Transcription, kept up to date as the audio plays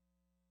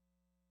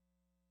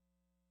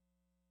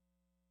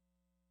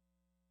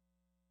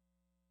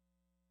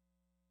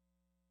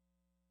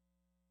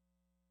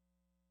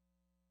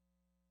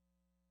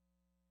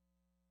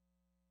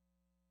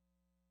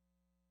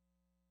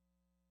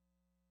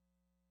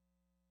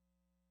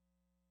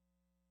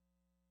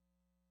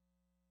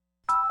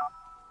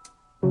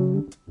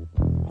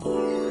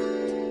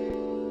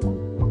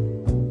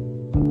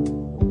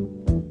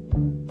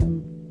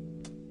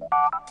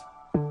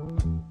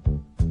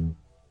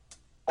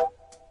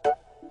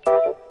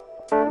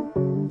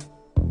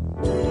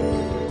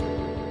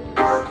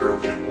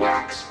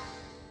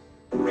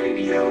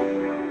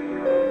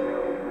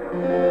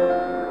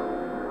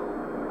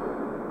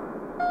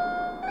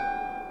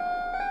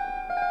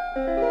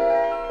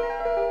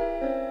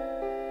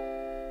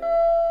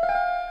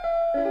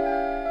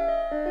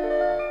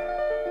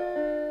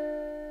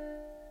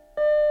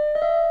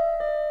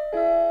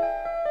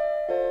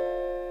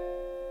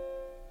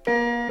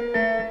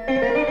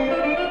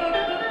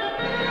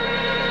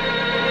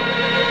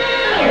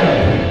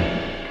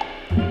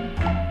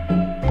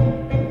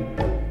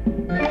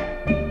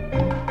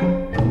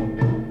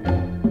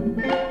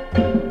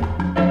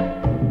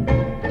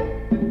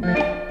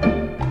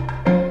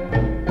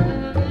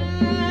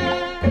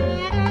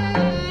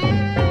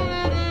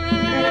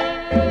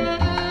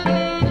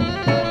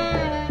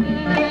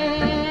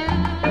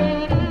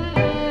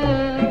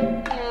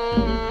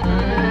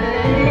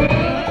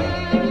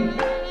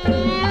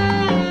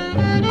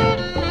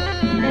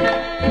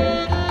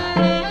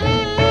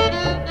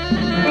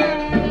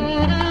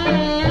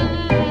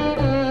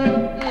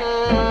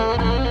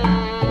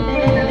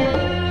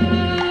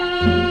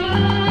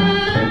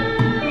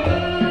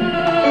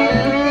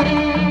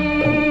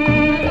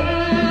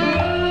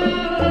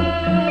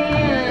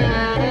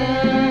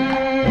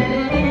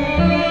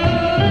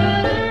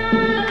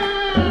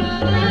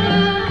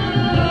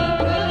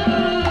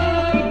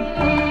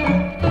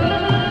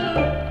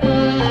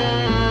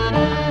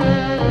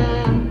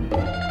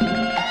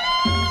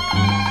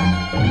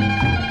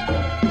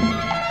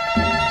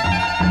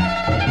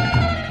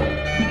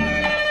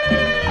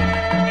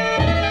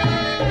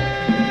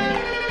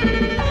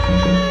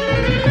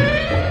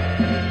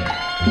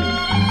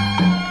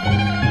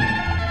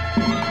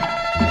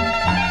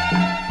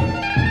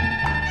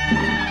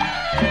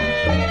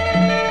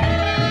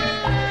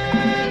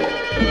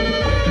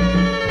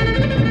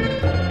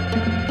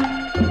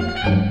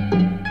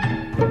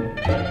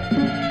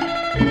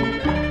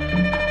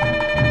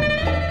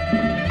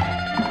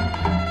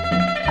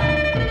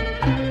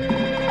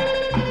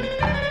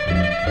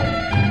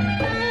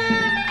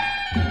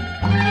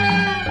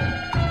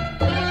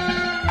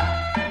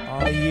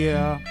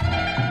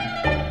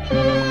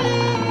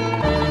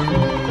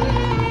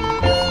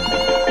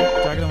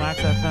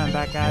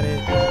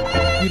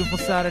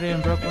Saturday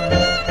in Brooklyn.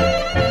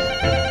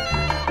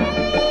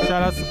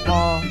 Shout out to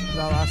Paul for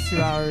the last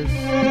 2 hours.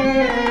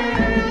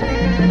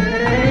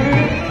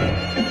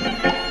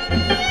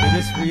 They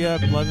just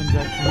re-up blood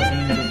injection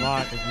scenes a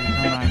lot if you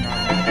come by and grab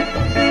it.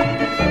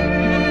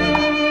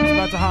 It's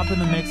about to hop in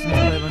the mix and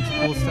just play a bunch of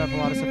cool stuff. A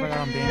lot of stuff I got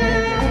on Bandcamp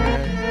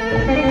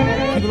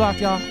yesterday. Keep it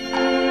locked, y'all.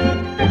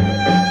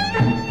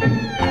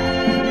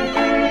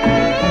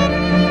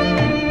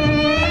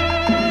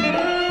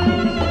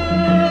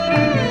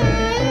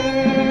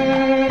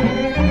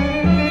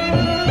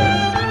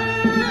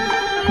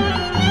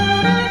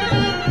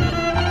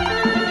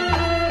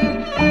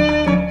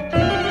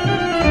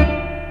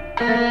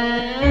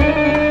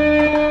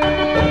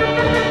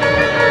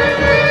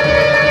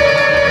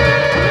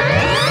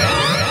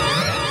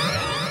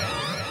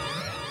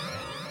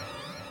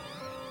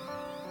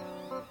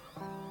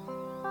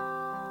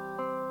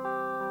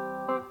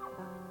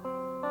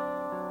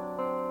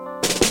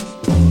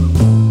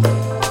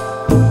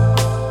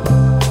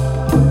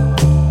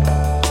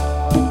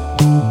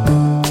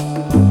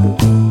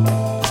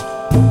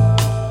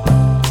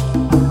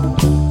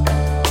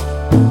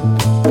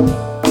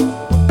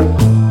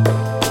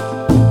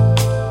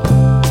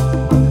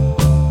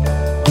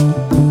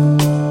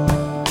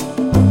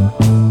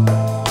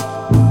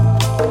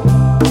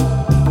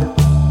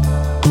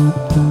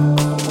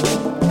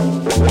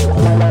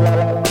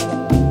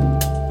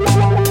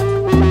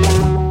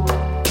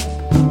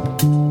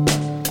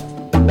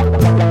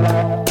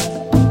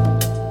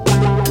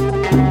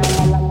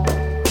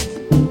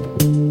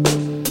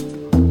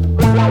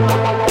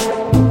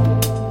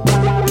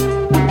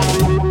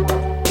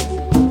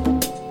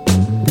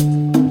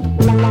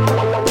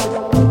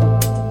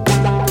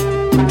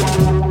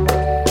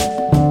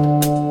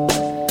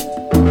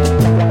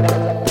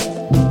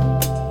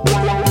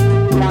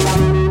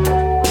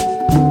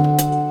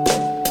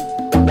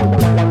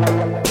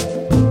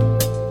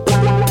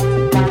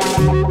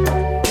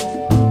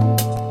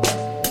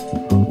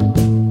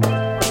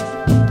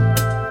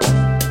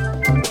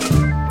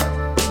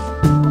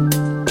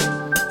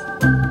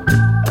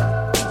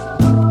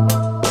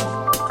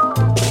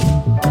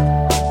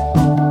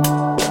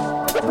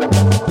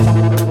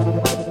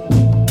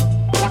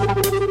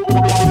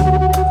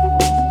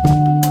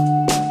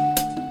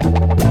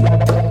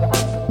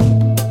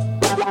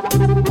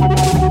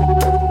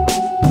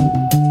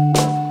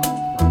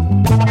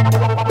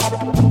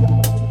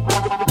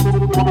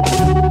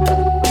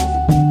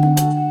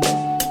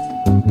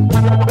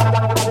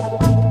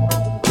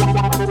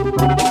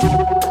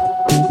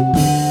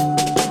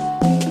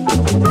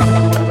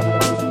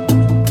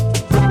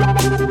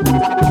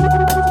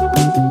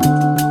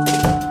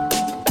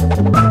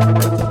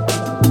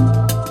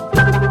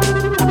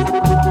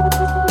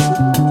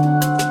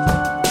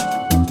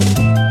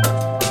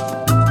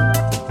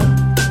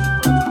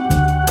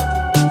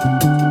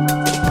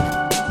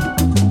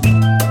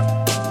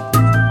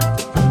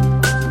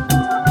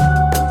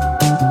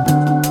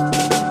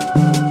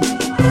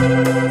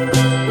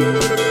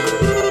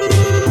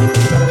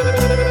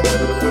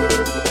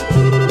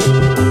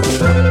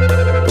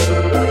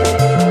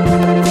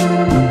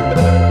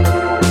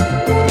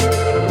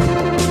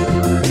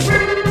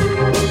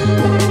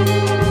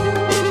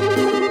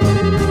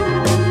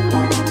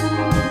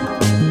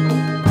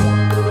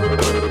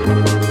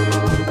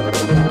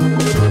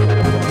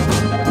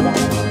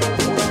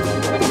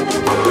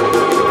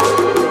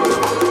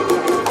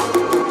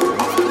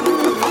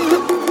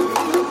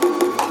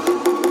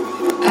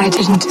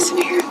 didn't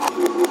disappear.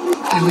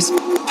 I was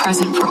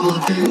present for all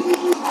of it.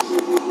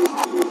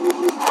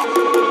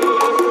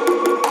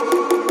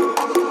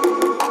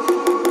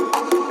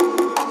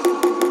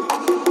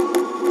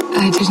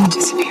 I didn't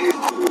disappear.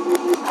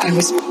 I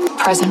was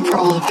present for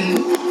all of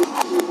it.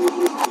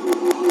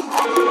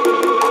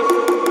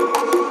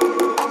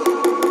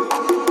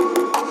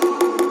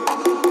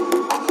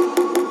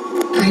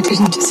 I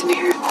didn't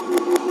disappear.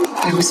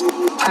 I was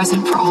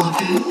present for all of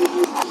it.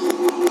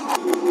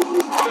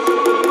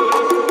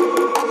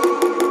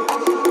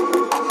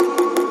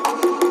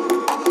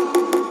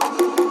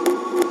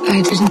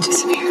 I didn't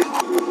disappear.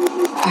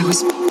 I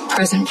was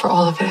present for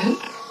all of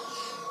it.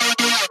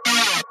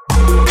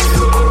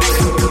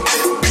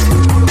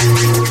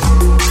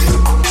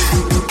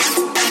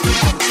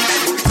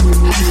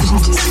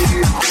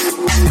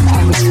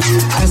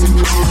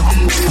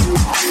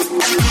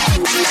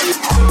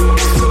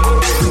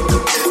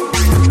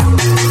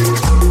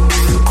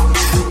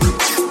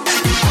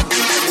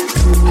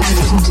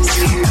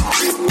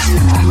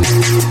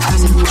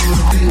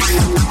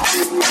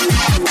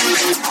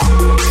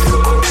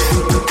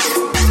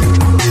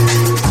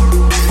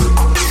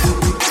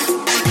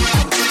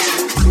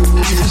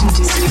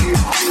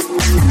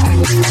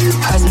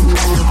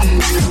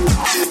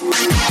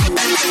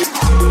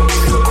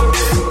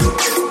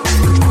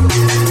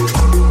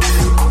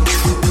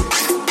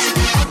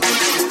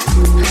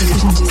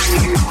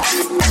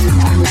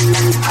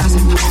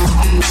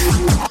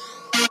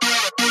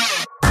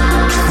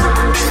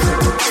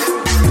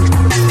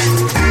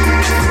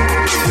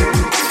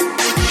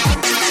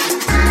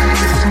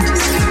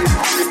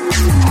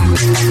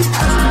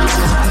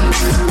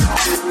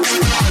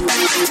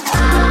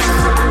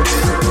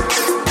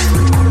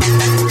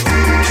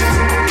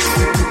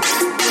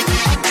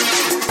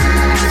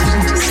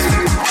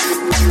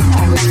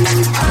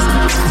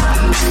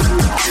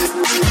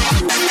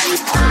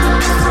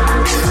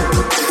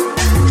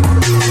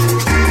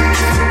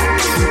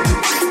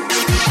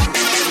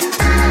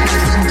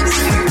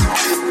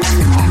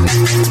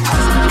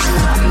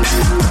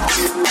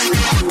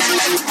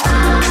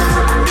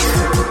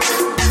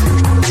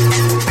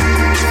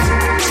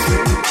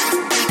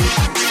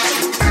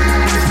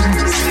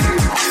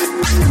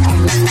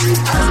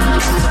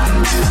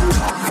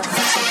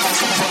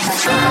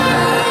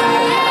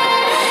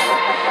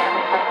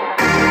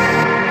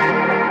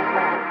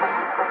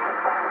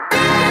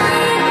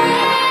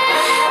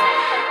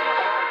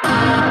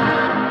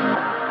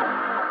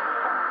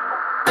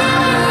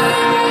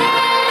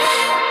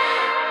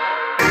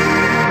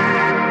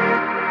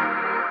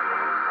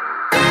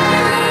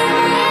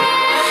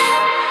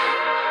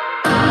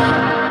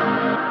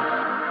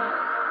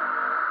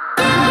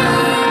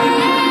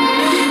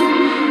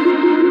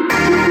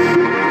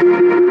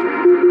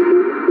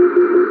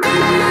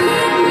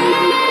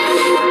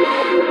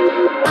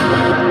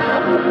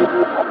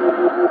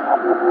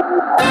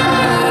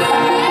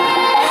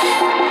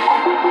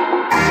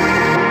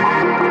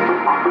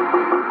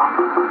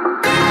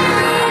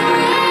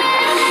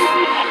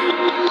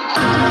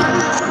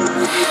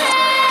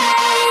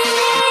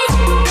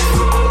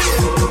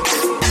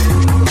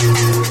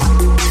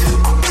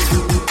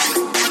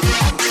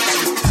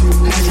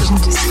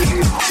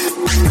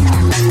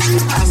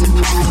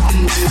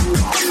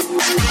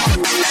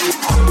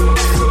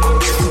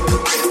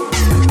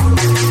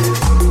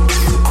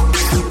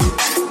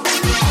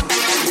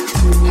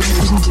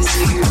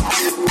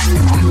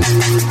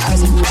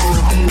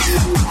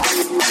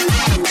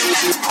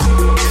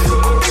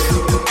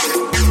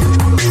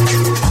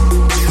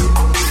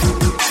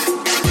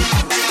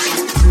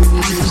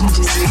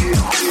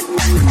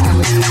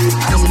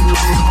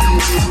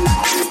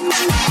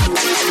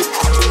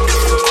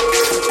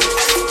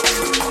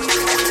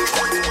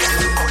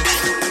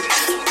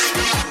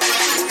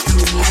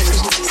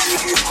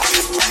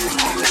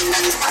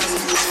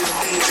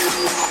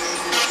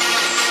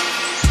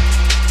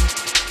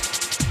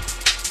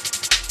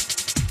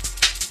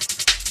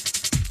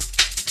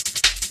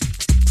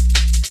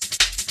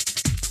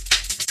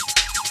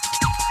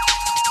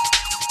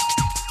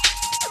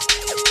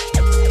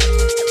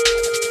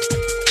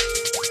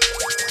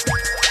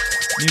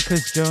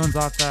 Chris Jones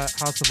off that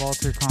House of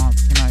Alter comp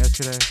came out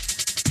yesterday.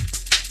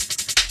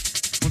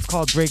 One's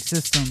called Break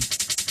System.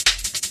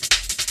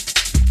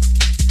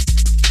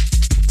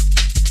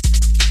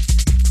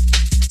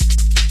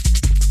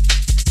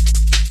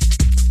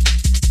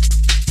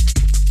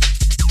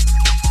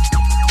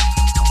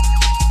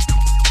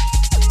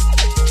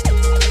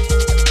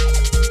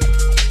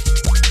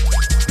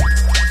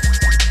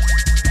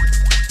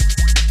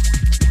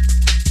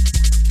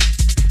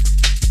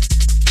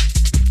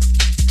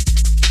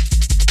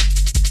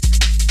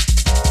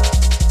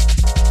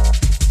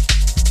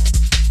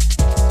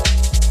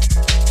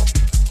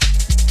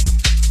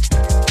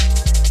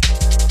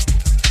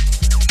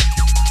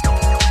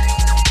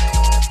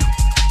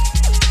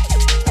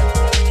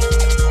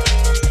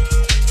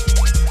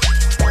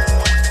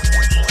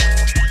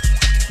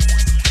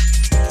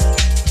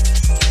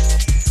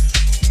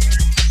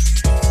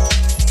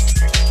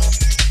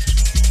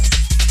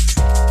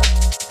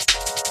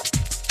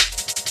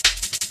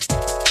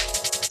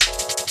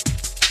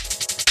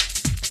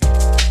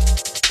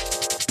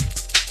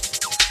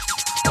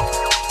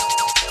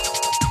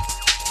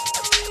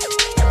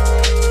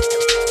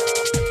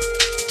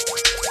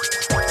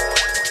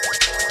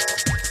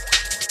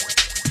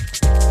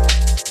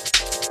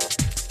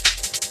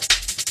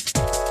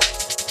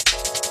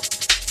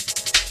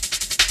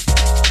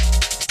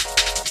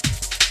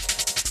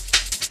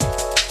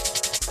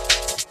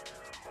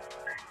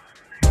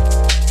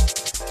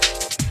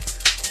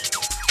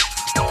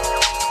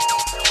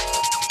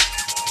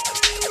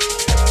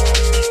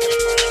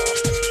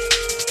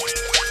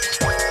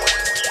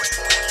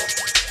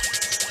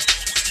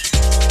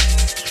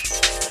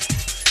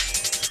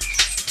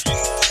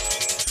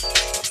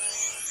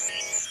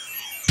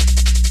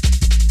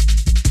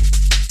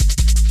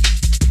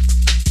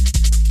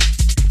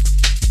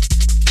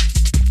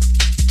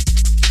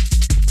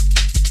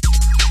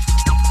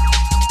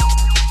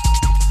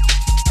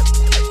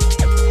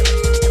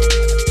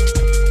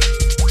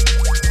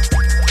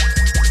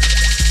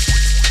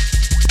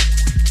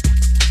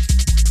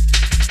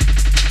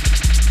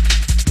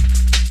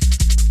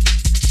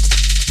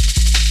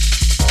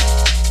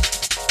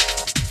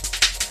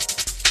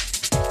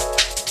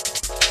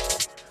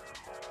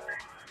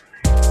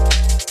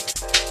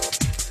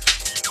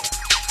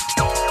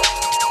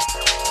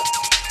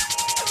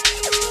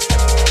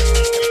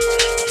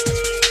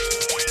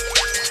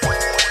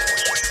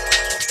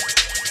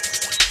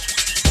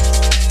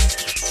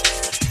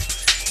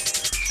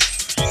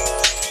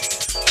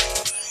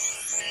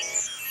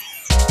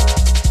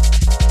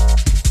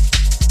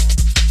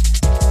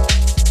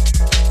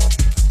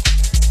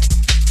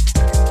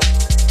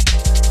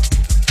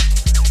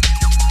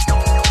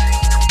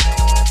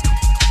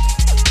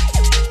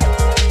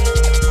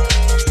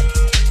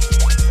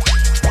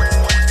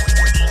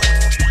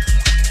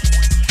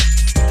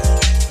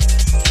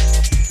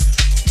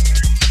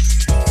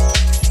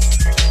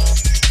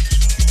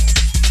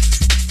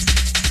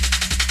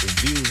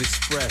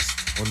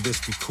 on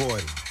this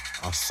recording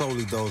are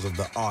solely those of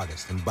the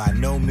artist, and by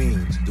no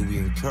means do we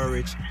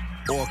encourage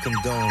or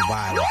condone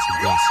violence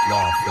against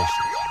law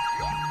officials.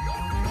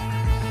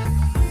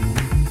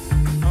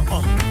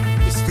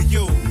 It's for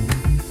you.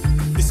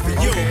 It's for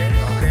you. Okay.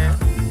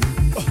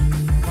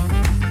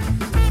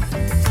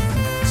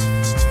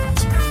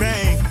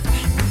 Bang.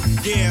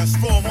 Yeah, it's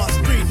for my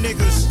street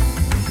niggas.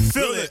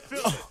 Feel it.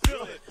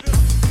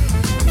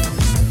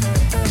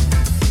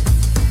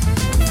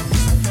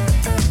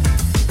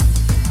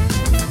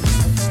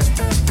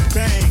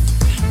 Bang.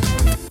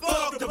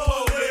 Fuck the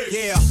police.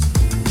 Yeah.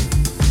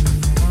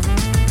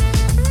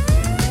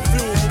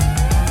 Feel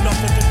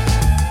enough of them.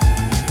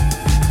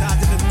 Tied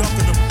to the duck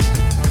of them.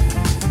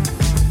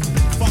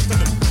 Fucking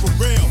them for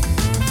real.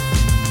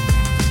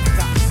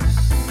 Cops.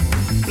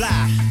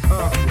 Fly.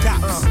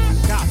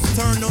 Cops.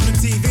 Turn on the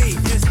TV.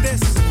 It's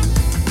this.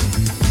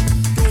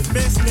 Do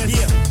business.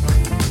 Yeah.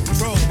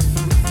 Control.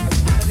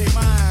 They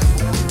mind.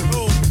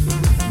 Oh.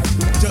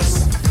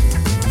 Just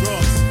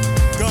drugs.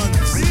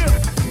 Guns. Yeah.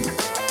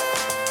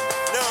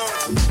 No.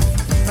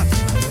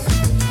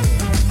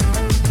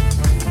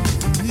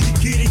 Need a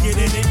key to get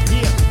in it.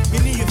 Yeah.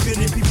 In the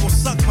infinite, people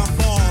suck my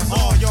balls.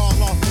 All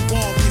y'all off the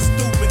wall. Get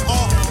stupid.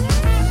 All.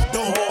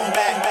 Don't hold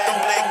back.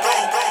 Don't let go.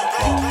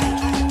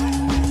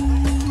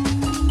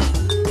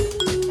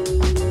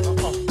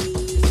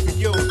 It's for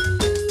you.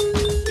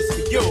 It's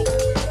for you.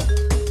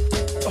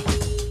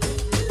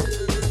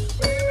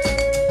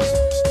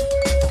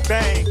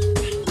 Bang.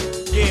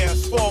 Yeah,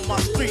 it's for my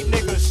street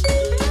niggas.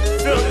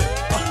 Feel it.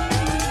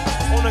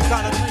 On the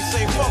count of three,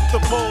 say fuck the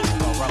police.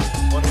 All right.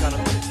 On the count of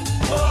three.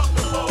 Fuck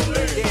the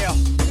police. Yeah.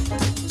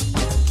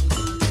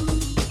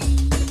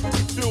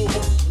 Two of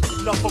them.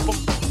 Enough of them.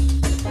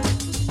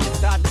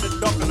 Tied to the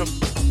duck of them.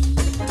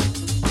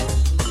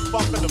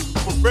 Fucking them.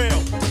 For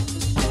real.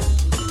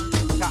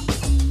 Cops.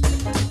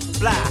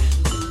 Fly.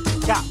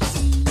 Cops.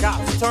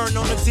 Cops. Turn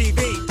on the TV.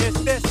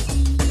 This.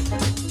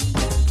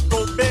 Go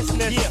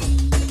business. Yeah.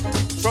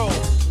 Control.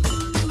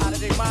 Out of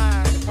their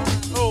mind.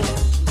 Oh.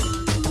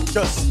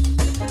 Just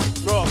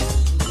drugs.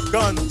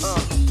 Guns.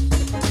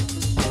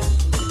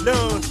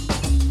 None.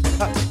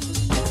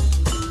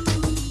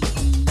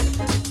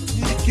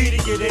 Need a key to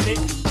get in it.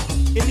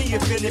 In the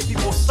infinite,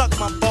 people suck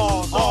my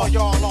balls. All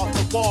y'all off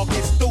the wall,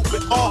 get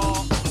stupid.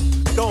 All.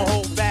 Don't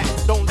hold back,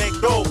 don't let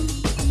go.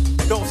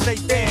 Don't say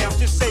damn,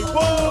 just say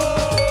whoa.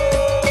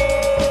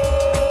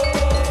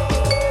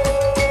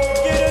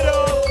 Get it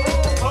up.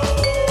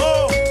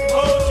 Oh,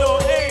 hold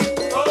your aim.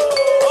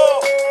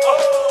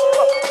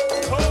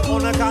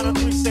 On the count of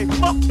three, say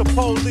fuck the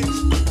police.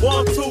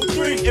 1, 2,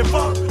 3, and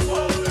fuck the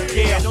police.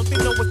 Yeah, don't they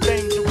know what's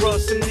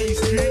dangerous in these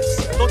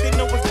streets? Don't they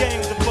know what's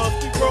gangs above?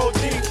 We roll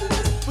deep.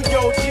 We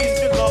OGs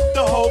that love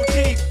the whole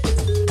deep.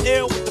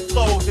 Ill with the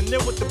flows and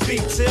ill with the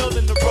beats. Ill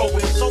in the road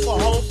with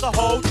overholds the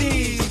whole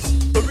D's.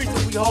 The reason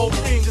we hold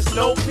things is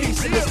no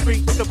peace in the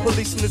streets. The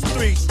police in the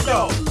streets.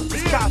 Yo,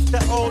 it's cops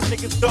that old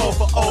niggas go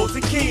for O's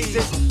and keys.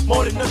 It's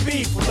more than the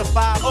beef with the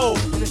 5-0.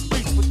 In the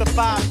streets with the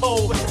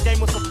 5-0. It's a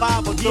game of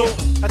survival, dude.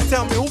 Now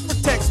tell me who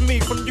protects me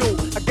from you?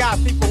 I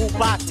got people who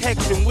buy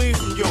texts and weed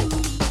from you.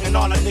 And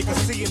all the niggas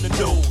see in the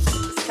news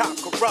is cop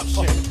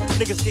corruption.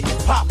 Niggas getting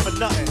popped for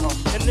nothing.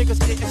 And niggas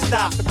getting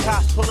stopped. The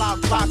cops pull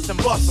out blocks and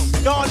bust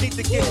them. Y'all need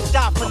to get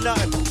shot for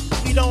nothing.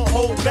 We don't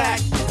hold back.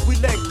 We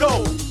let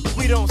go.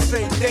 We don't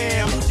say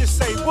damn. We just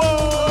say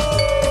whoa.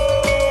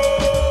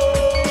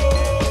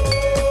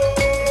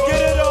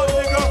 Get it up,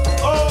 nigga.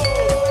 Oh,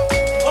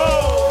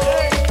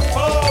 hey,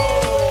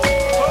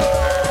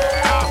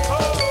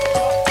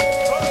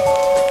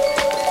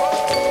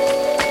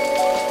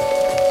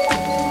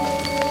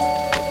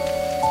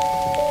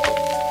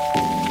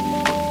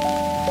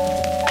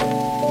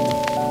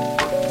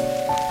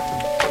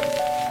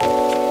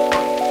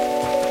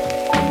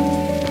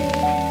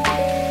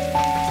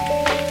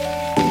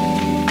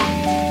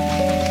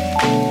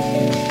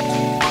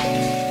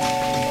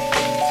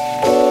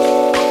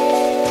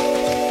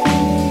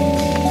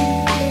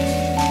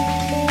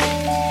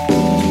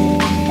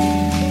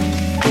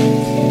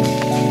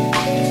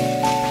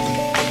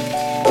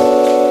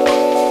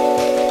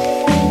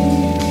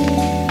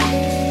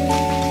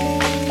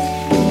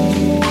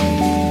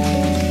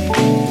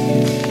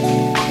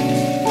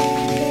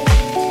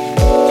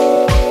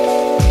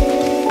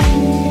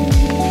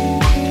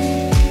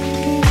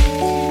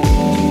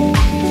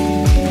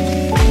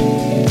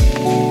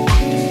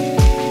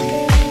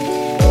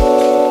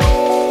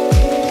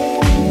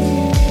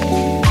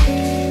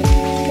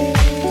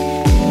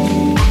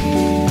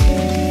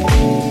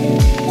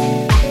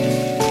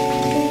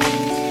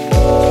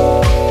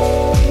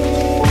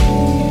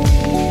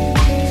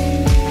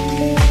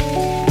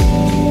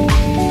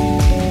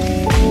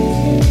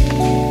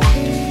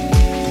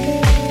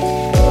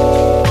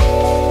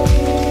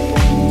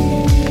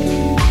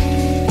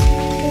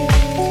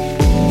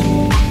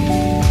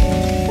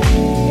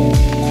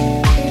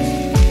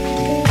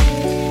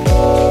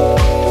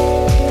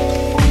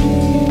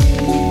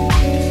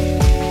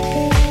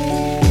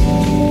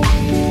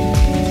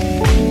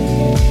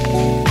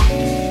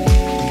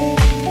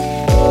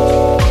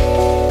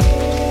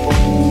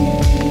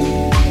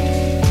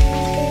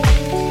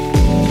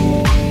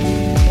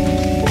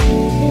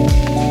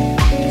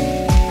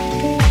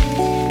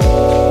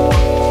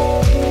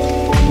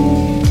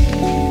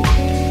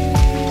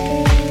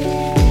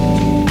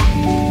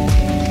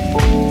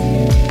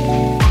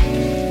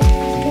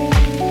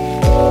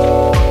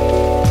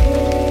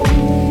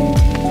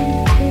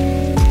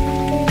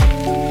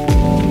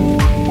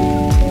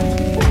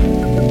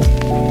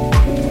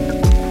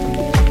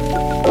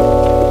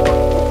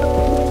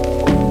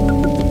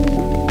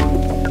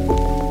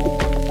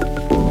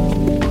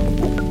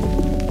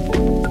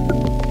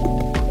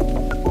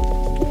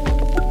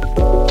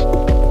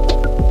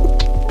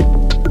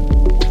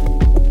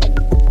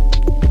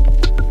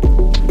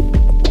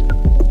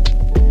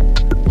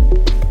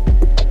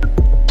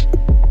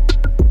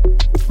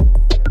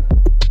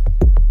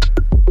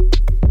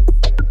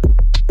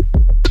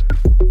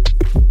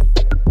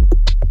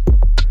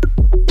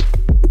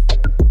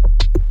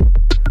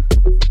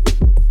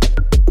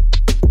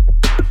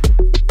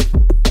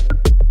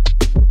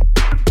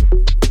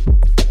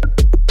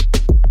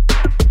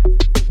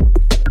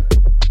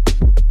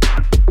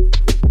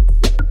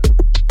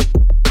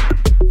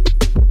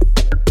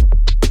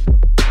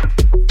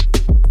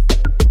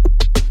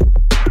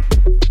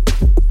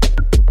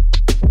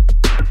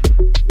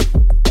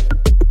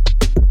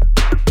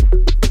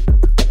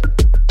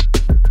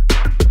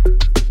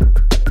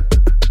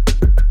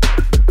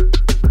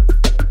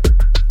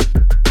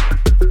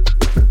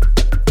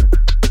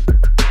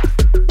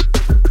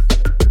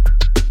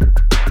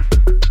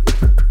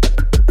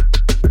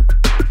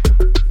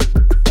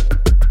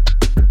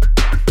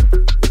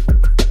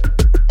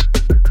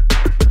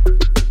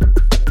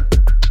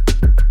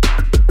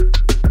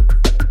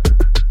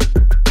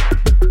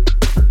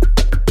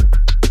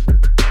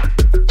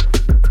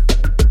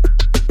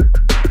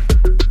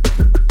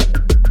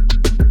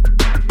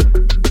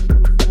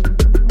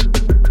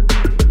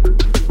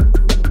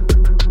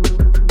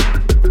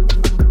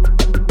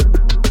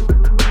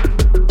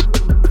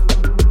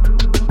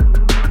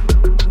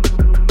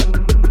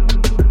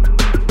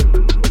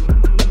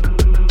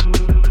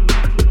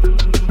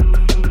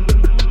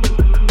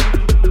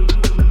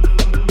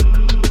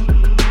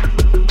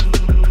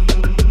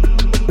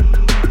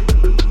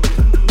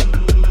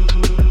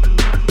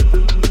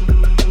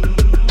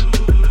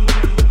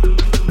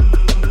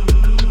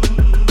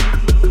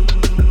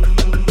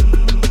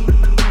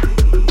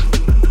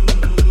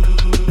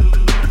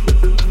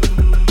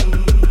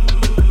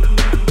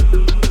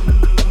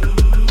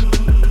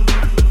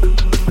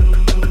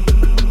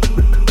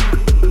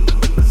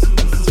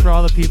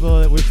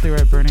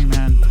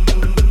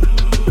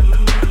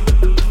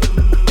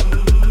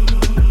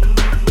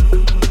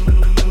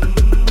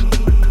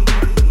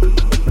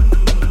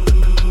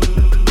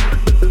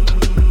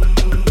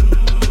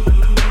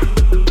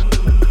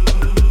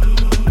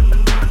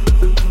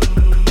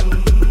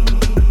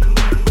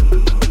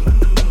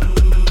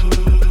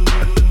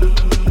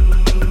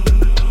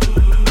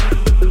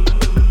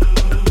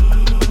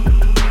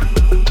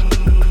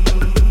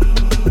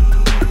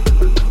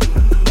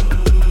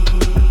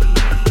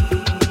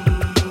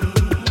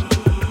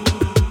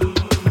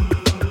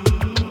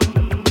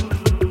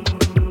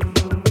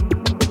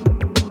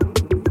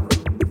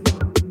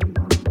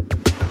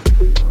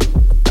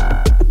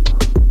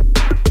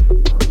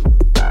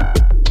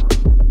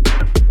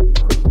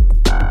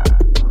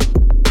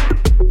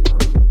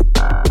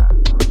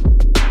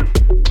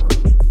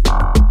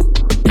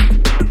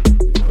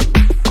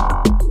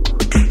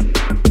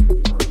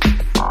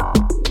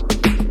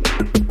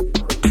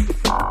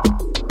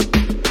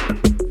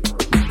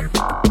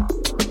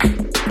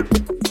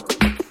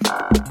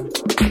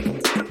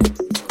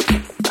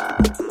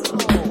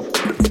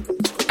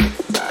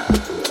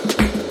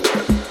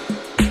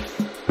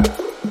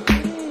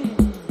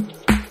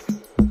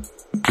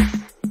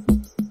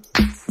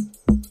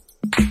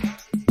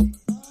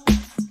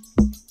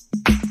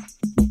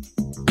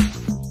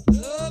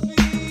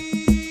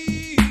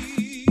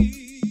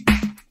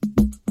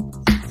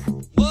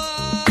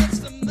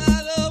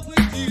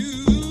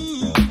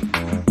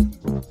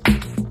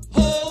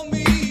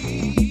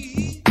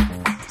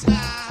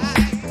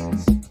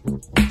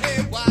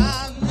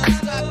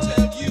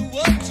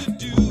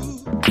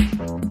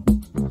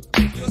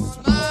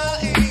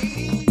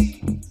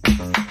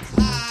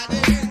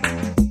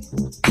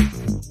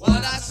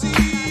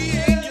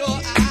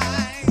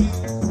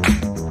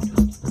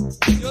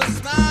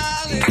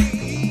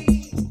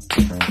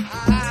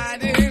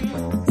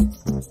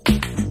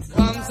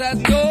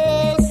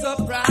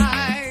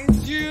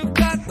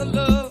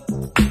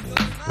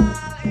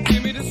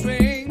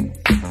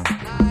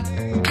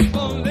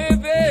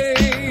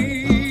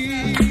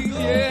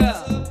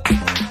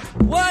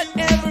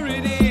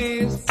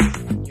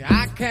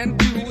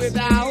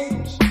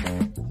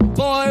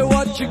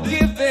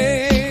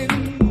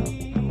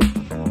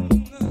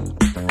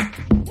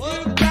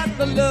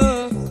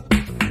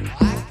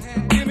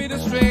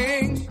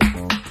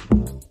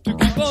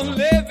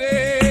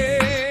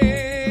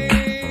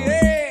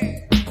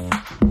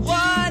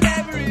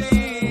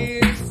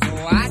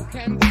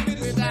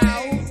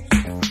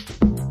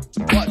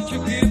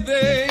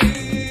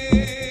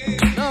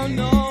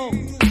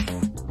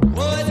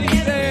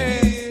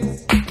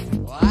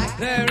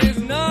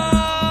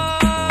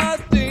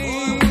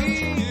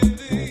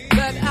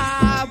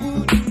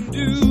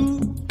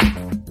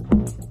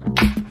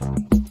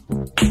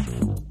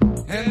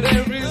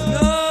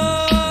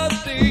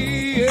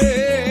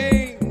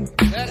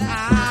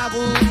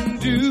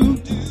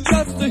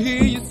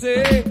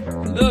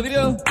 love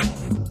you.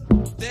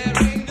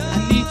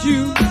 I need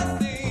you.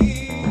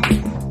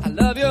 I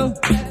love you.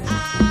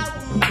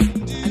 I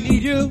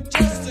need you.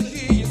 Just to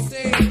hear you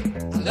say,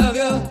 I love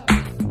you.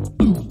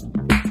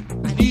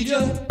 I need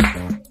you.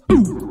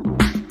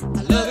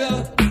 I love you.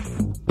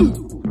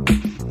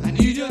 I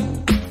need you.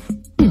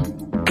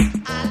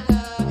 I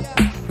love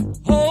you.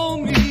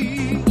 Hold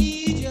me.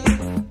 Need you.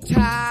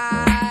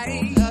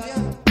 Tight. Love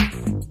you.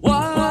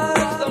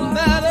 What's the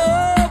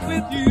matter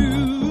with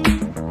you?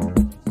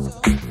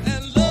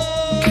 And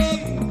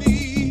love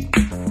me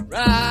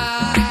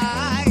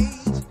right.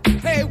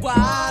 Hey,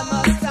 why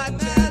must I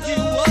tell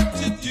you what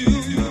to do?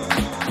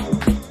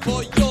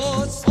 For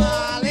your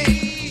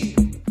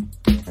smiling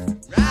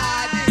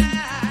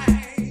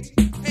right.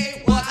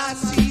 Hey, what I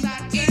see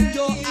in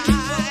your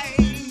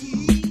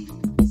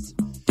eyes.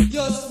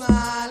 You're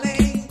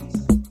smiling,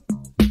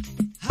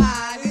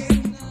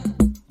 hiding,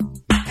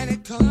 and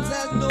it comes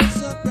as no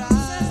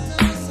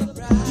surprise.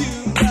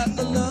 You got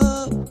the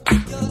love.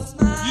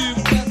 You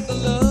got the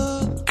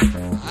love.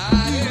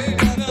 I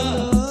got the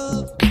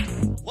love.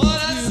 What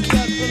I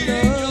see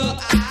in your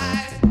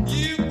eyes.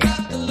 You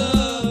got the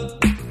love.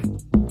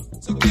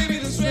 So give me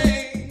the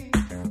strength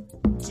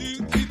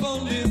to keep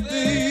on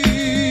living.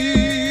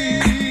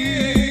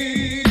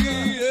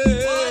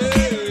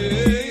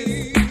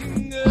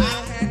 I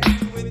had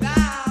you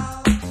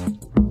without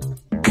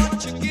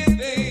what you're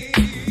giving.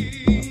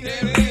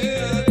 There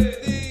ain't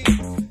nothing.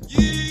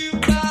 You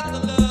got the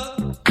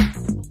love.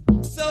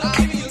 So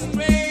give me the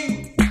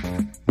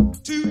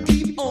strength to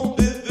keep on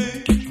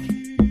living.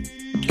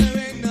 There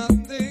ain't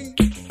nothing,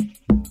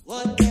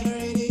 whatever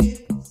it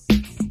is,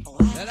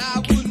 that I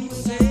wouldn't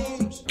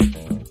say.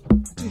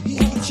 To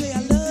hear you say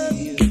I love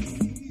you,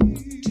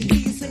 to hear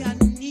you say I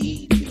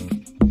need you,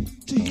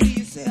 to hear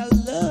you say I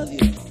love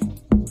you.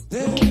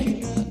 There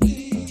ain't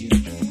nothing you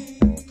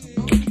can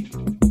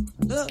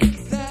love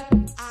that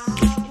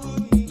I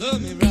wouldn't.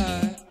 Love me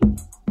right.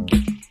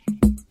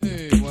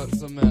 Hey, what's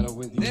the matter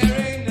with you?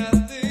 There ain't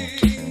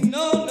nothing,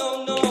 no,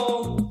 no,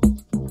 no,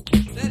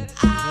 that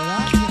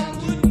I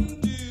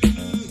wouldn't do.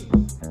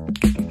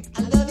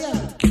 I love you.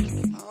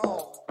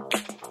 Oh,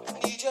 I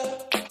need you.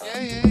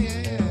 Yeah, yeah,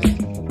 yeah,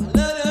 yeah. I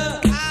love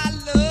you. I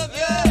love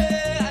you.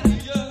 I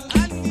need you.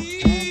 I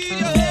need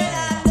you.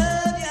 I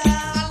love you. I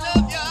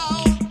love you.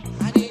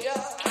 I need you.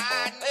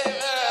 I need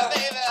you,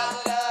 baby. I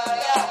love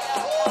you.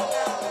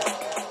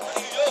 I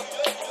need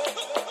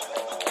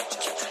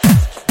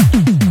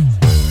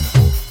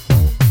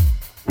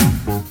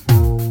you.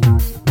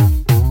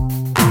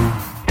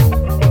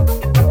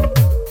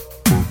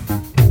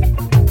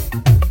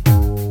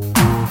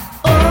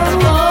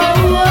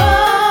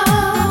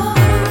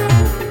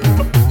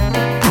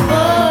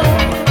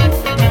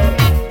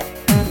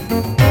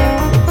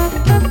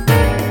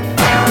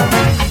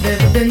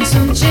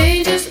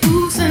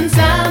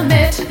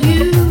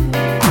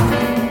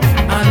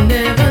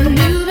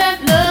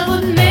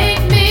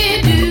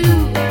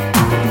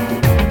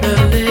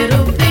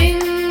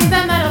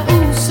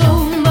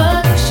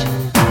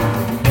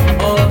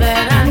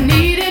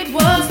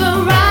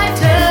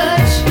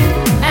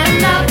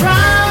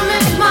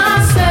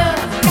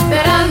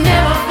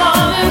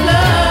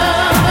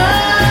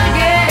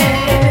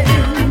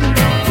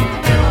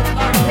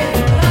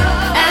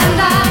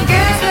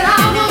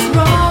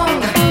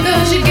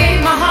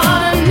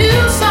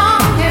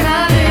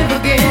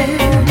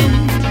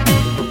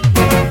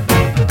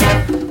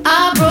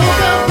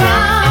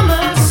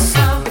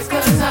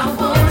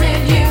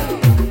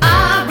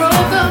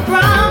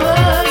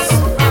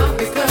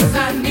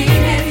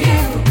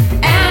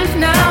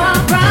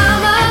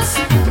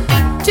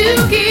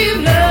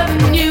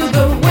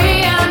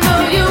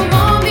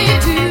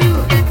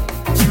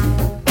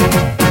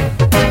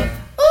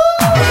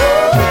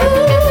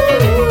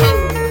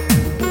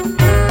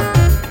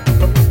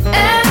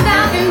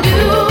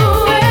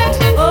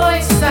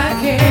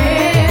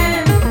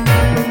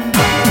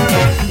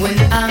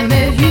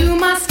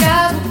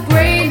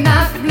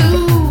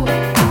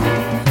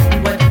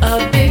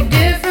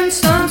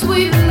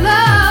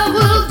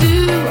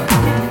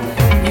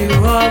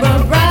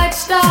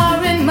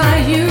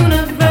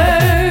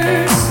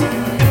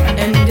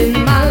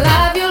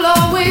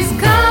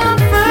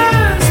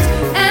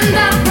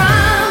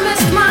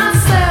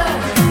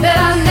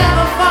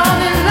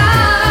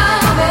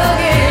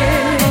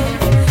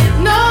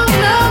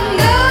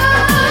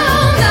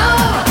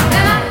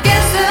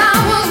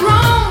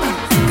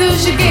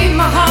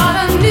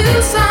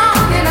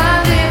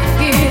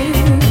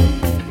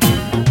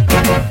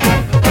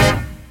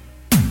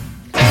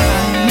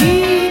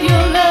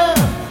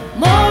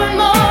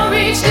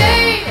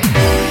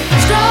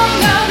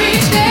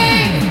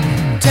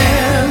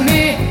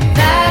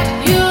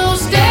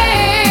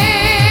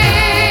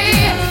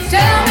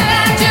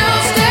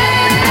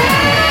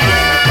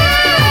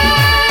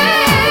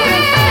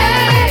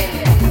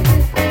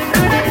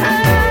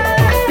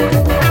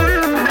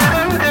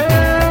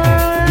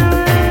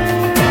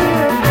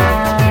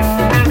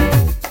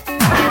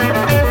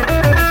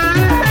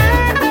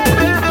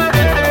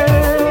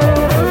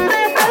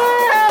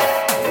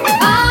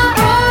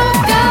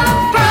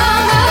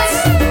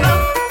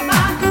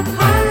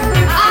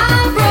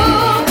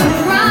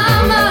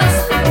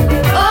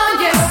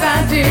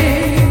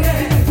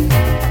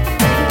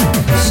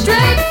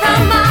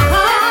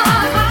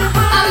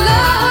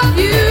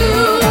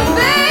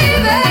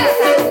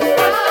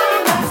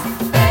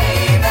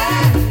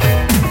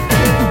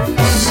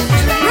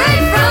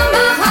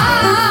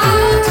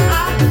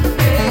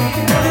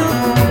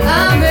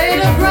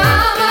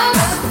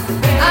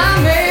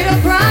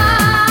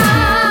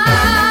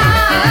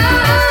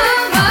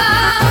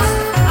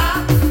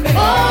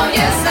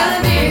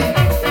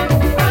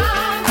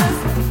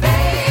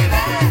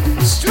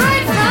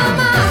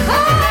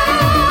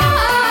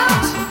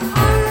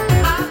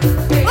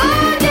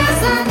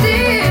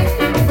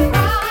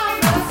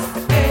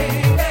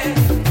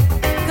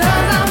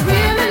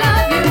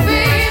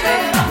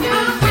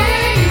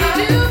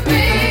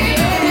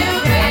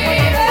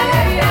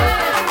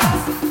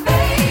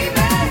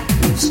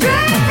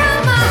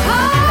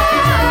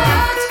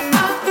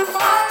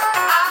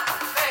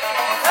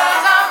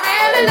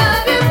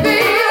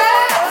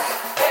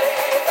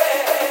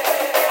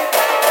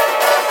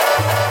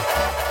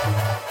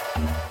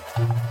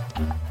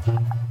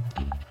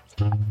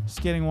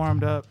 getting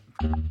warmed up.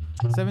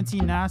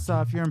 17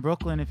 Nassau, if you're in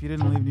Brooklyn, if you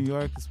didn't leave New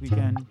York this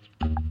weekend,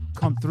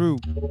 come through.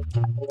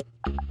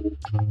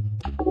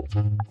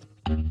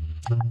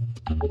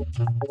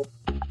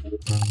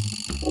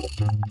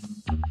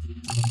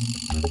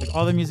 Like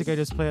all the music I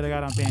just played, I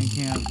got on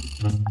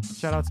Bandcamp.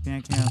 Shout out to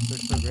Bandcamp, they're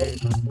so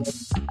great.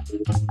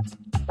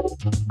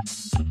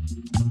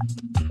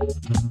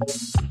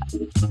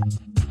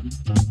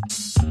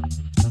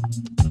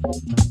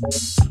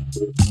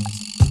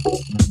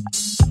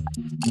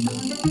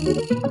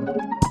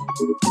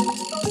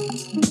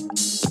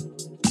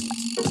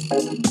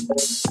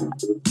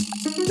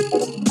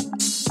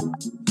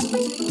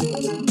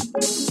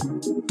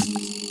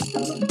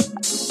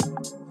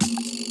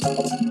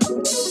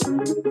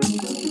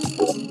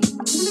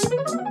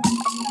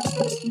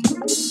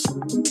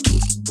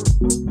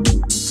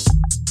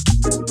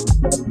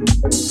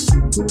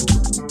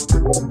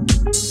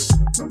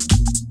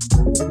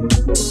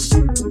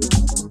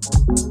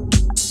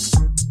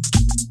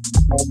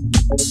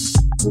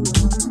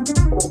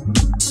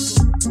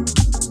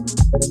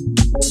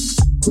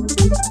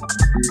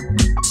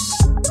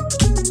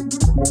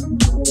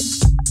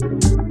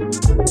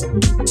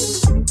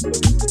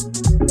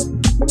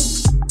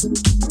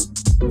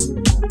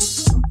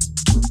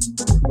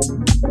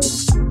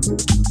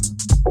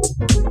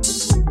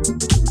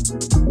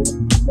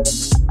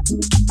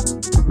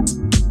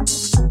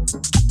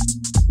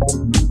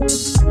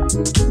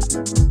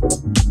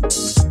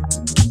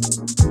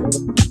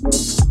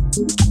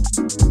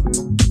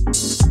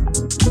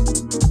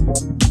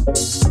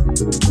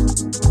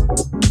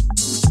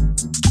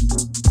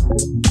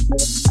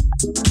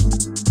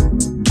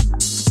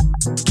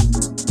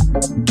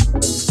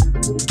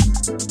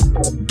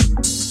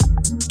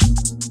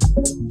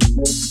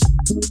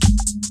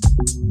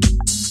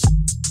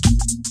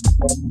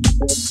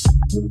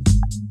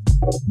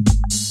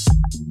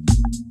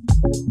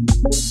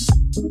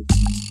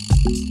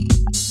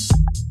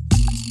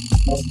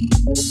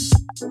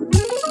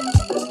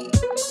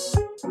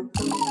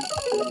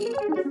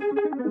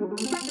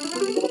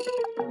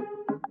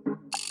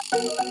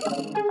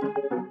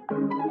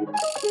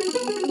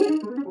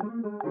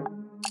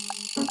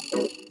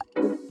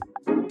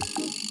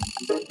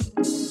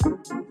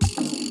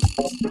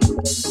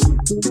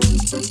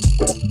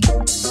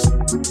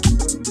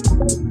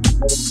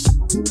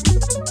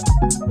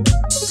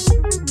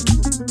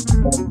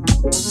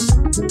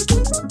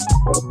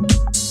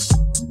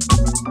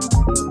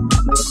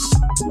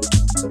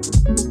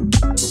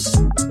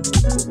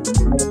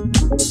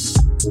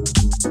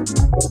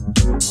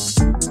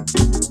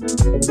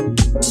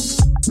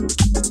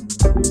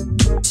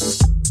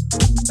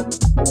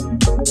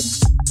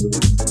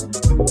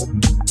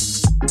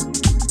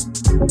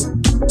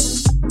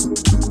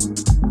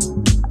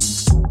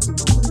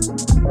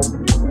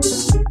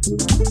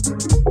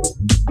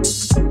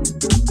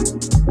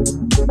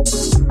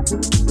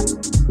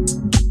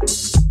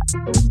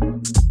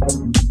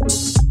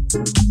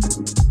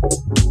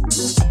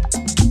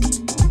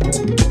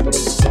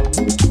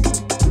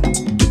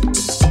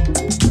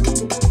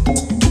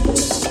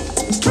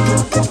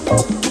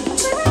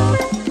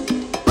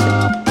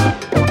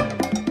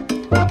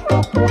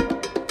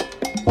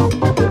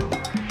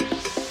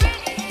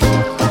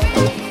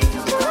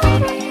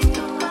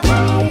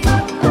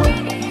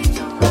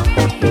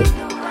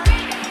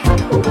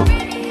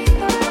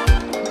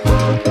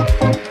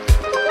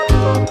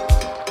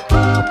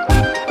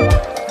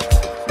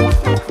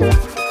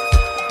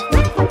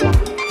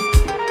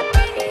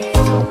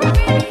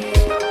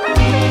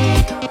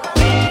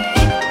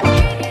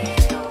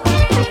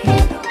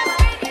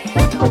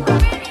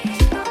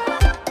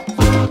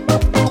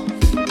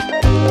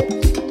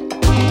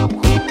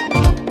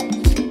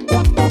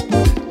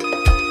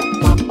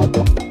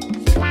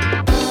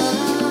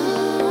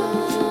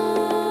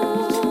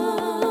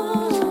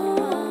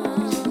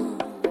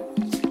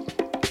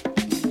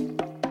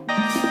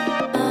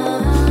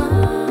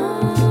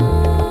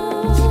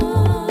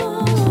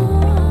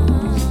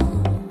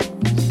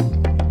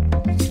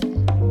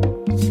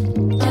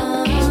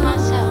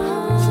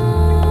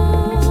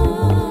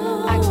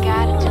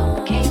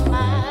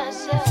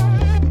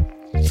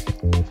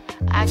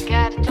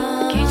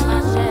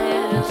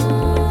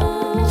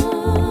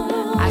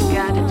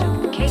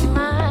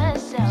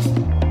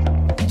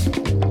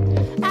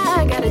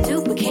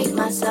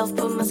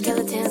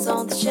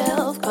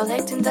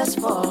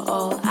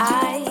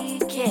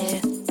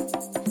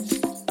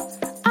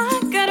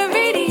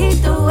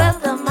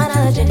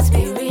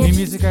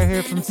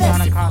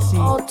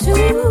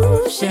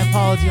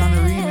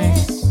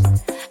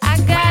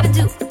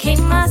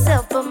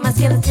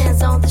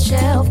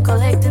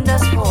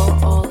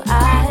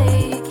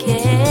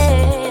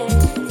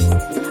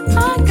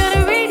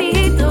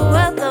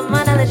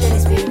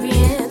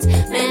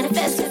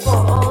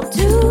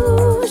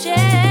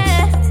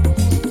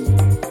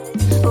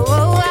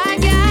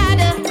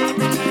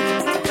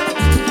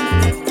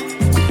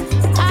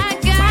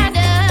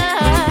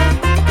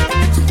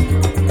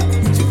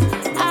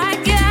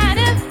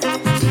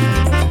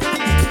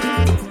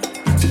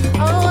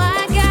 Oh,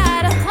 I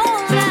got a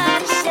whole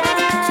lot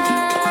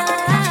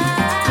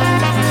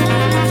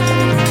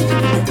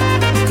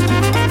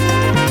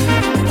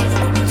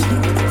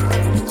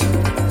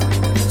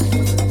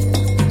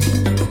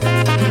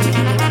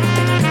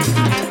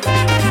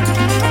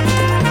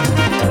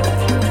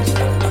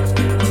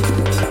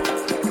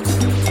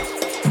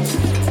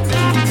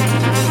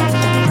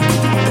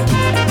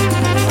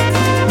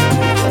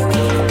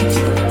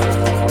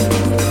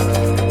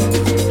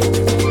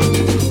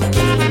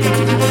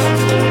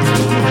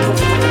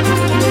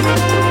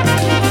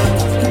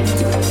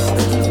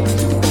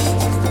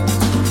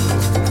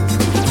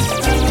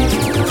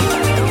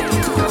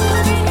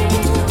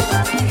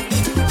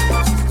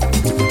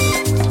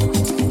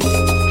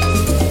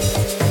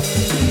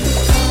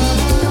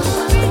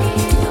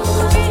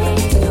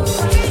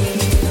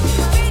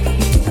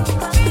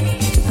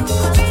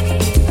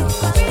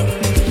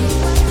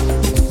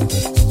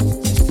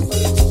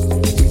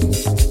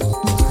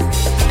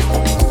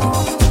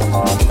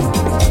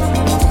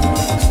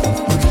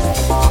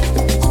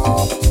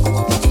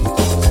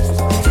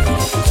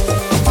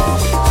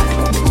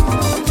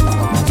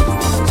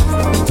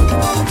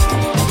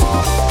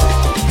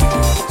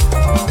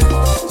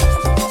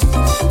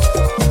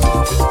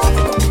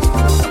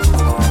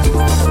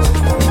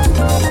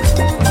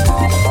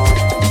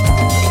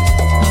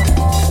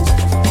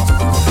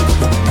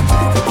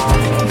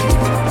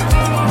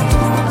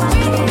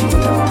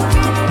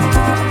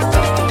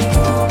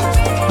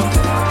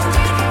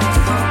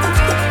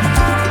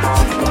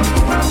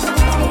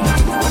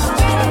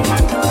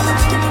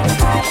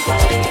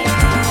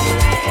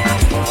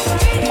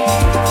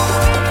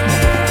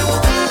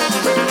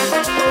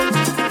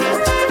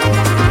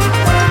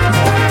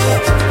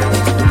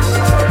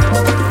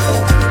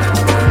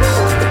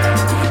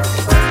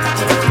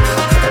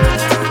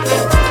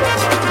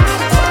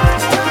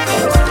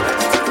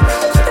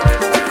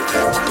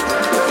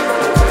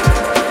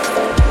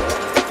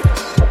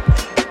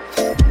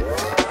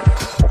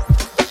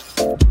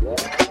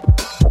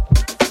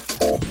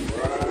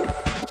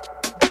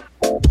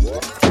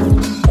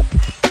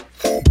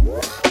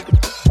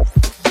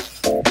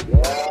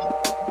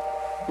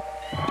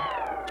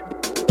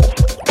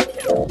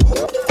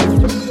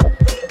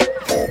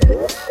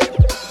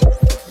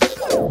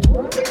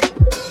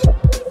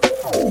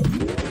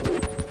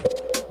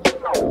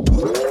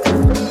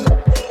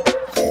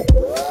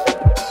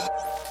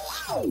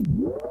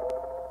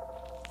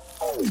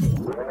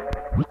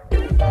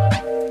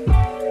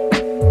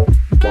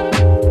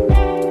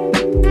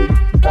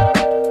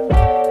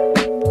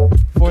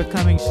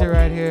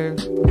right here.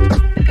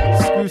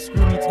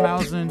 Screw meets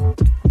Mausen.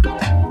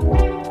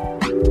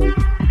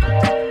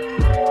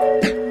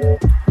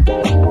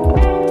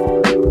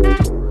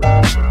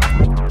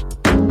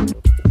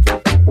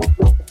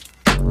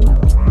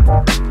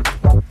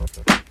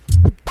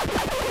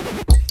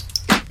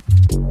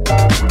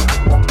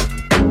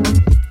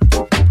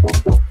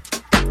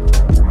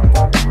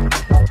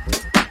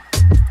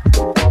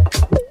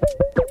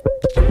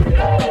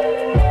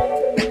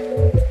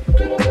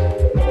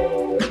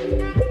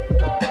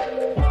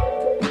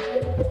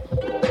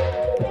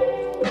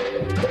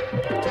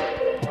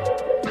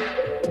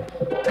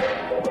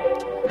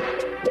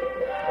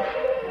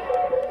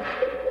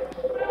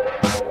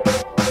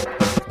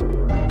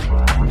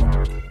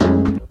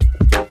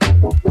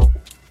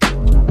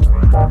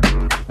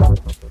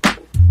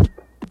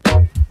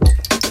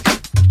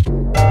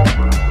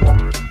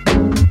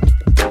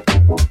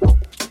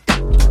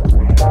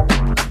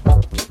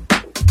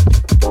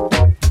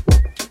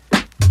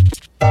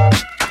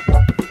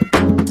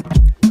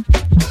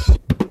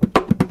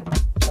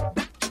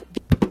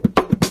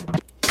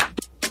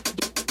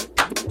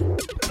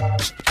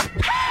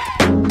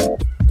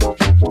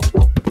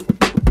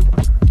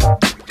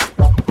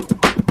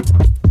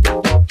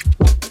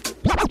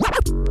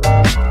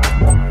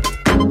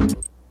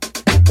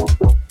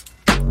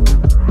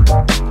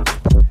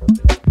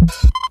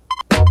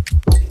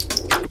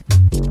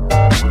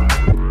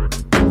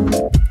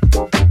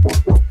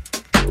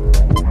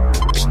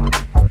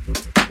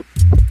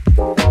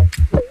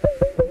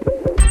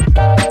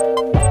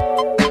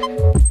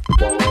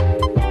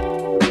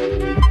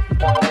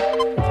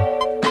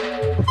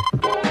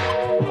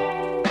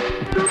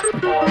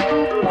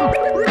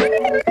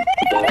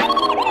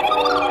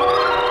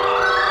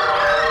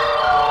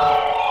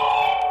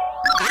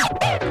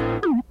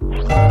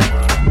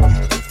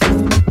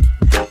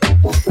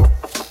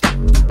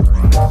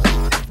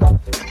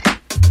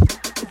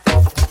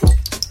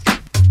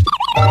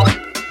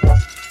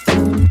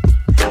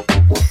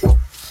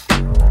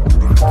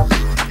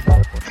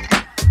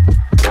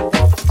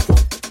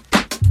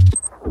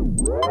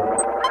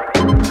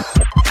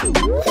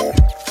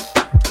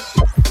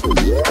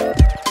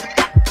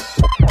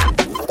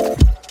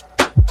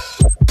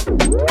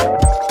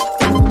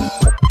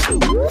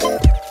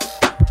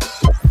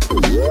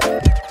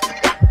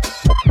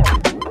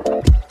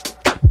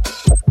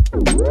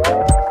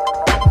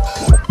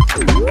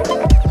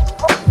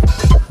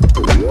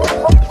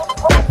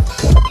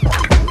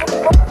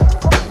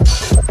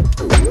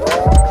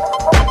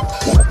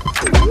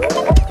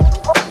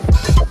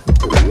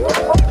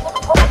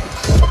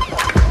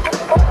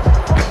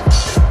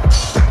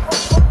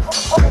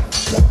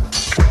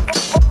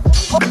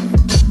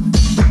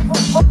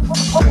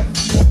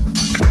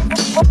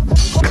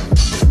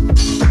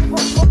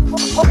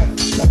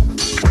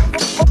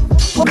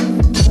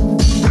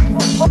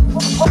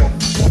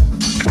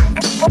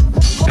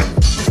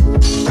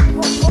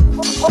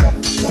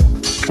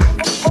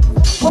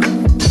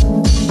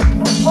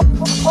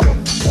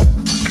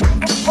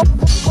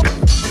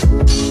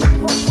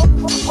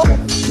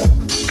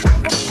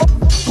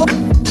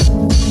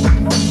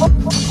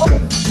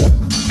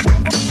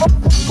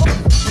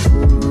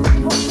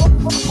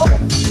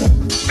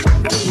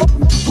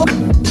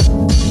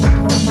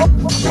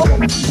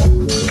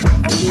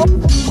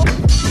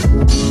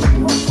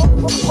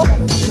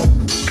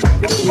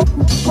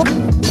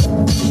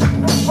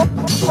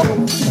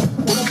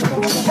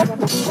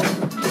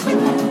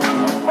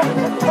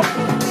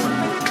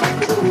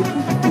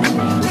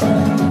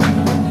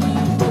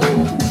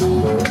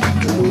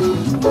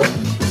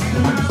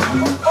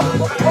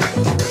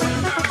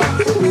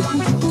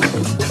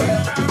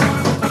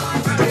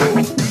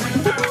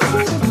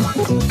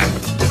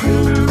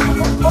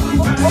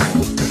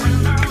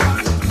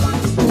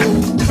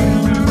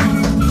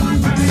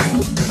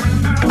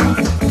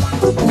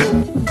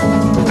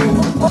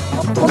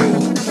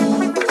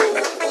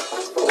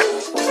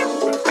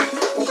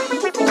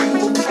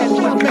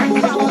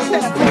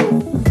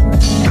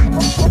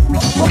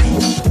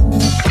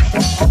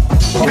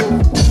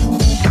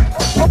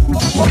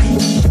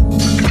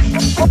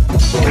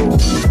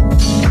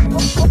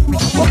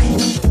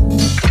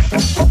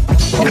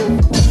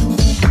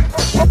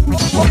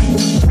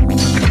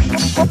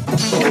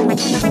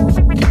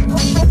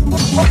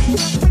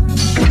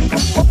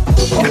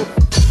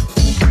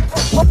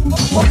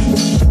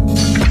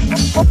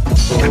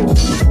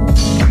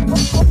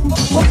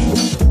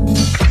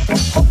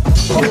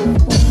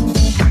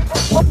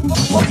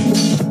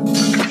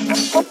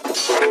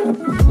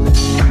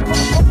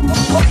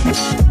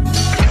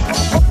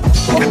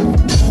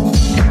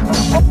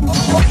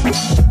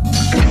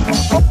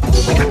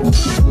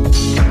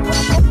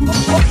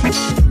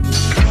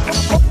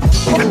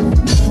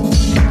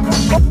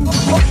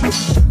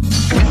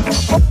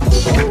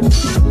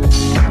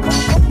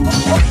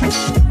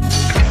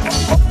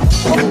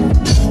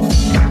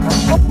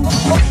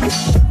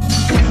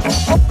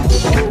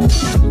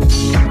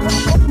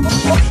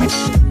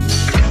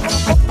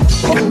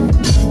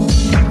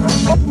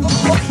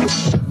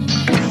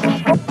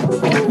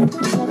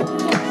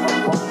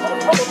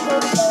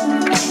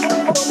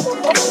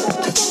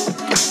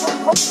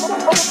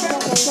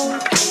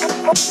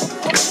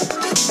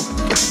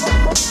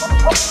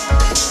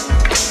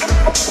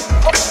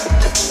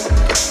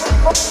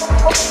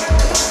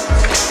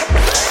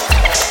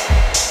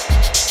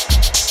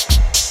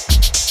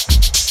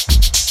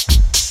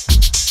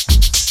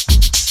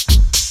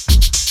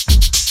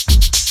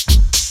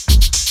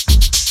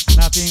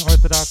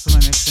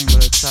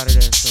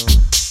 Saturday, so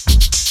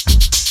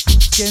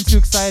it's getting too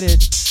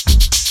excited.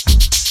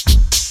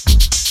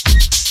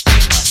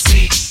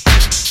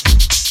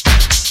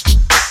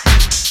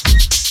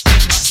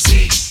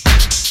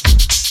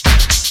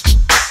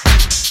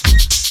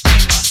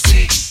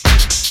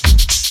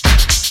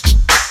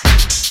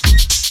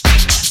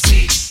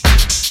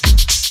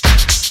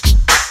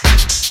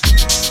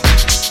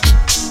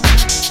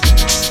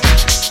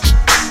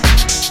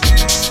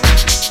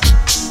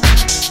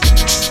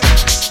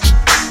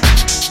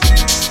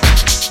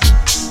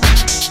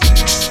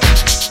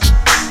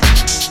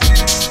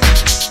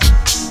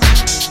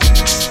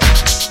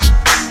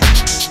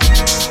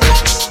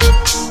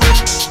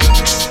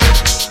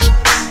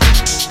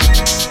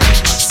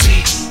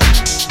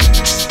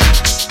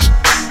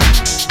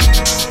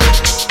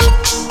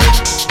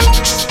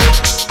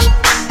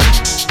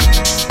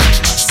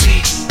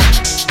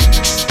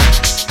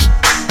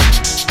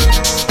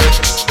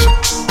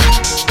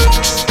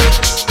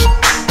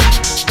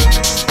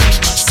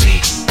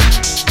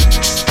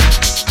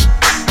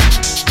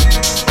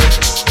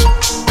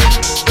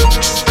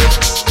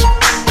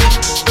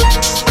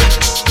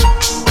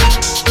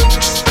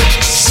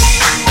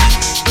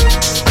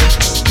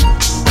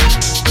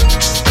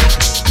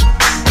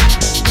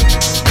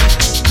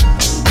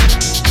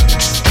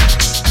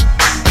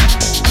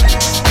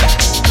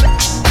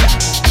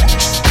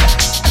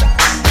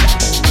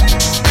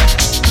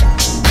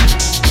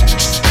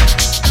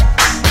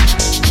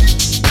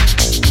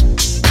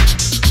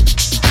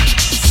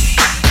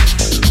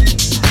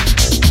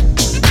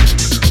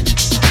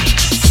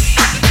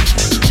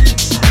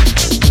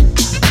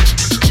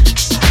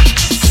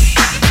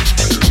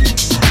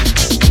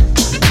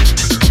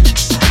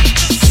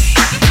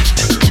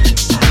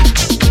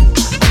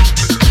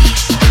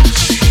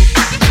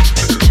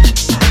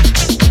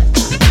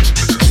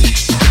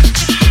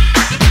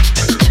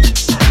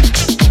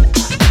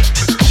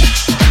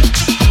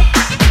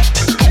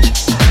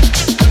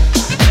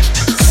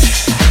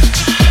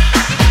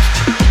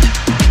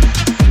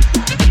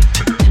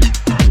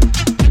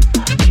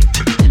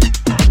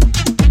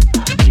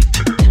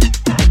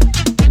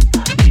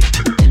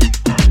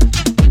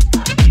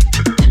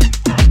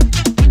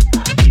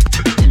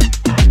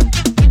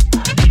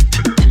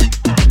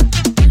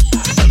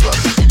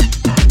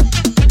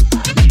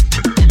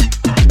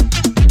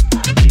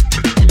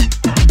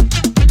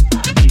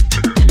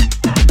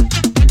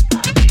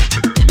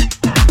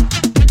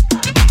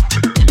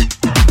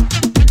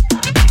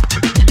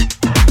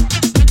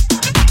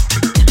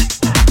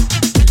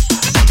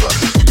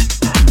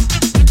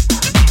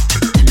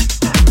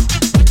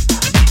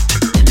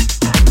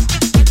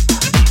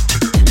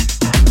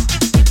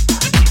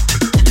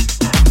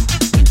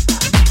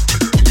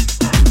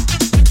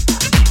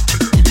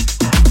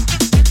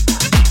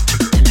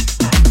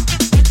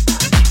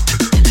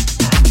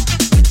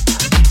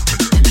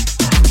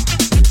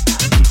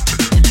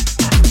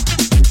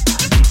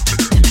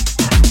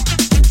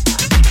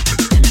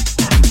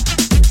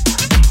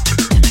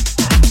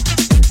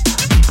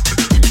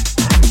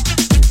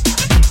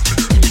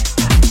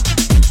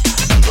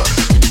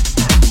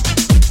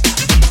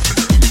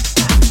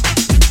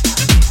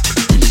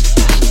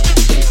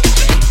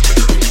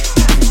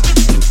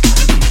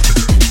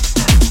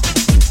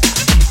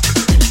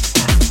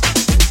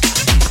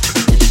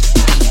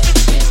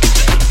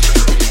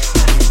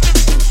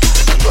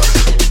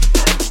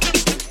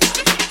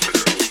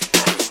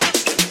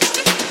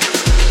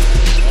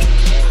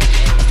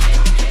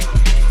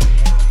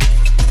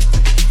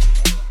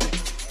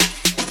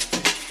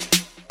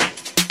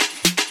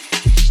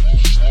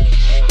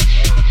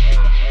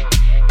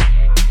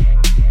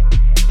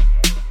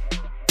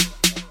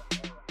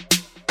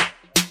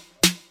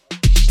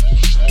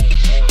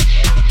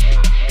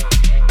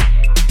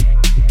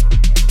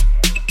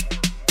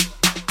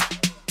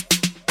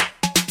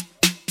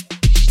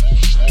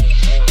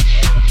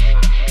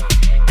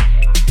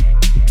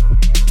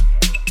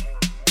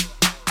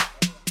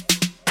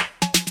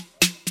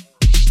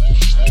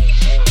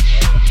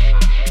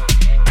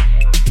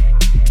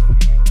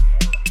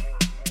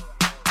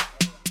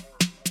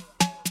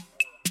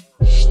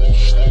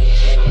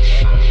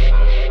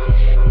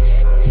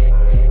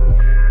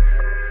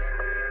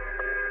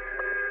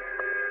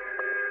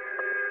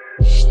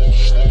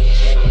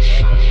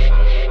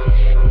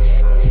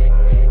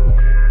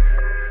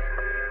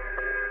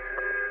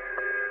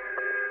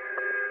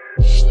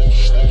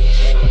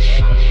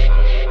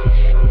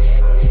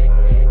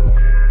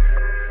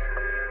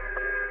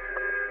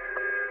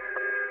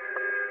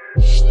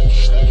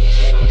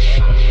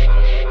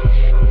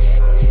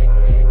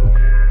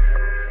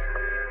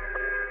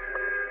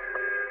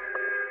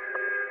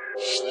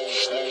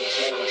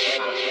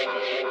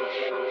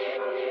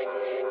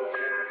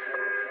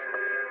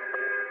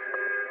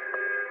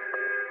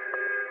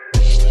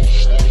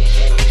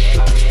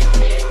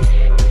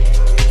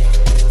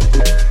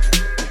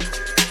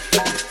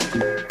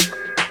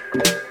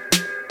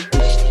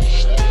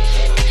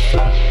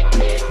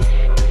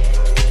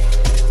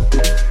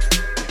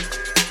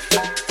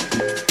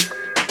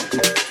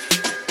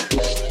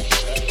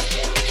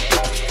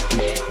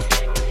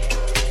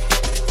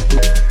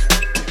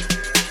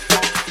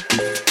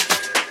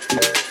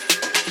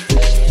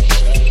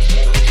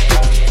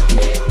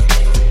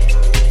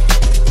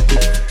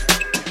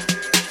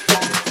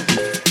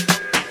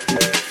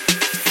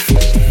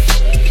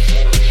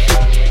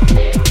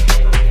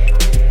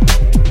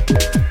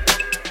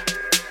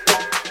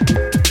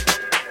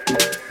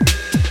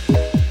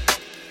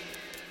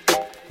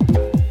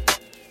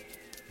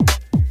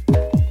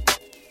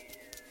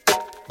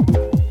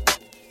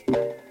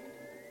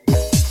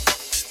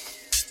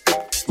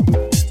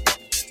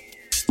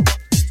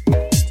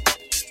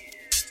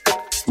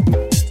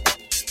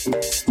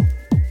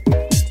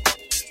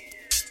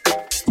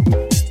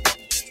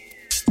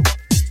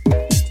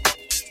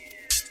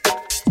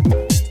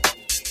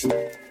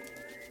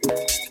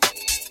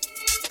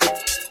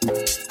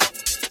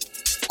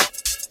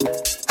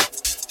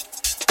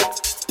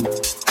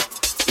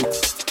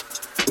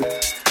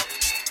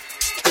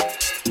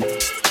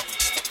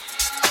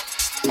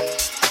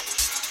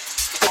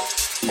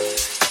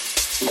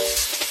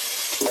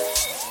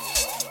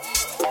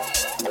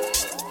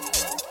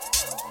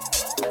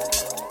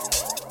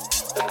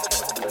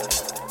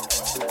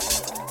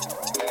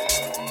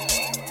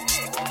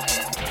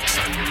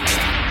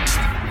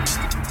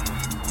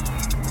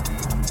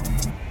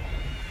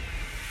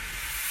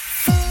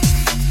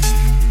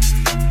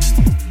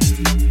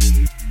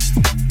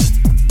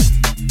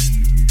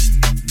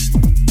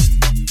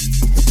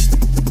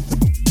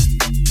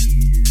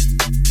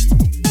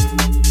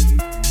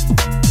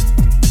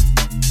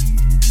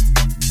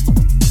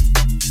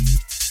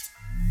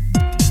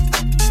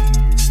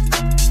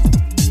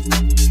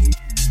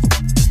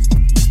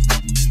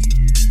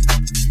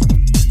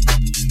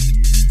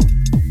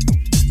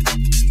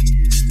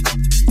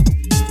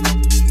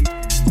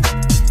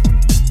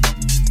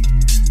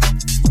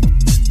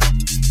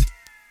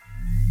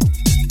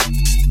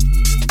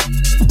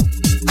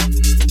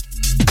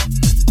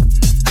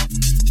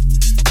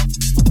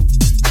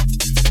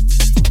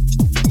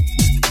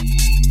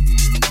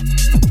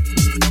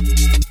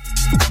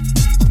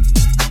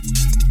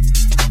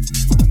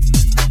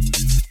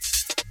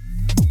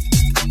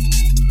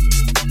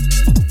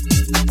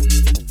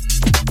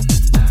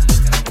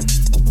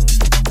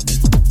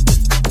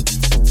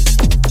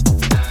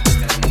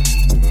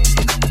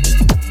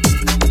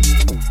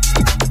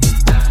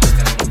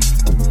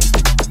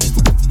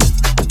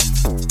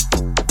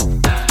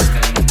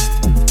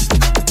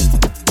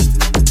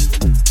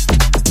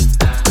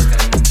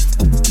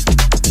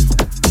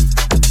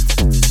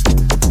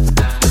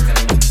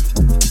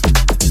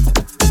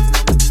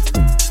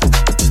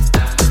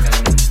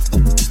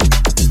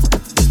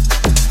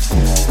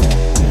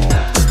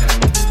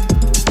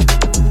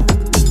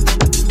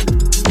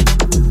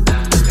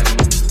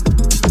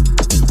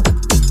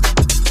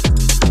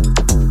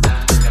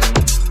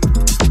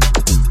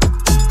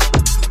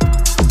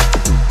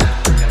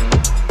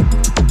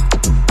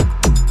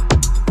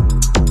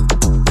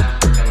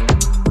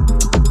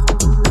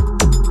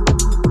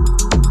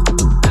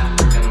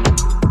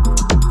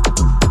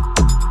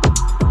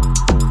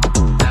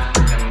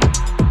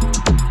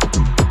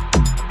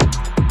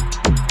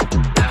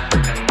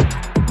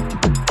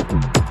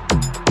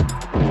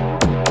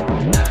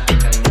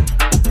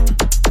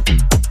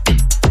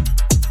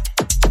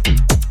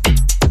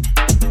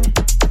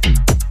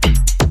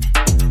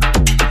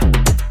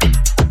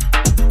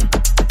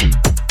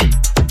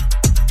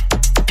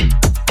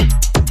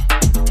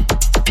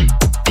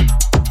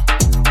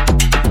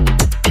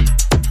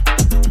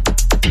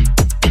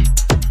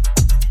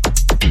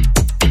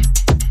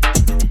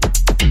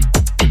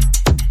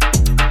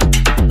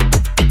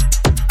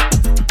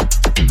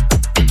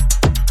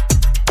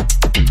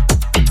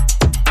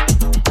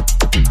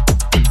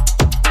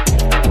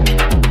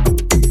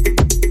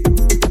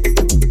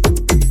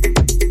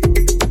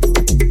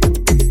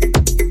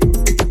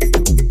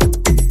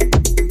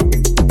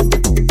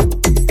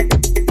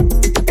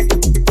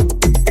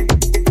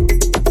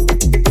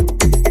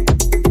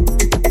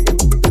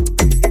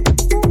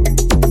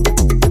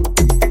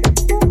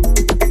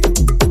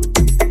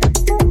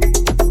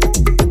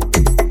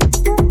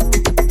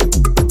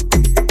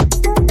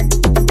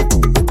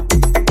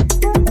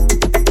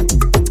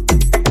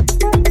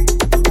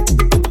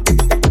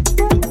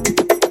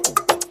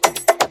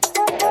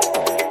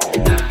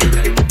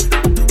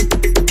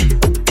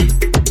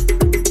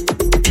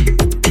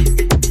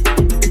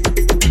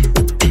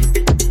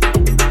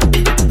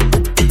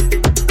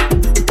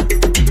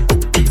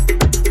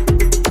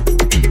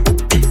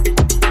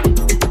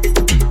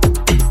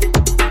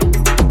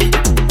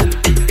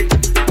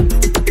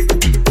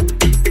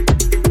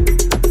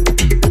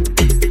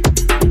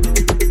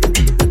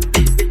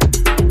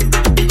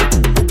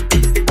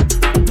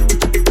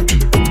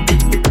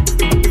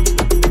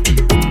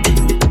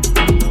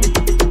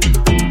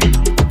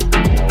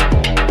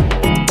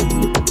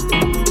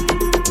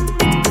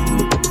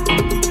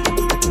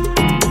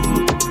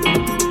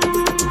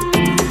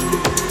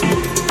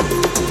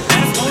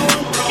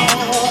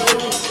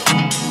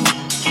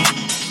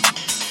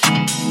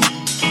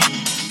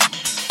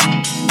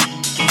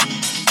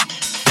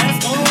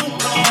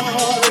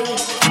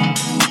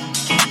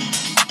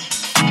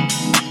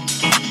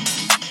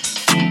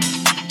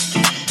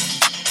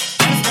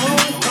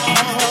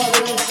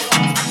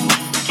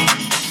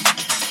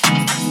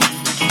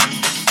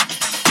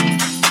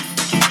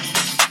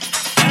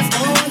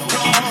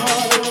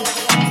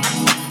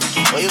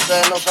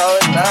 ustedes no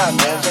saben nada,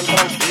 quédense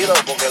tranquilos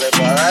porque les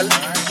va a dar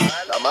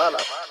la mala.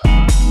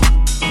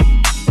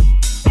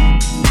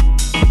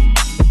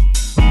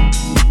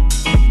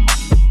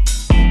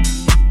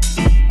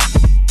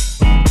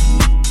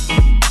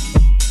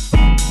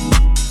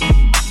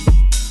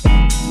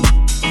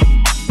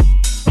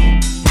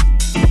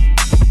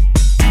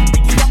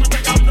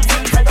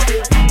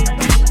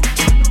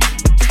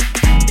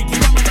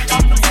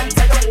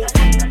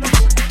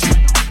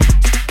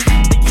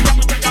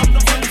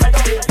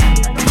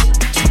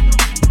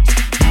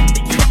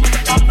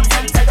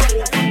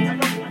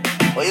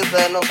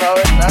 ustedes no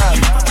saben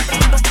nada.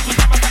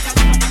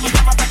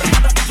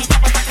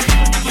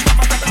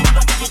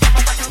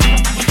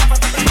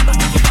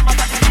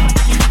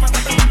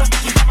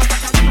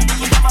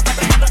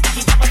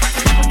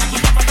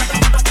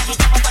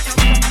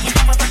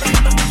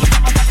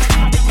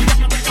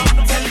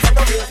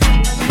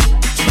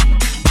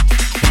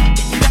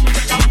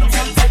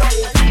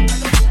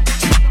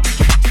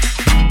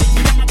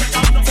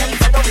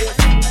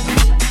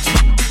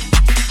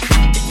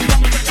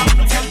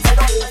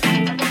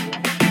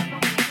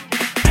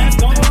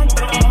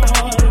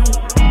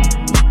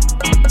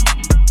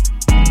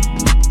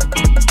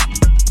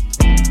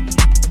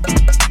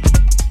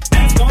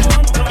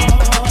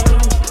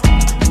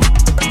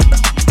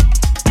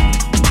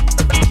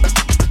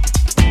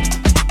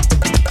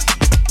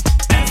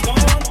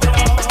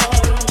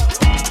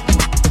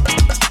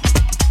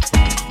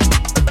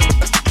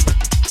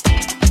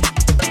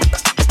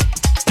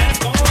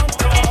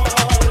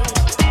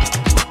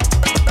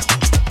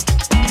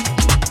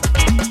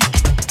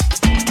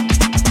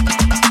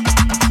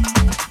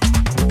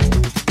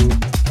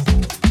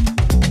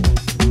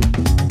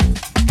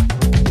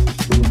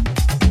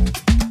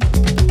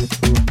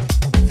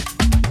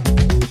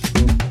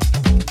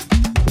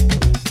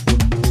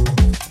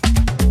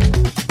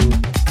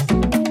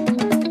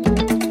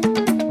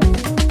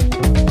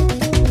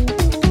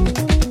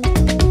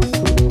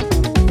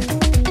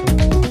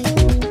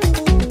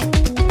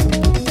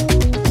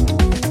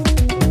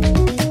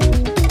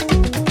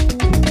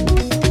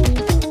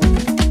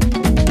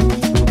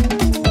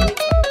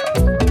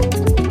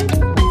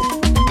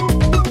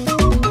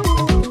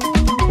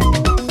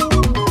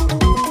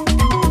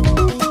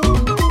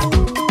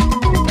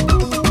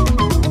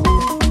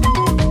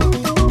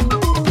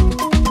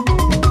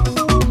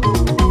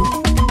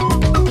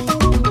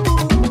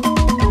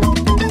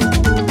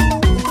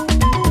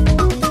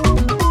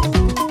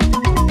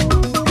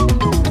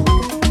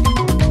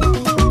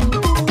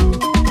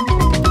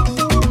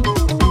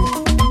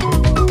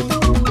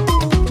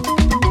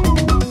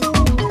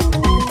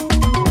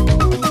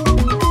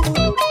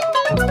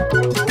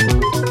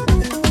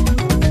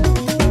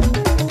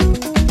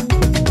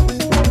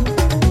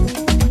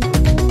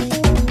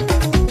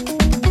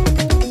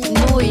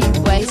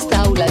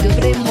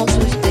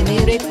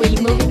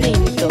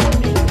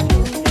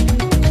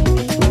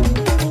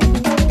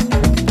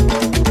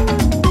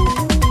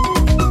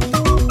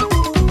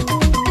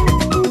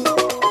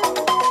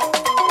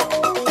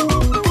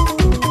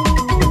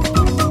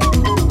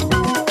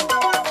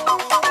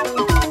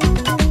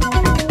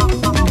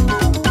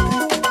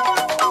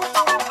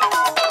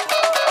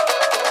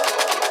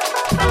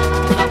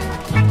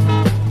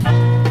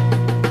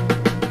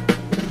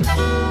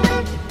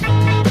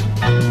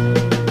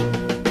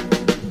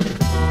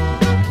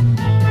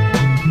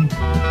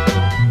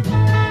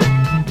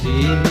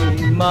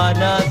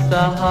 mana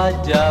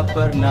sahaja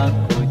pernah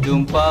ku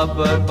jumpa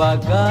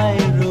berbagai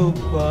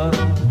rupa.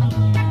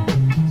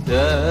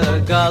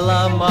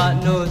 Segala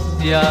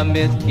manusia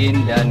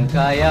miskin dan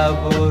kaya,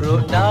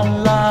 buruk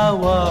dan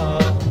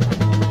lawa.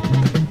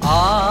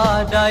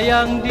 Ada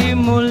yang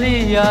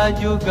dimulia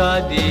juga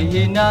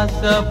dihina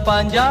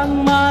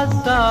sepanjang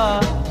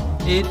masa.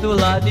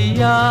 Itulah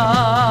dia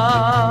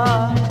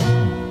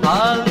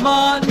hal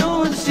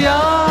manusia.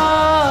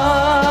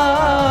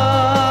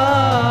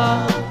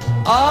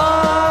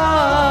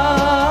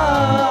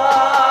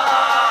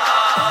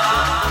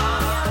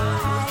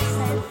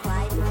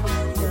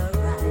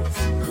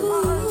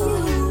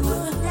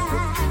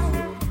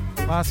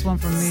 Last one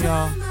from me,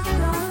 y'all.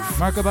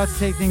 Mark about to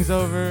take things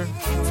over.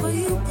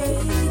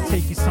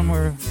 Take you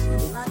somewhere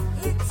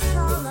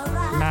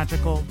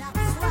magical.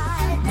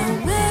 Now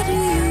where do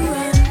you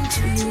run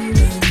to?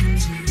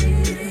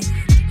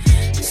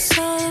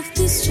 Solve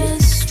this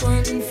just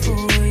one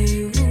for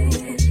you.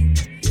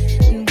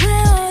 And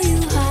where are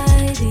you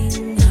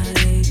hiding?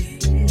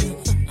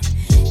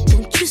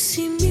 Don't you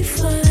see me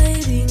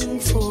fighting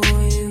for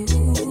you?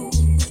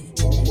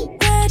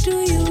 Where do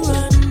you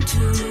run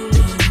to?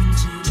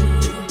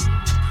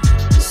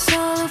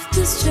 Solve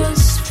this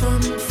just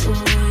one for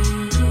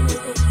you.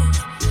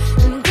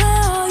 And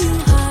where are you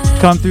hiding?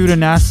 Come through to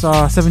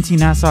Nassau, 17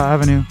 Nassau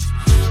Avenue,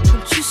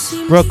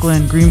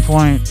 Brooklyn,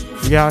 Greenpoint.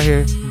 We out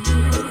here.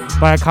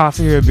 Buy a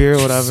coffee or a beer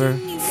or whatever.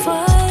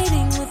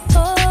 Fighting with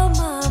all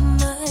my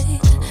might.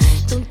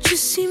 Don't you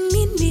see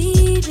me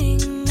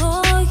needing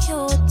all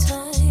your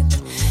time?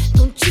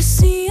 Don't you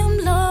see I'm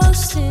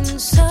lost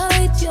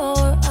inside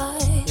your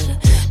eyes?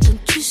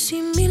 Don't you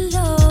see me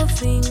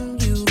loving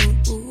you?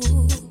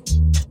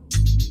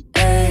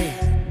 Hey,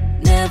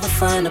 never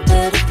find a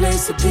better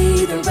place to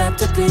be than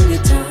wrapped up in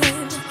your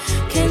time.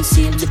 Can't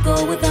seem to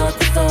go without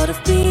the thought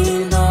of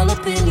being all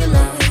up in your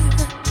life.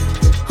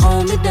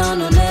 Hold me down,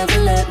 don't ever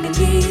let me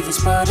leave. It's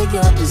part of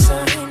your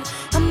design.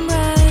 I'm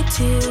right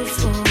here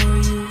for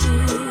you.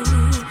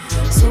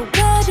 So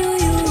where do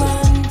you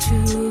run to?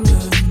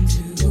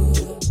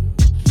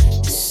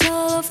 Cause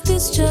all of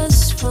this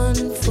just fun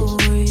for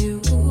you.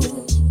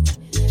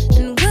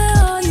 And where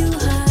are you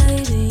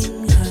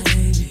hiding?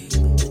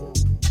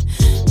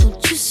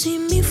 Don't you see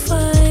me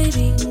fighting?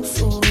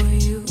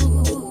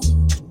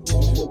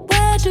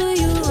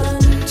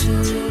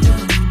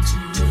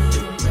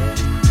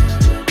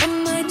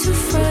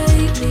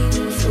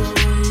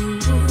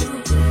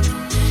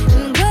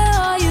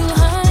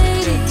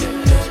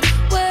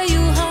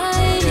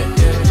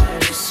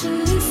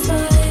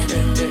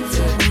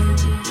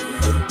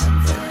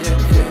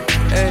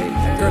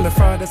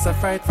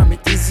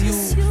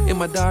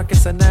 my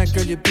darkest at night,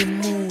 girl, you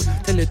been moved.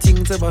 Tell you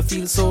things ever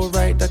feel so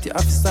right that you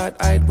have to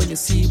start hide when you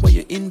see what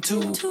you're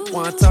into.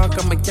 Wanna talk,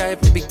 I'm a guy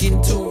if me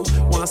begin to.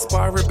 Wanna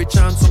spar every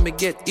chance when me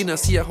get in. I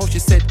see how she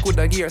said, could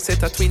I gear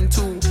set a twin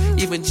two.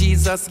 Even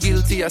Jesus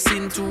guilty, I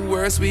sin too.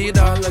 Worse with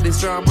all of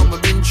this drama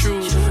I've been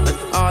through.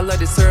 And all of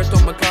this hurt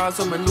on my cause,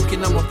 when I'm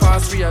looking at my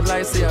past,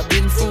 realize say I've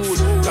been fooled.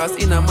 Cause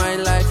in my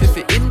life, if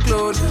it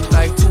include,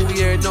 like 2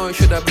 years now, it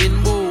should have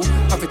been boo.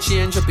 Have to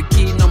change up the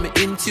key, now me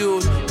in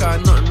tune.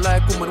 Cause nothing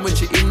like woman when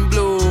she in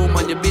bloom.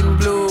 And you been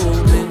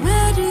blooming.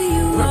 Where do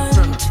you run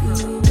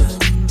to?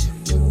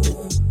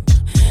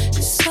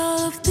 Cause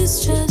all of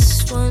this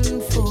just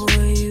one for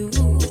you.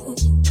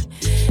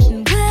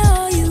 And where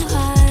are you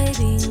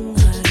hiding?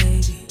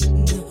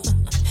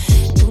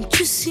 Don't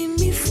you see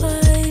me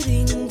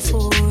fighting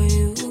for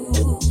you?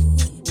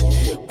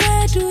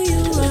 Where do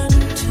you run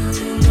to?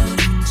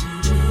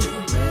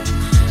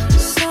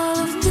 Cause all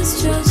of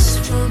this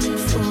just one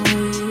for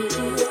you.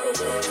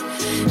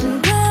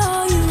 And where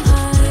are you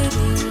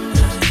hiding?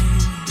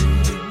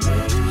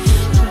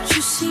 Don't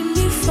you see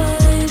me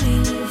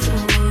fighting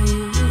for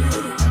you?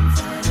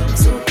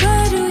 So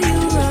where do you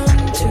run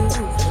to?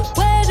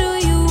 Where do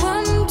you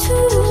run to?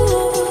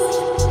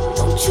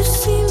 Don't you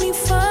see me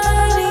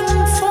fighting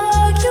for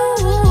you?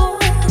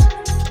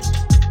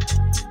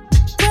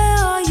 Where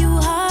are you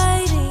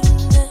hiding?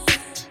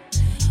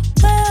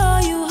 Where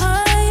are you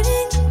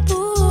hiding, boo?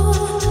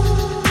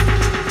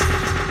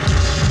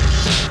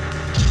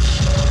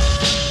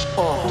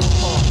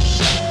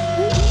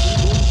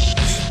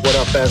 What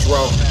up,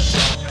 Ezra?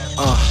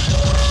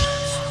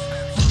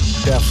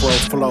 Death Row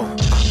Flow.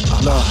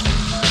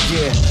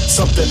 Yeah,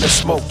 something to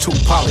smoke too.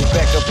 Poly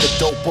back up the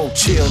dope, won't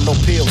chill. No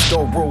pills,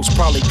 no rules.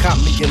 Probably caught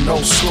me in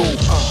no school.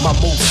 My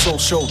moves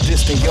social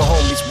distant. Your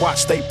homies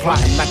watch, they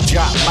plotting. I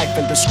jot life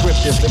and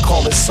descriptive. They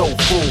call it so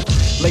cool.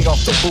 Lay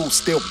off the booze,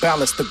 still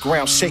balance the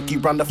ground. Shaky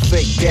round the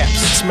fake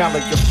gaps. Smile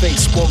at your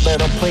face, won't let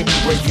them play me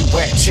where you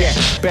at. Chat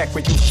back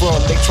where you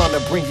from, they tryna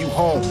bring you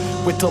home.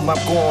 Wait till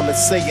I'm gone to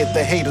say it,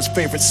 the haters'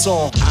 favorite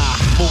song.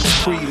 Moves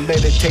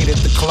premeditated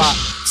the clock.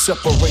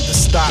 Separate the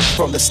stock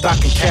from the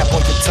stocking cap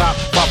on your top.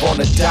 Pop on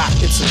the dot,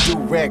 it's a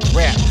do-rag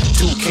rap.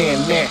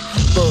 Toucan nat.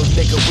 Bird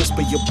nigga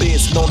whisper your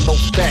biz, no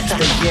facts.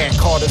 They yak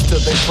hardest till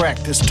they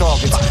practice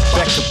targets.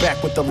 Back to back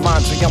with the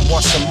laundry, I'm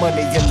washing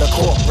money in the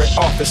corporate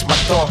office. My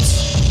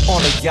thoughts on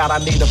a yacht, I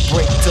need a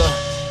break to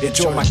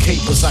enjoy my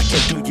capers. I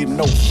can do you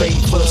no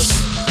favors.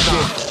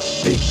 Yeah.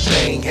 Big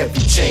bang,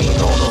 heavy chain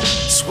on them.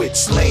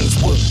 Switch lanes,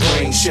 wood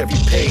grain, Chevy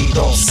paid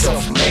on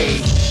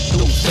self-made.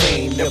 New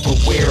fame, never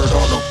wear it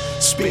on them.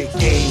 Spit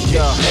game,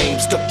 yeah.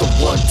 Names stuck the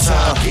one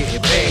time, getting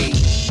paid.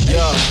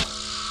 Yeah.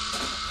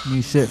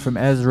 New shit from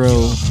Ezra.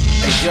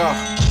 Hey, yeah.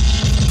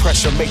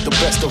 Pressure make the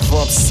best of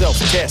them.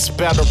 Self-test,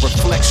 battle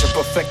reflection,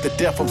 perfect the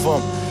death of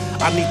them.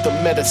 I need the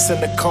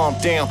medicine to calm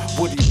down.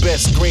 Woody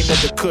best, green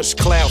of the Kush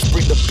clouds.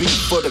 Bring the beat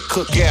for the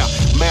cookout.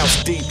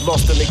 Mouse deep,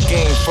 lost in the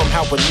game from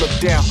how it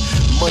looked out.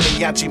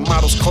 Money, IG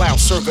models, clout,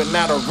 serving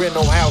out of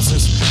rental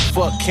houses.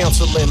 Fuck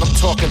counseling, I'm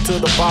talking to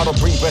the bottle,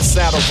 bring best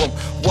out of them.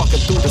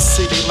 Walking through the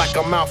city like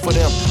I'm out for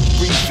them.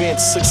 Revenge,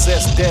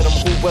 success, dead them,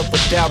 whoever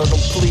doubted them,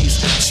 please.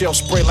 Shell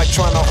spray like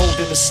trying to hold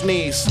in a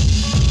sneeze.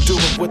 Do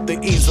it with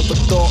the ease of a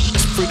thought.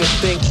 It's free to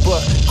think,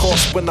 but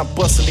cost when I'm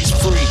busting these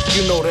free.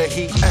 You know that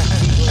he.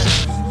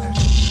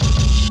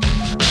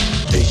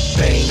 Big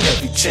bang,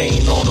 heavy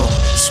chain on them.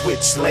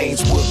 Switch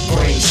lanes, wood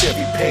grain,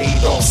 Chevy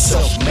paid on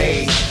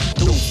self-made.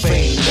 New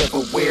fame,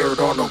 never wear it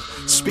on them.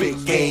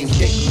 Spit game,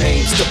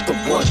 nicknames, stuck the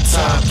one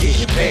time,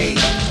 getting paid.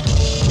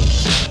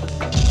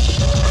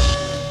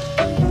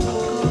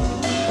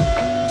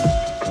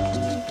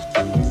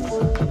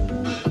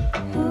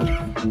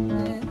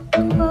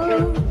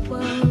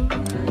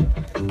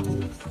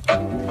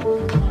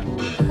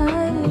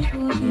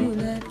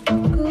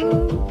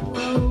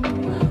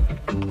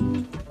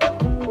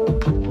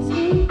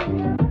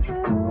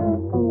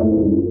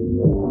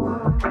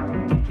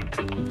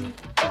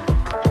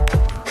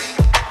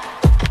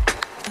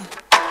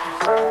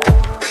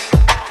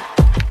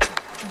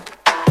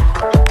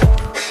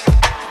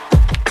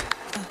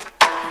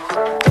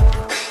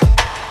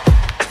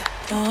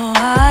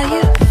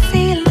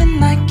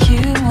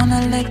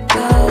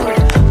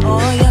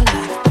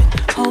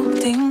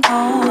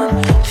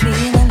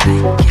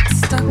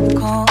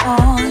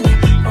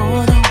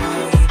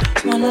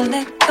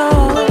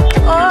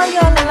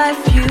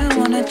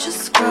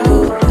 Just grow,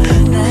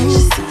 let your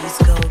seeds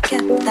go get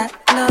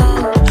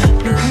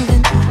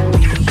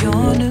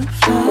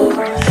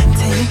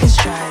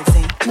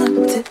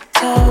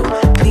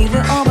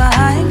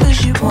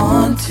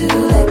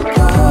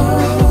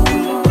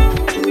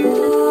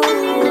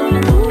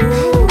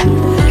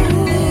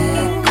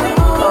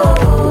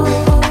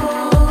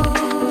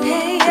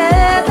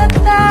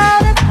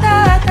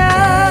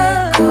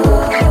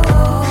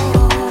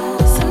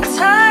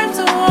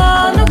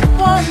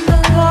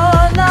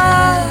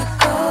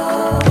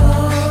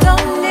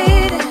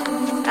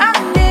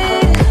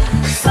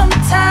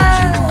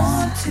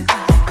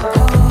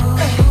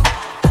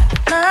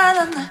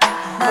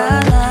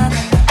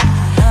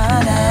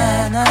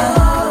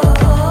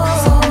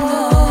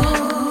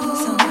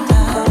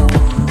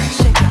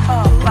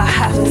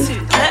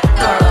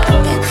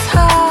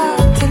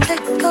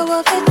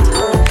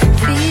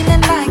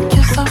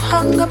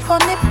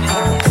on it,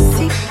 pain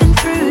seeping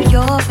through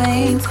your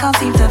veins. Can't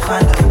seem to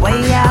find a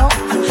way out.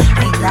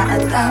 Ain't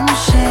that a damn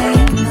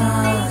shame?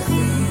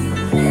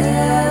 Nothing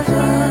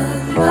ever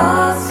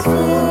lasts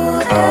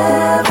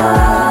forever.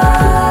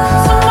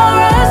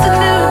 Tomorrow's a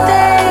new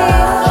day.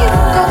 You've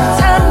got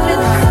 10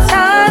 minutes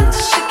time to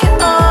shake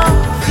it off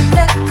and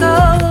let go,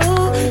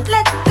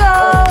 let go,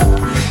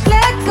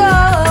 let go.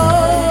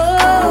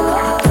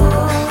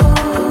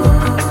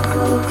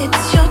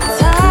 It's your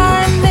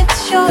time,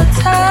 it's your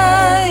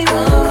time.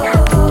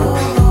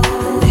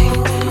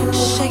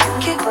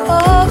 Shake it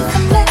off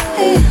and let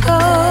it go.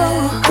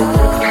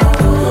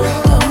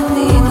 Don't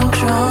need no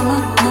drama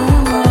no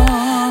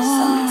more.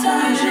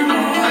 Sometimes you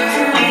want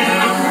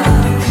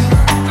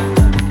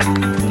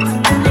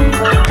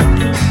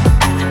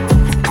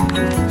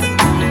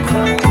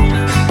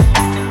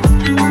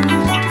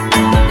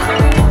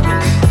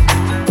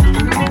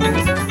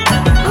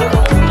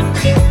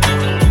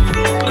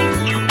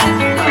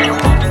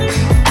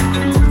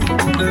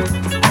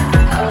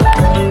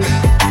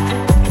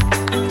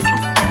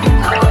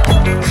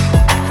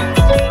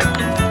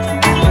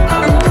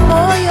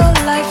all your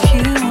life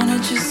you wanna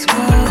just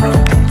go,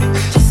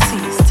 just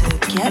cease to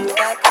get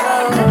back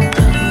low.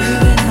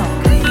 Moving on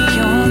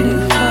beyond new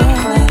flow.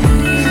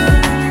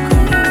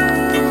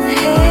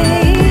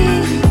 Hey,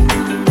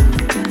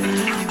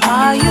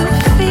 are you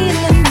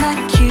feeling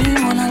like you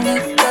wanna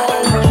let go?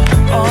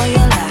 All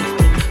your life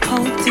been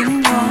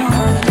holding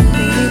on,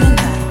 feeling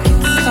like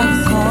it's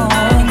stuck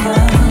on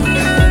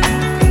you.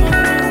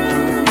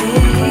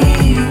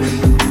 Hey,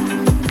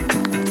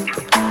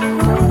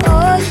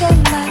 all your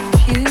life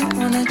you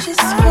wanna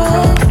just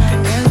roll,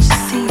 just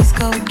cease,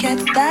 go get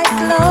that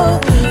glow.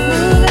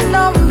 Moving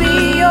on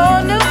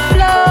beyond new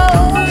flow.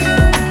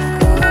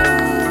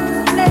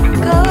 Let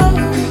go,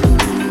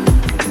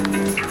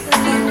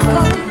 let go.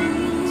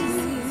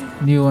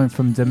 New one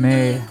from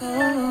Demay,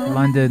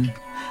 London,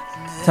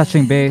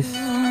 Touching Bass.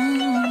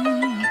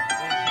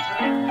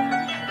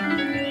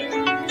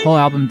 Whole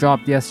album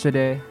dropped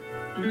yesterday.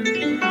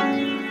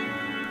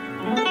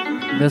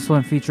 This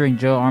one featuring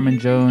Joe Armand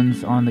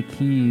Jones on the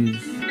keys.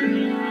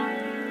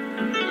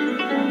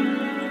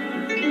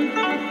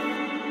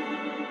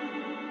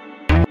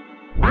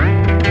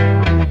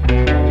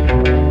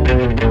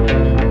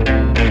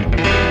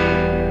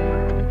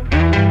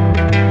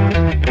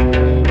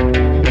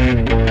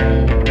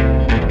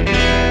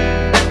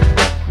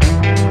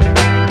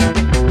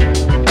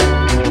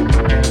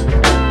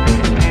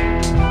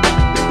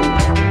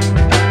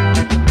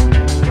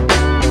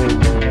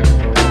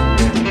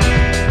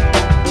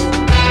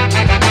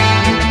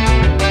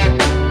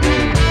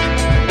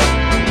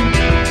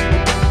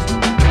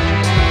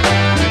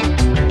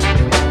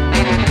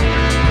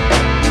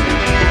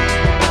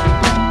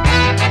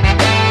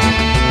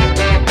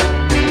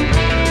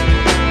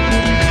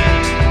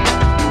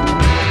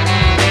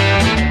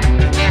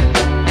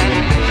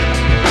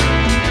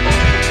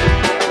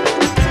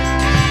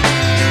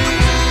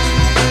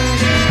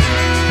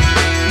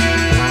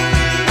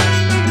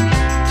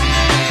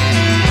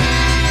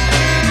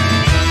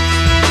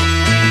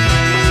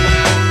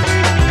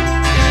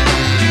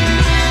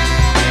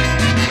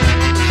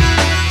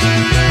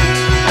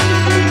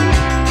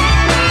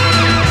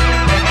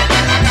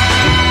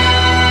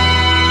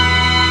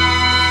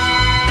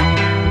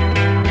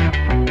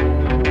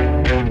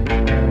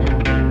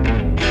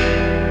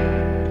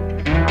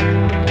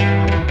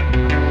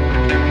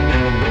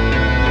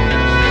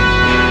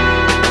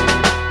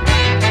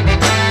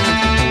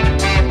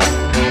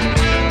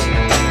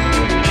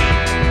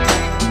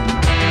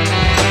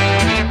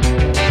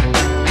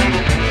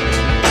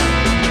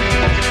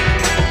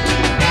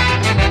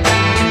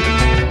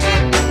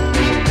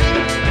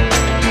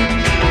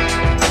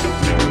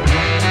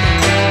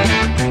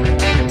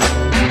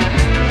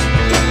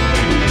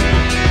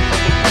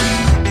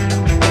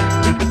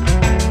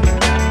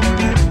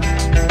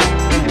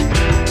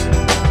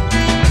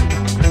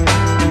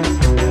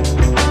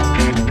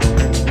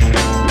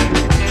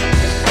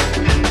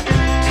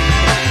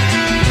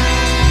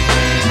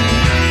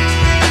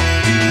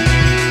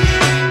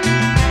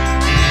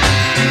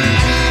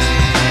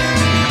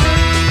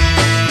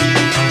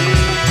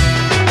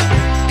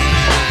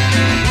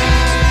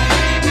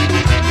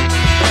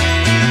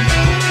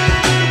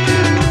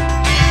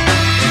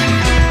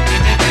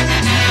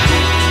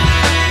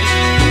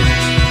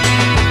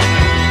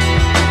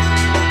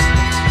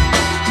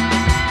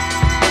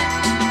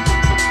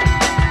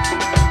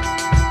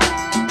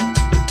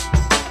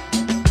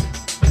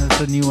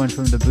 That's a new one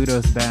from the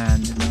Budos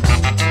band.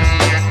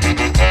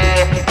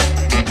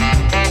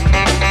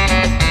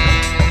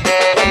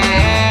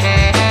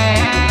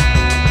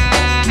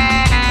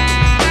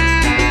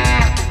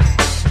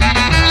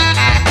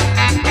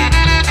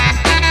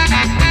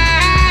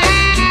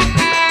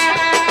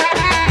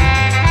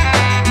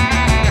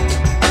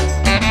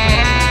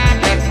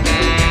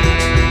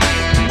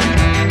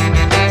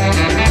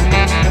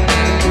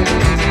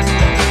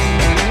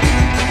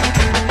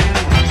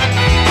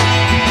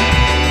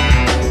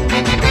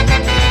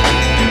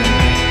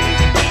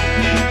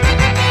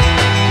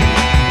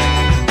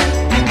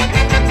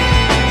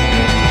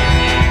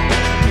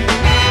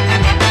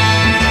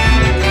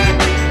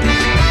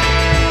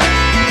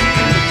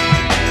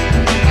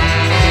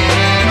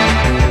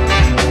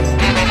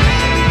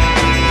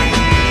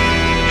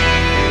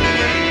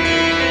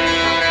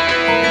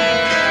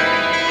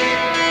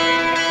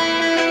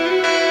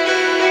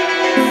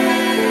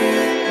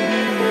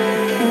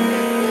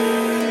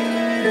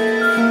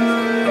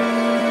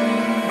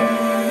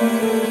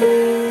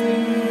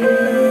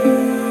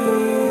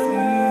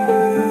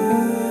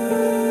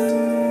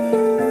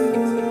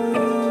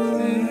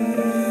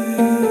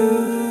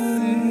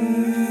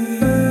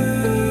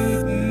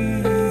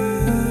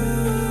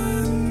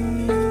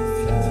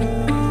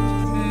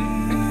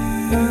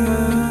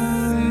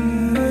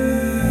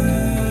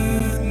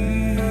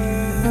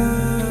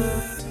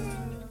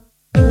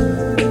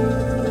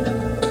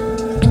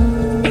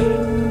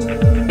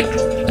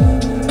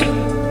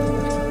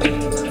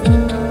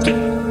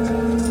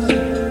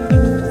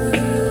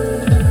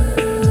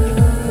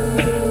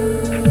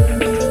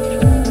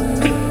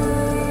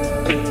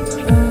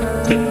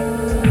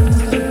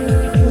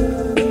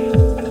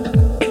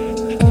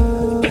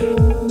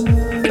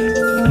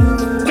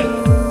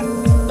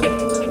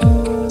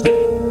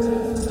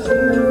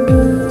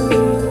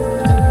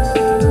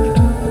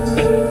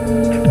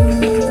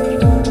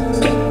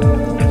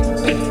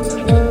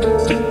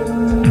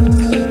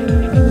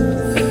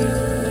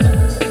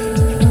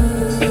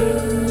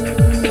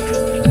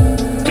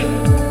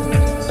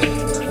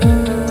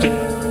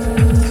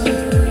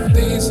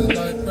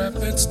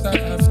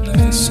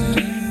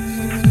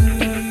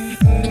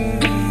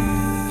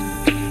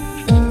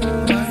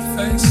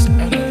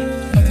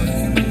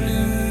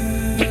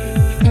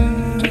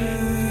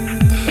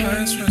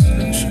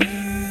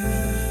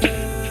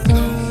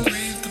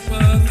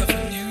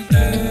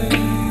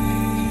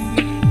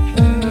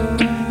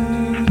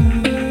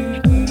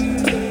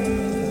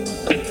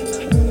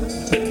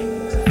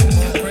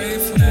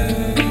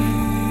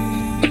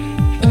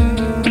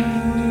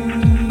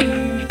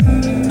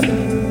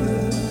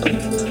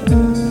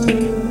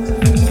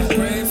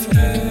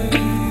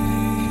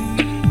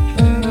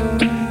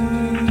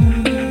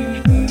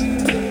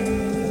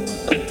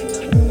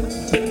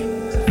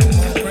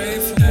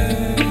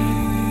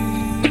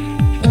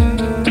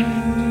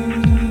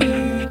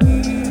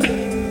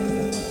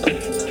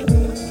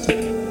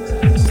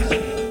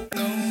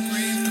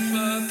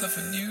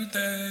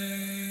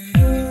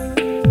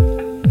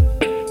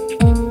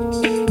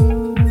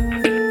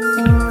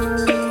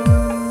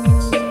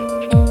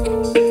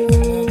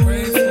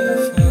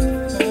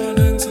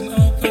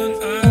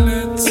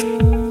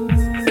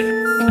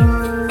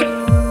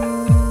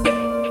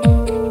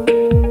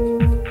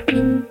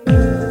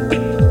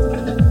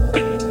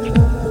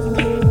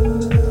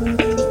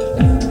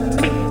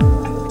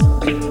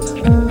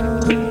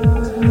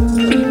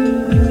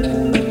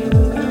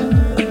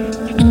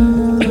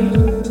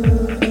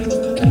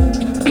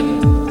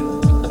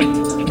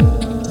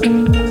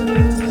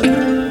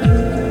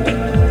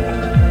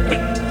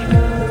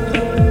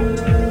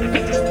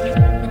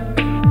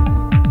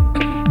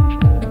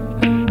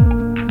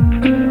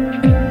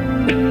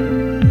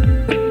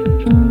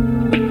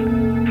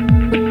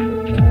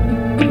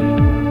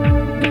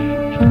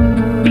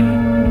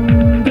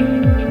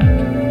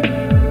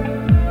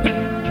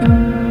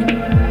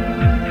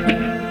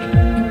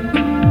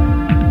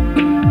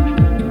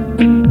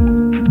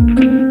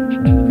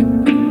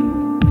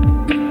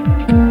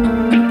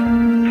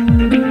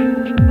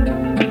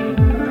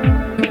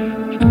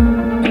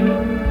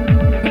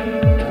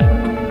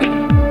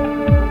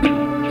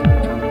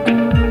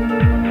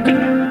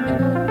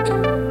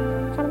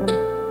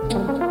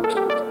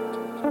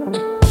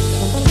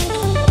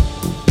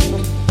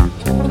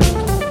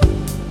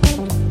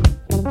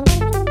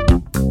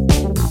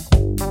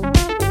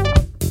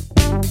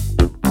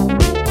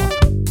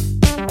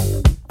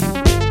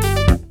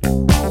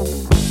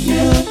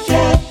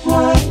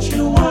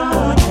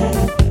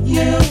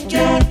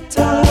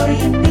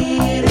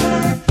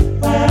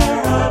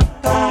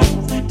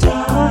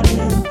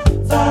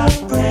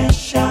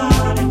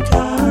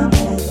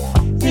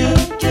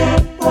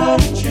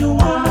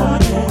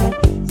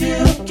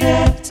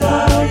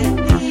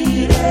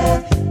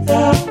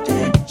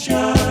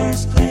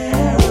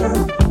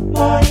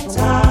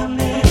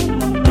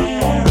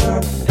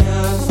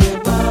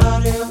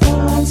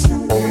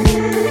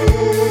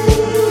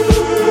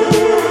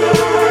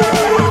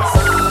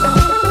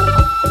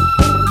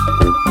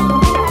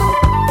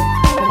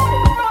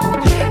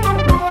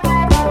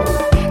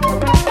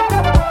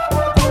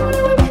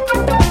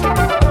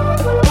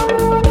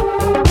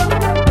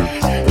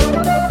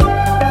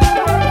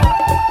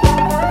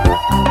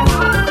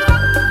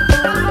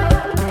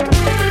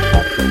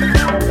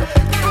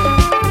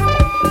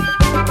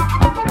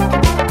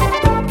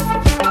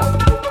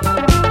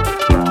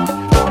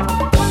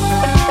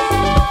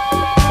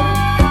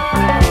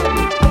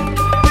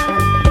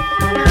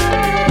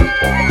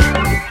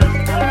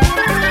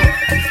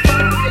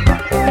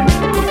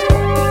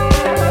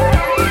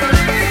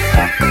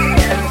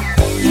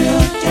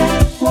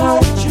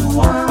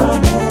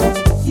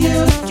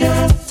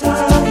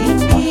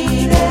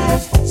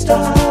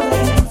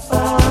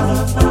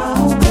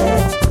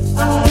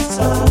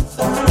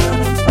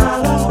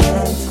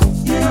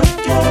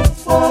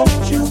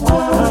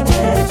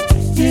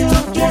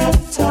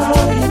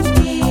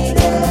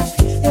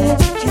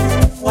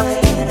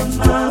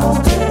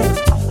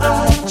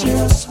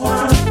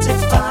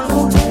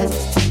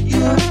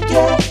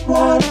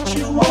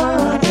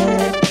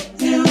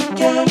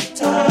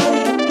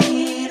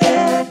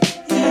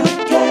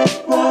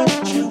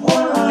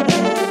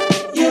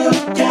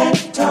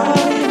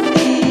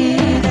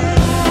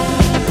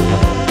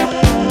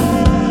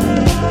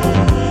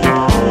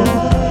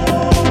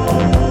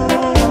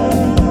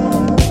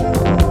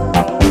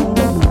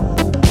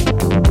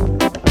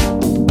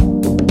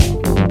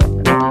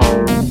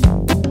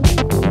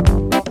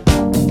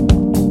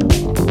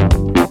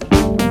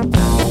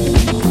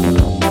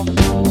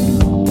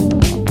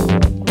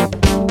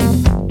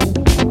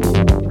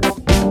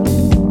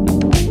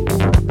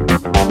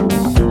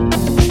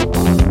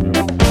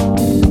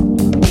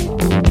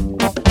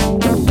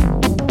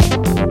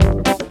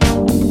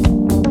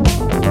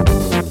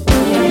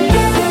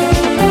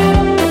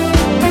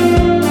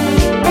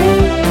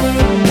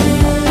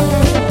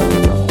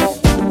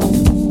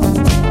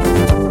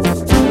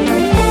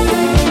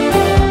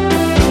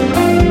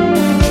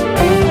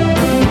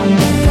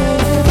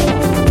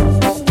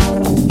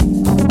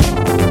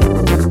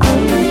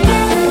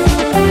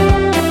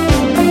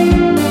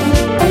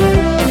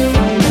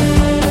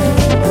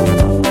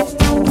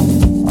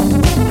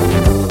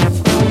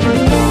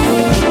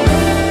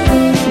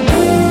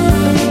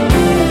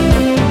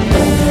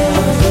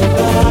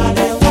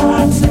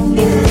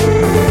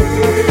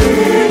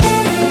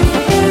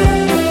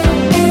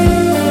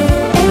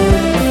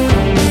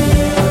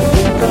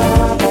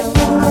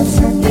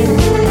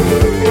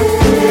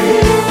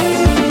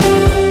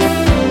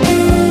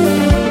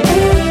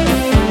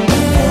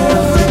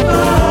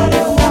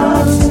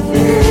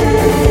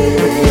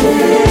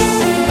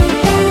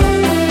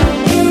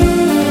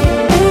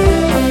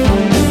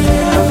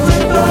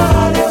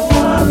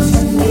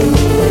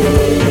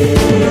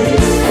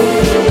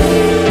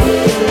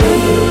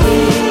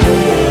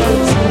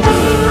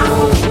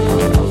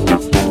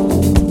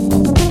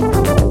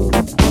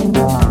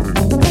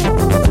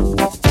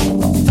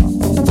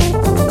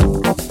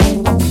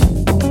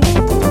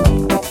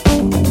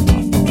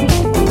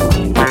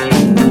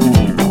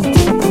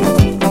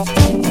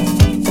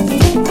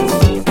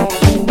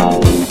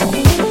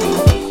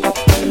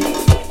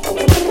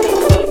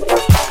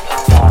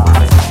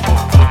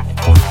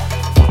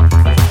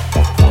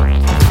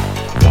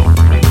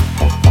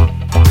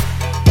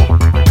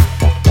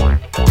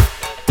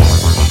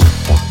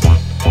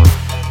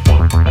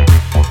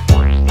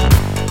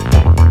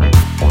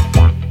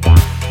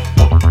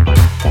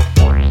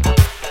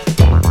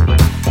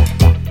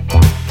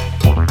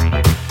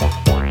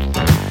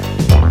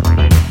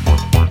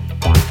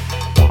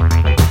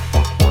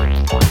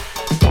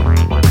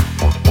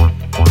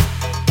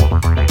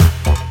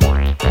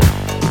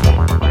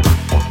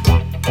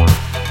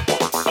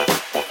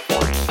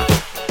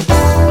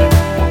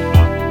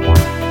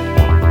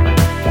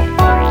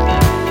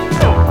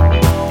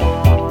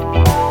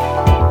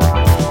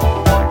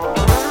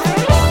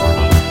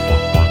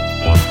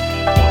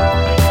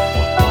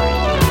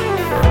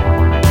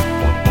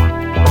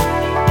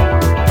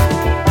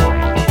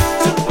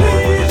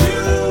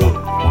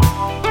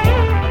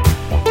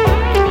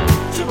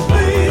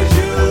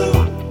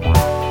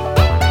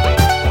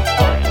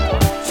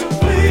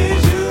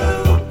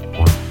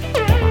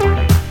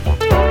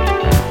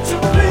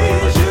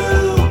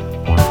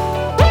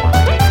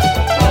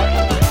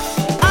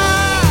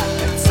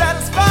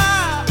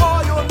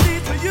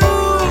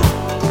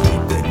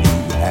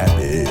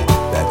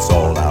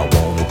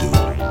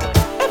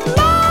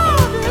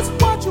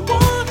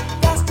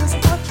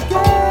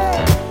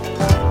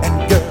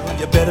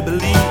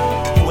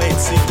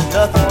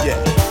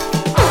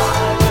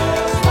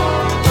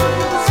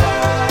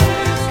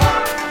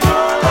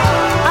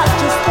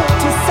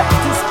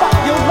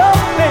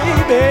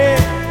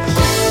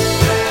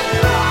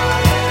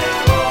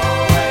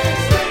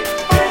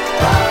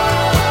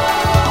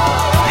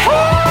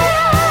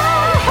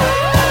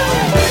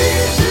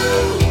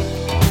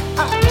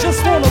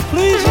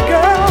 please you,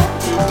 girl.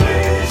 To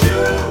please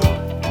you.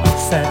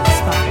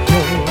 Satisfy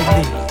your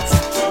needs.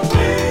 To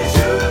please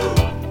you.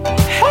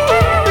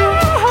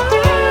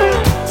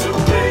 To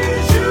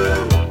please you.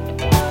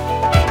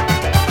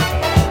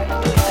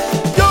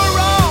 You're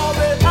all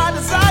that I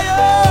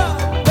desire,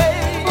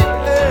 baby.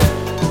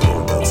 Your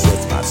love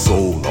sets my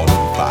soul on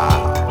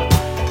fire.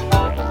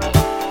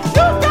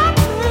 You got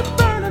me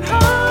burning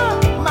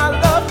hot, my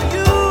love for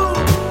you.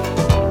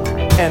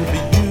 And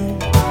for you,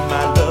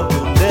 my love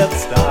will never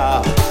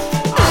stop.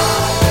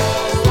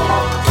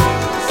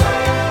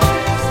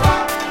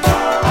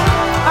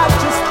 I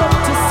just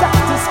want to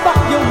satisfy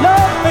your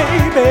love,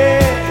 baby.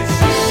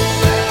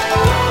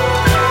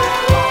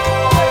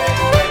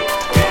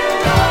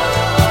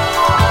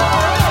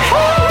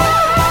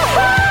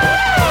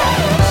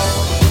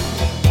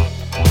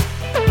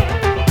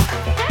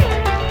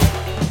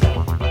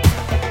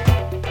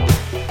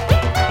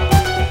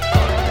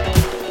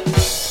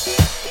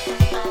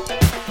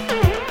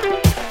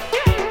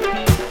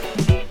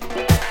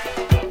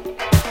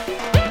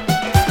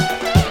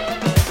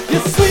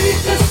 Your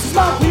sweetness is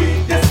my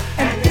weakness,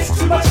 and it's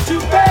too much to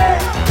bear.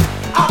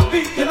 I'll be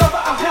your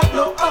lover, I'll have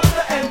no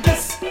other, and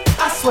this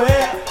I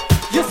swear.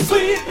 Your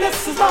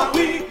sweetness is my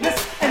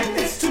weakness, and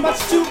it's too much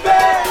to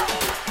bear.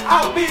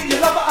 I'll be your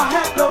lover, I'll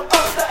have no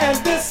other, and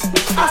this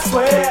I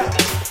swear.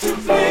 To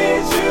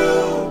please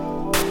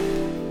you,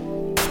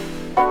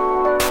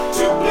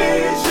 to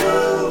please you,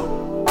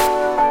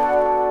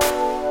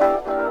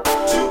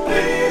 to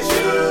please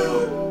you,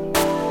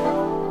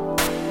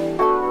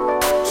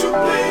 to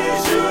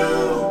please you.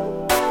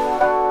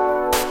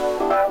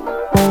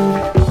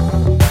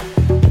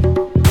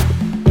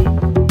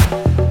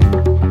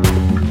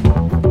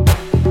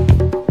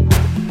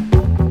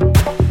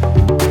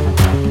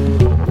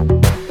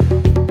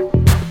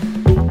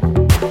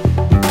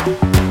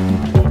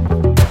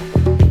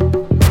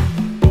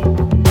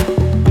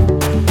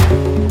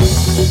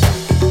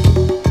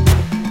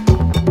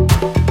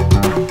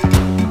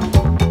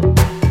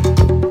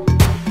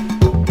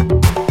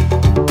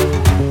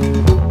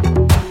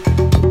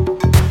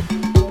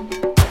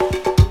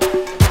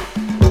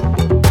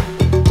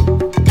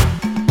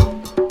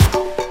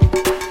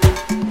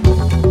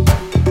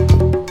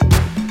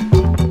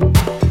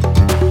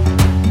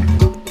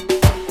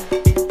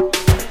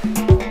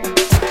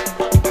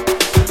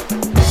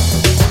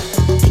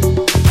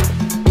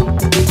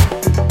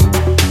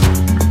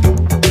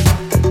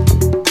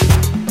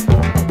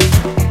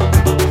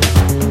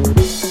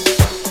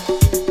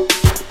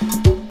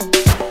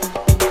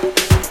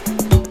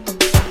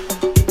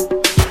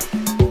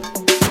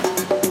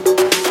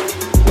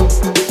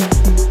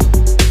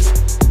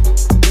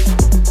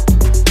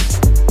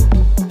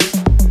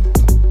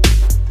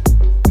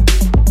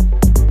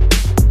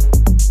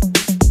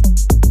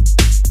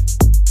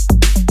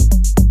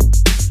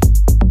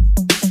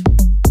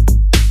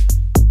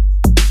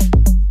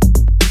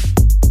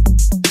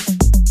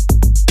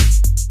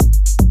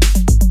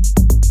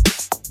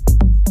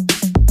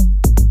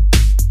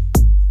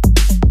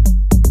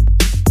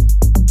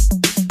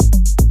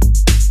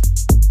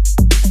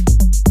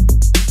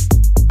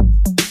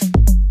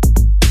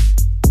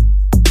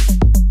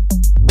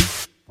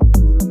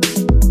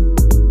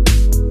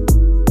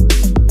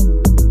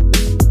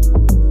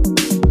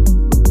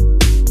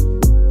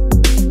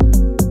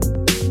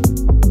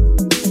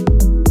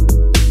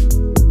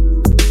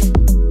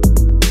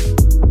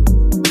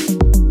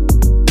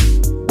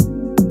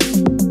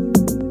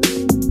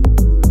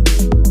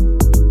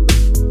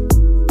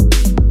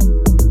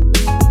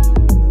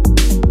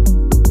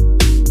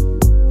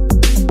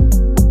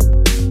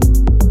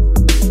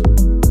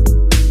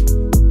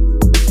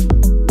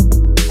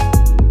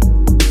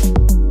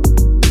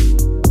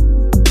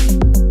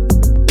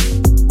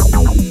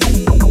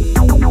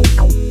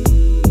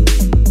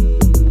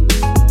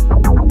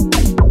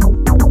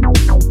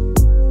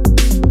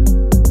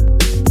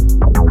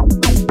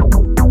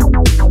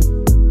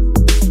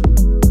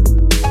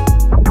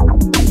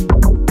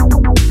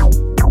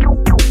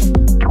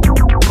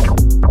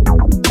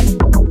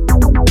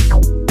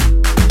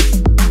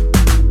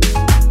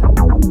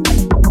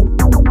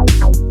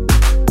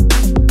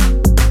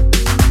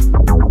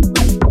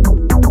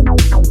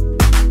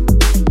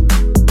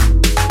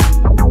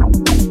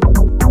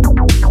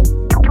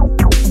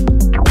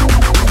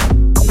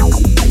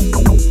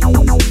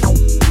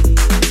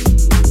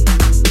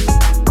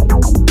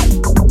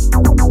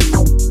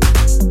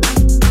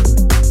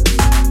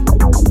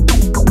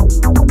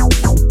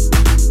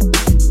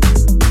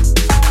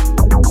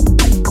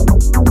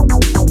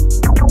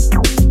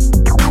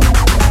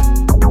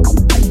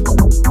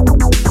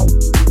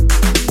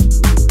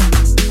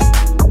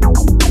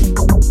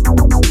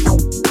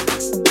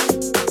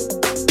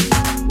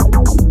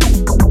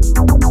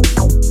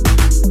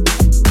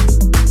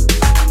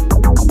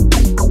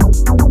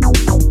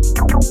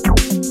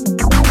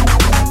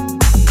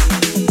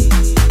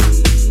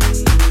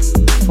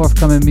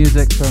 forthcoming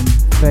music from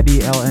Fetty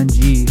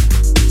LNG,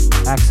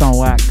 Axe on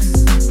Wax.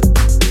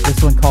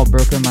 This one called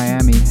Broken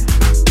Miami.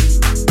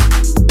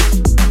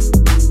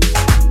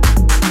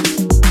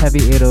 heavy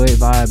 808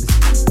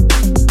 vibes.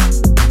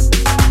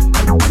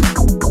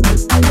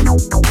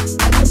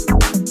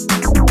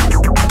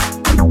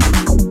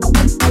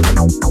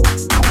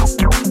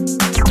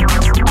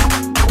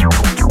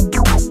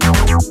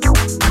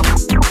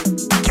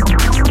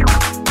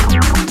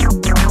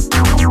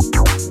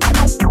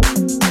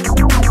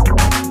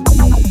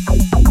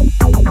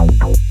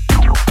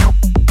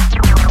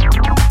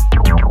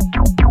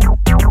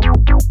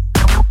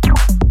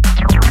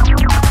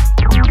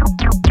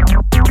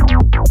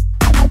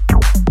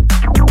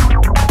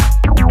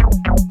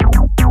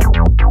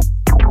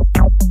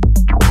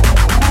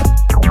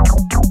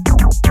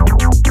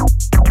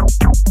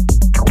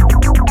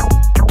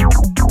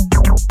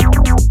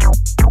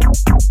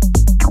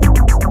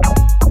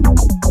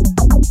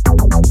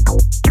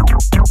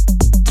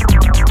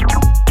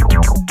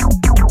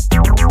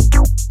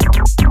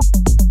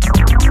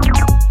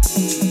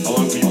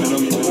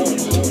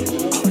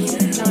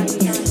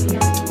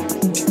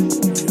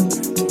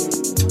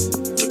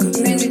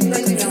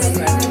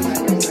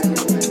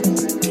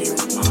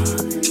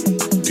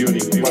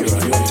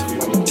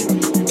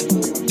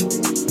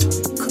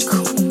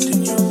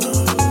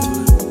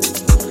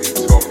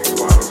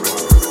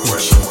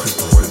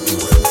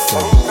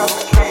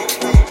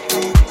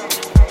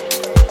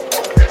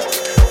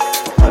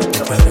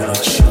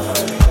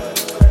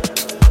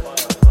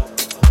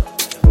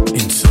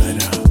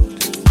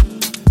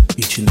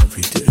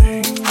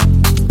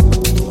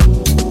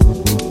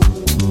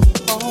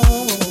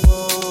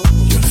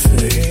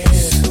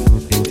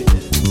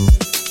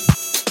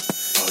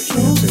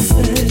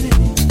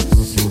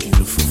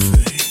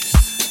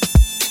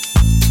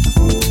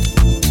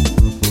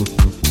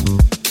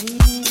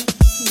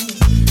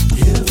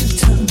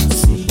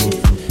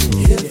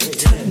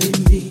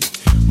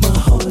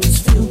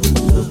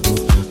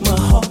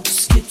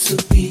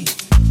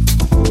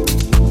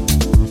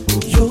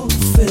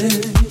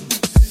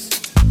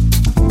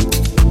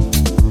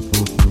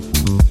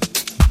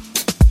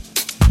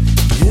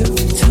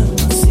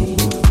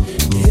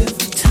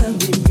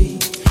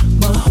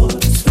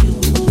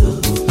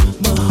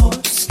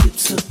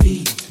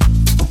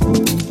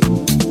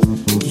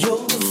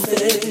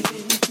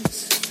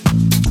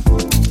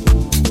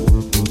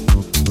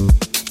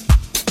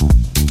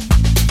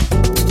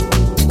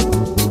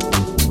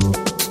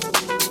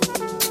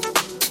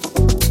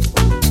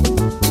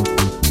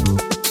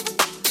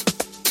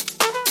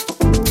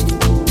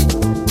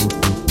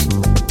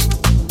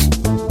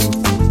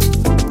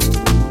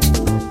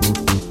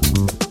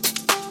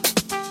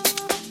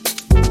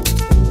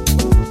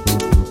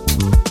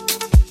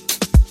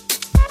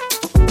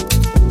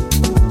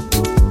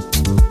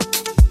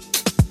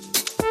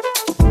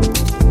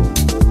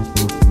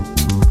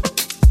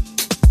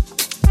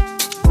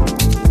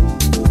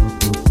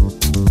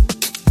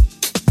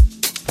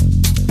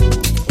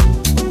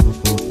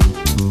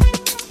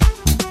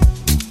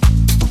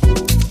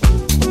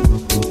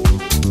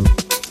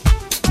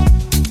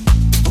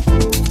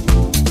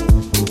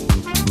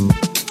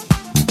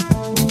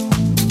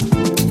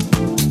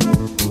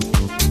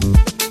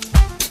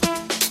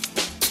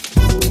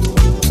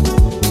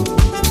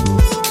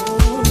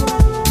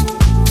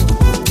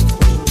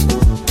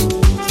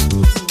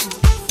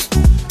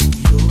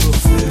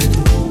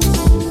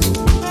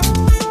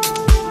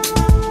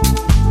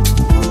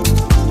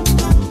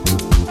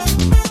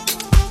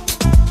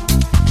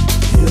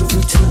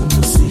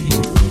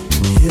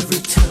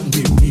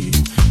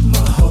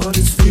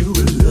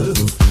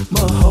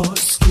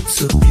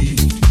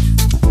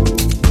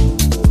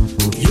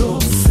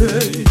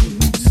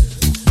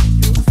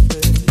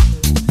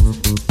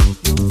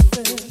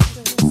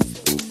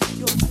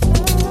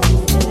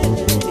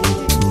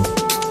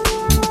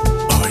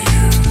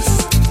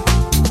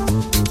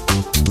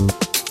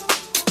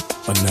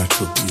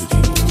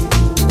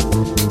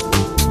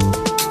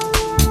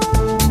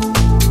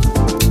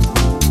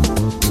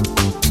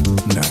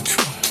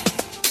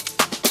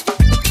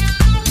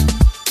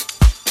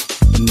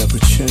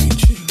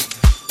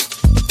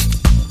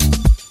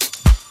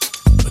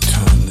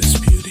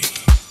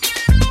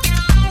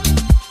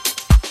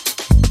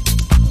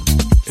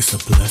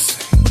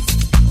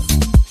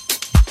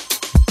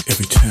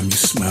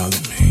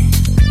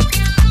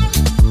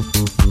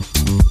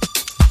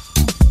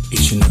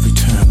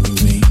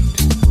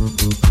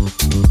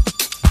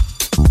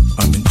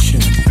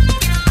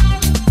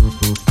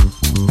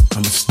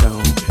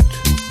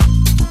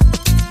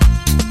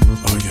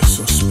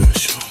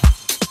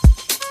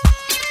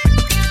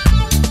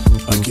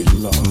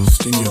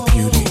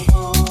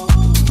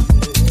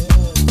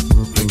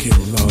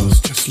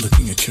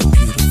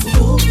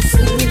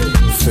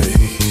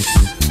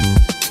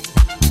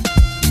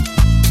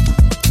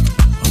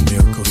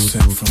 Miracle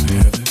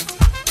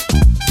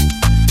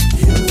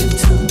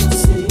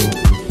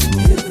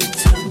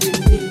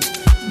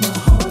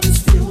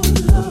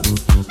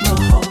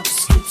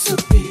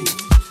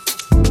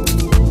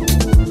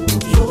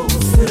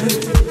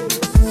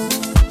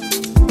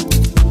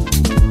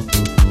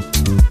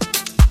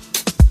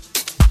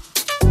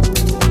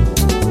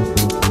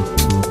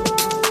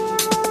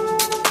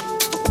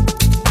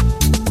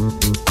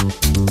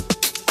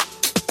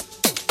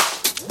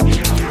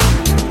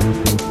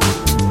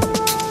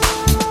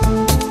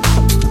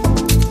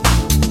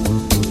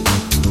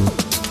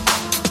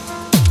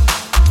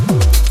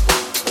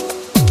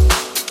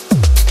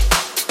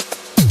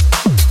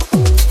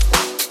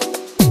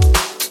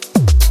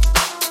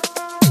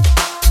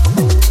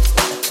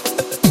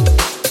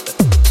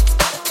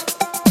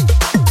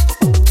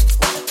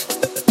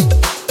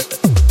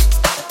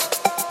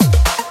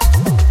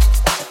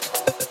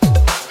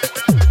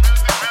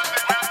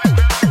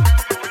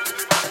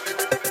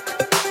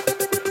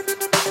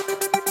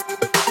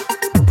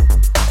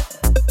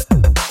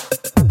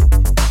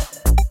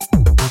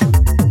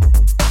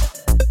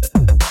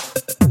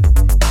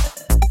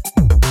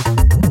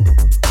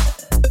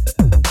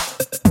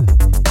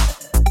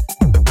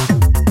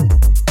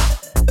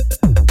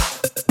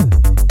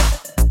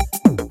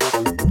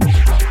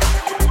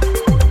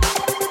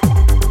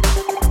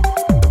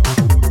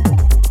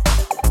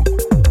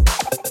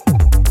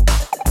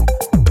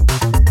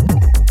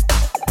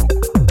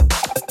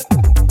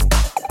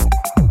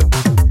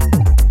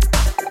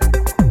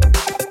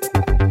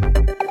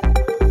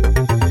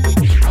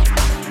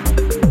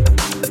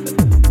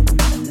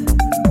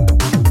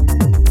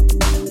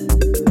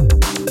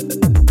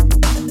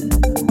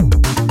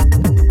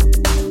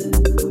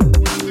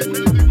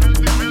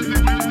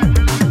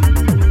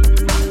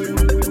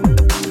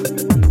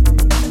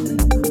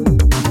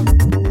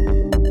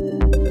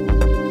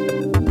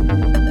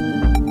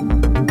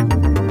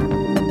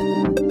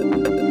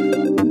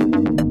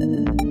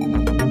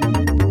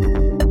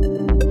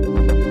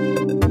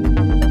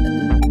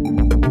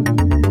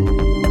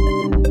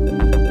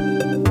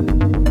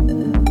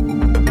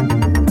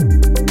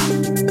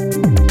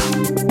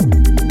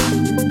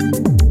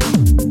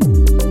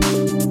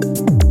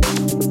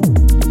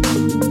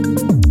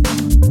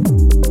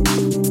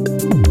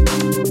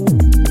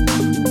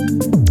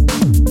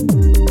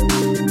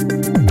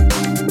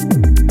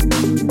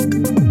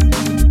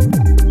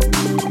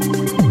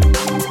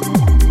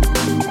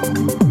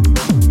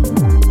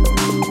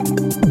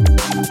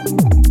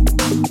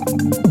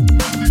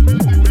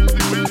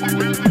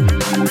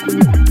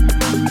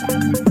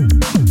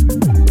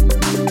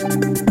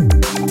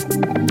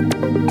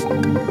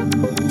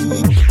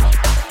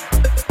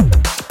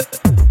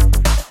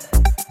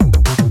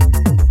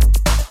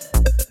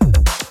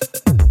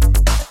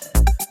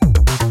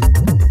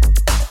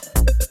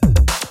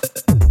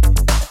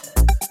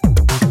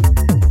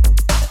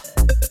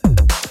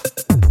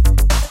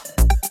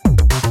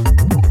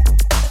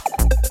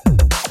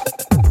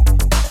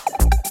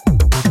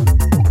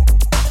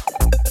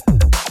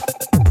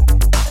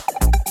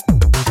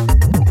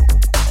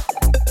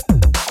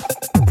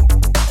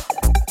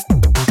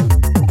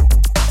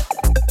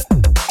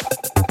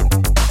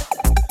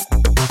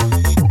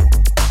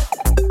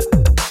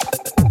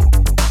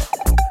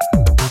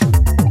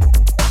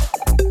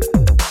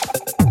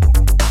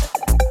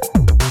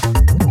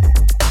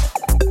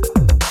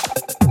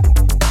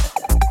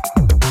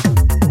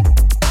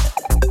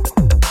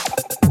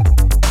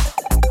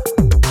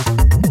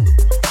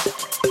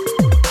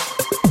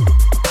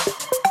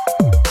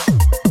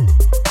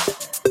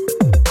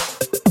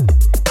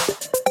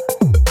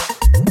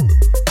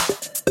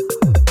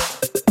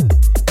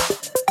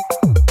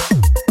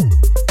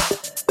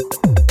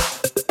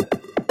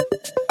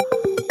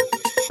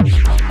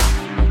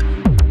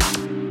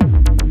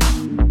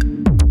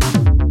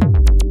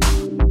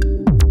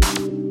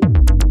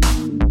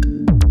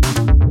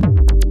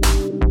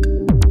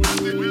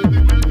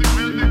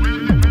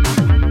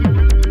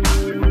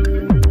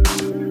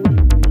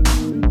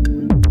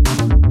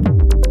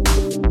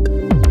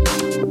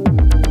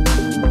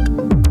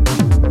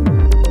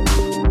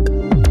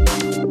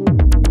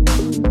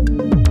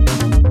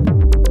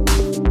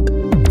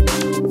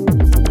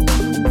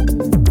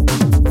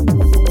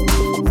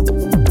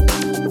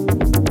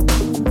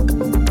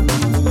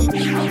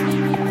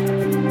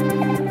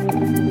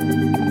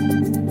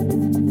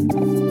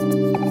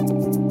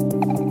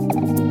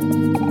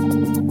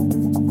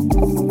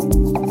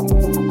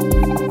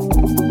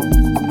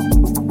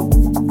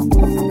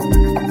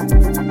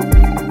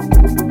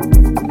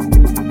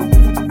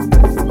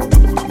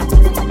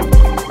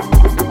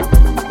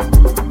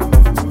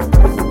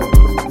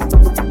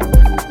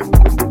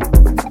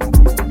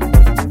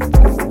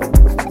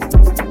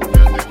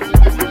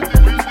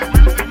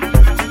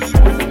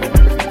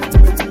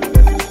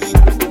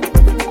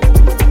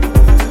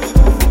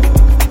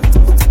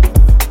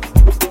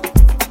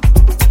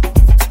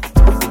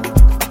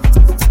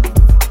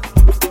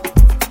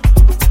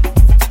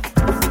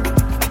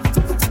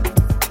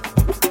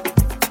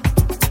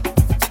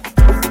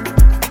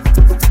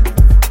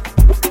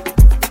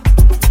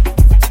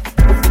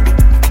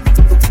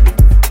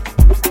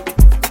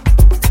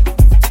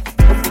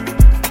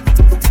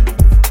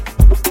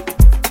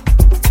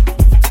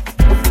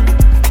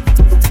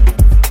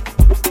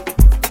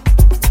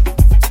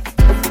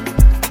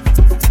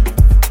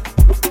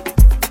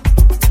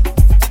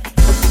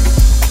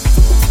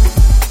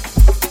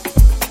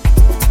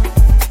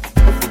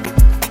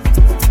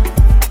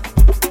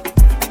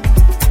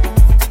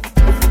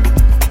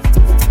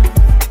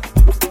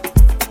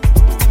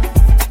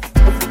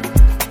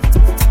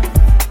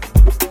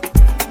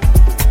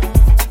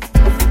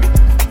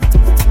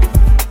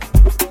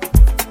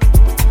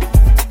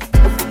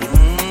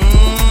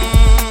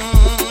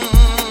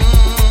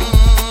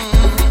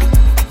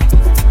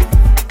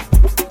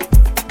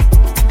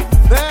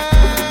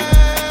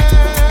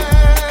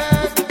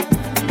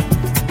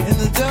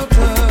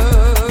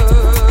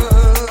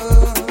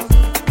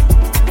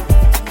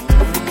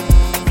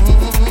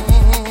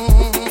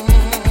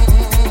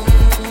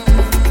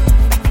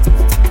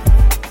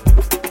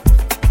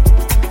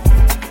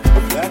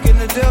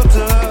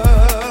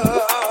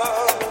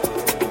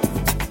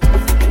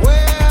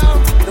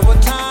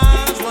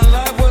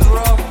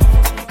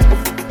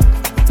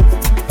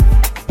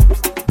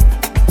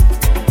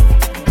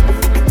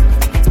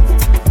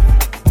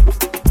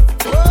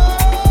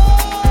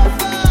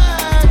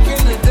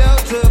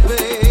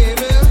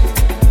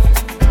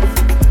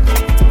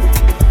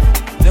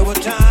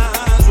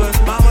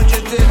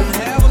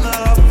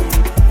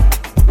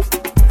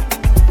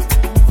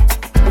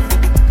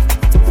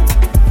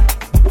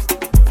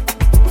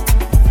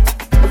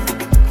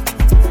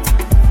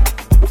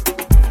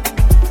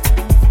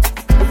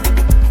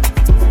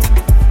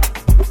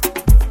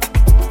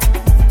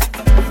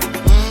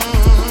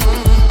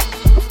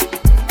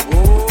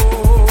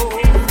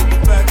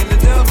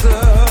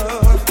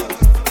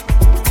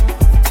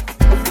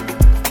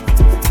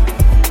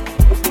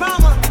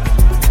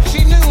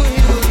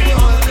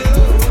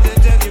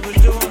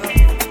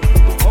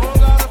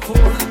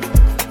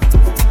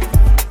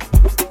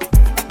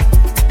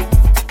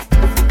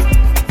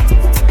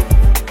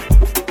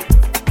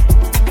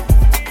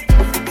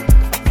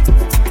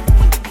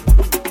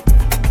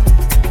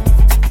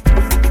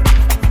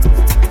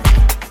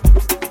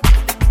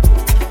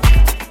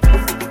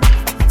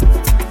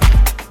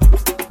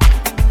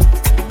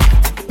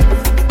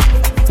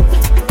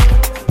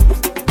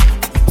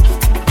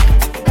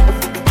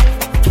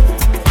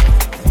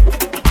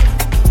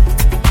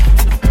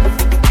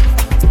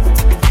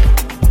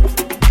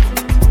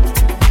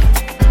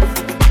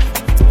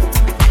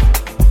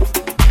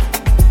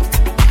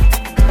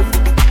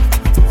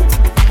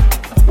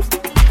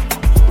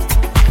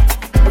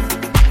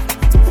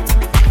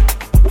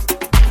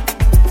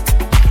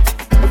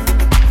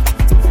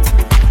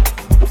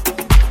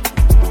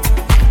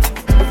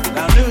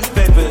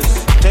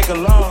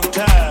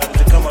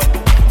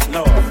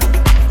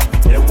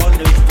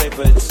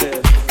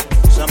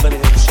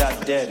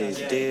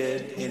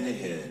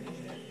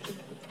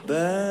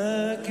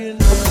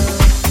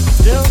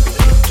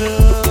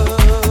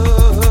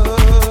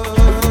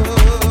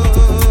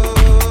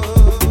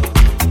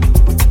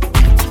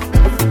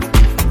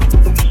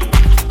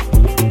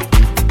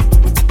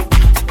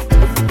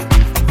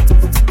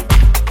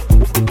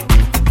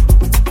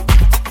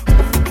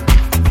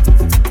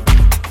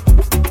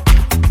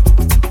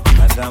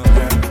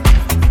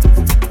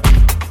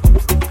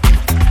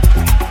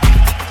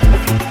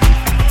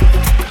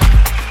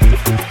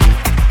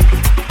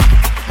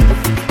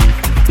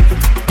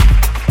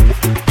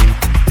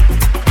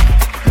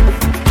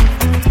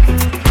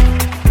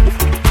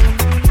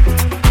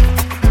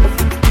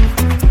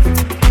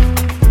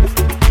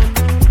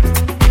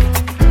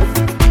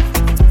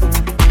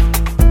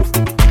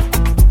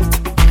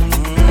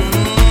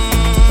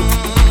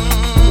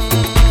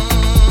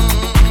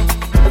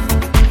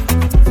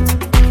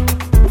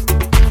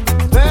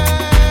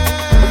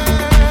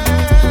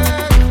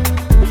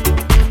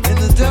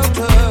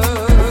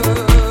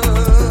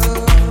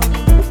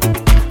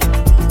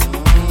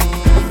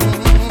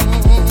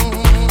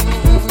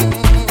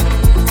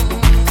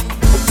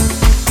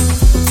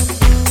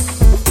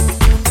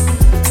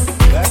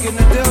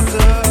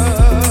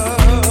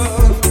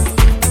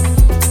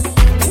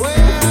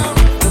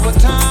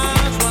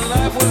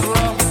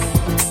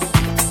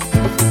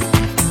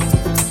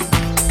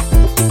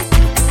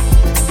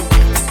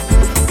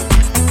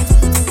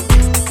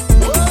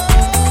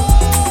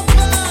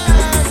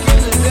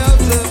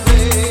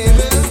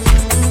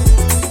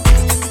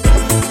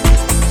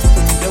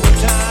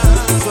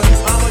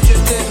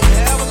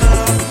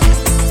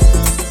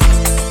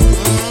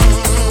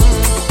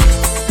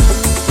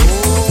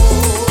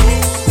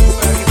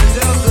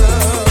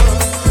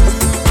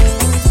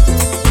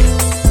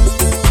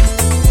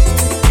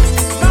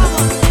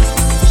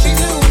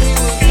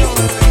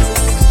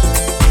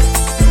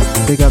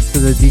Big up to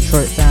the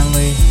Detroit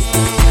family.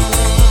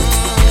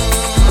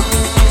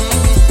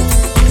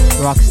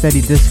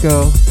 Rocksteady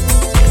Disco.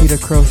 Peter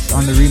Croce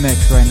on the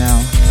remix right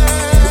now.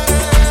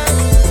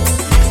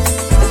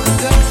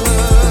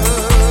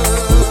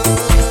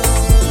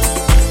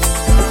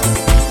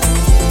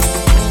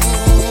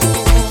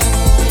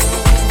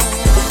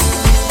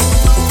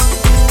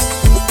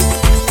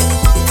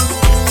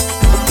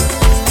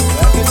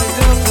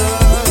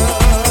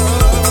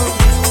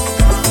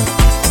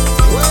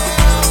 Well,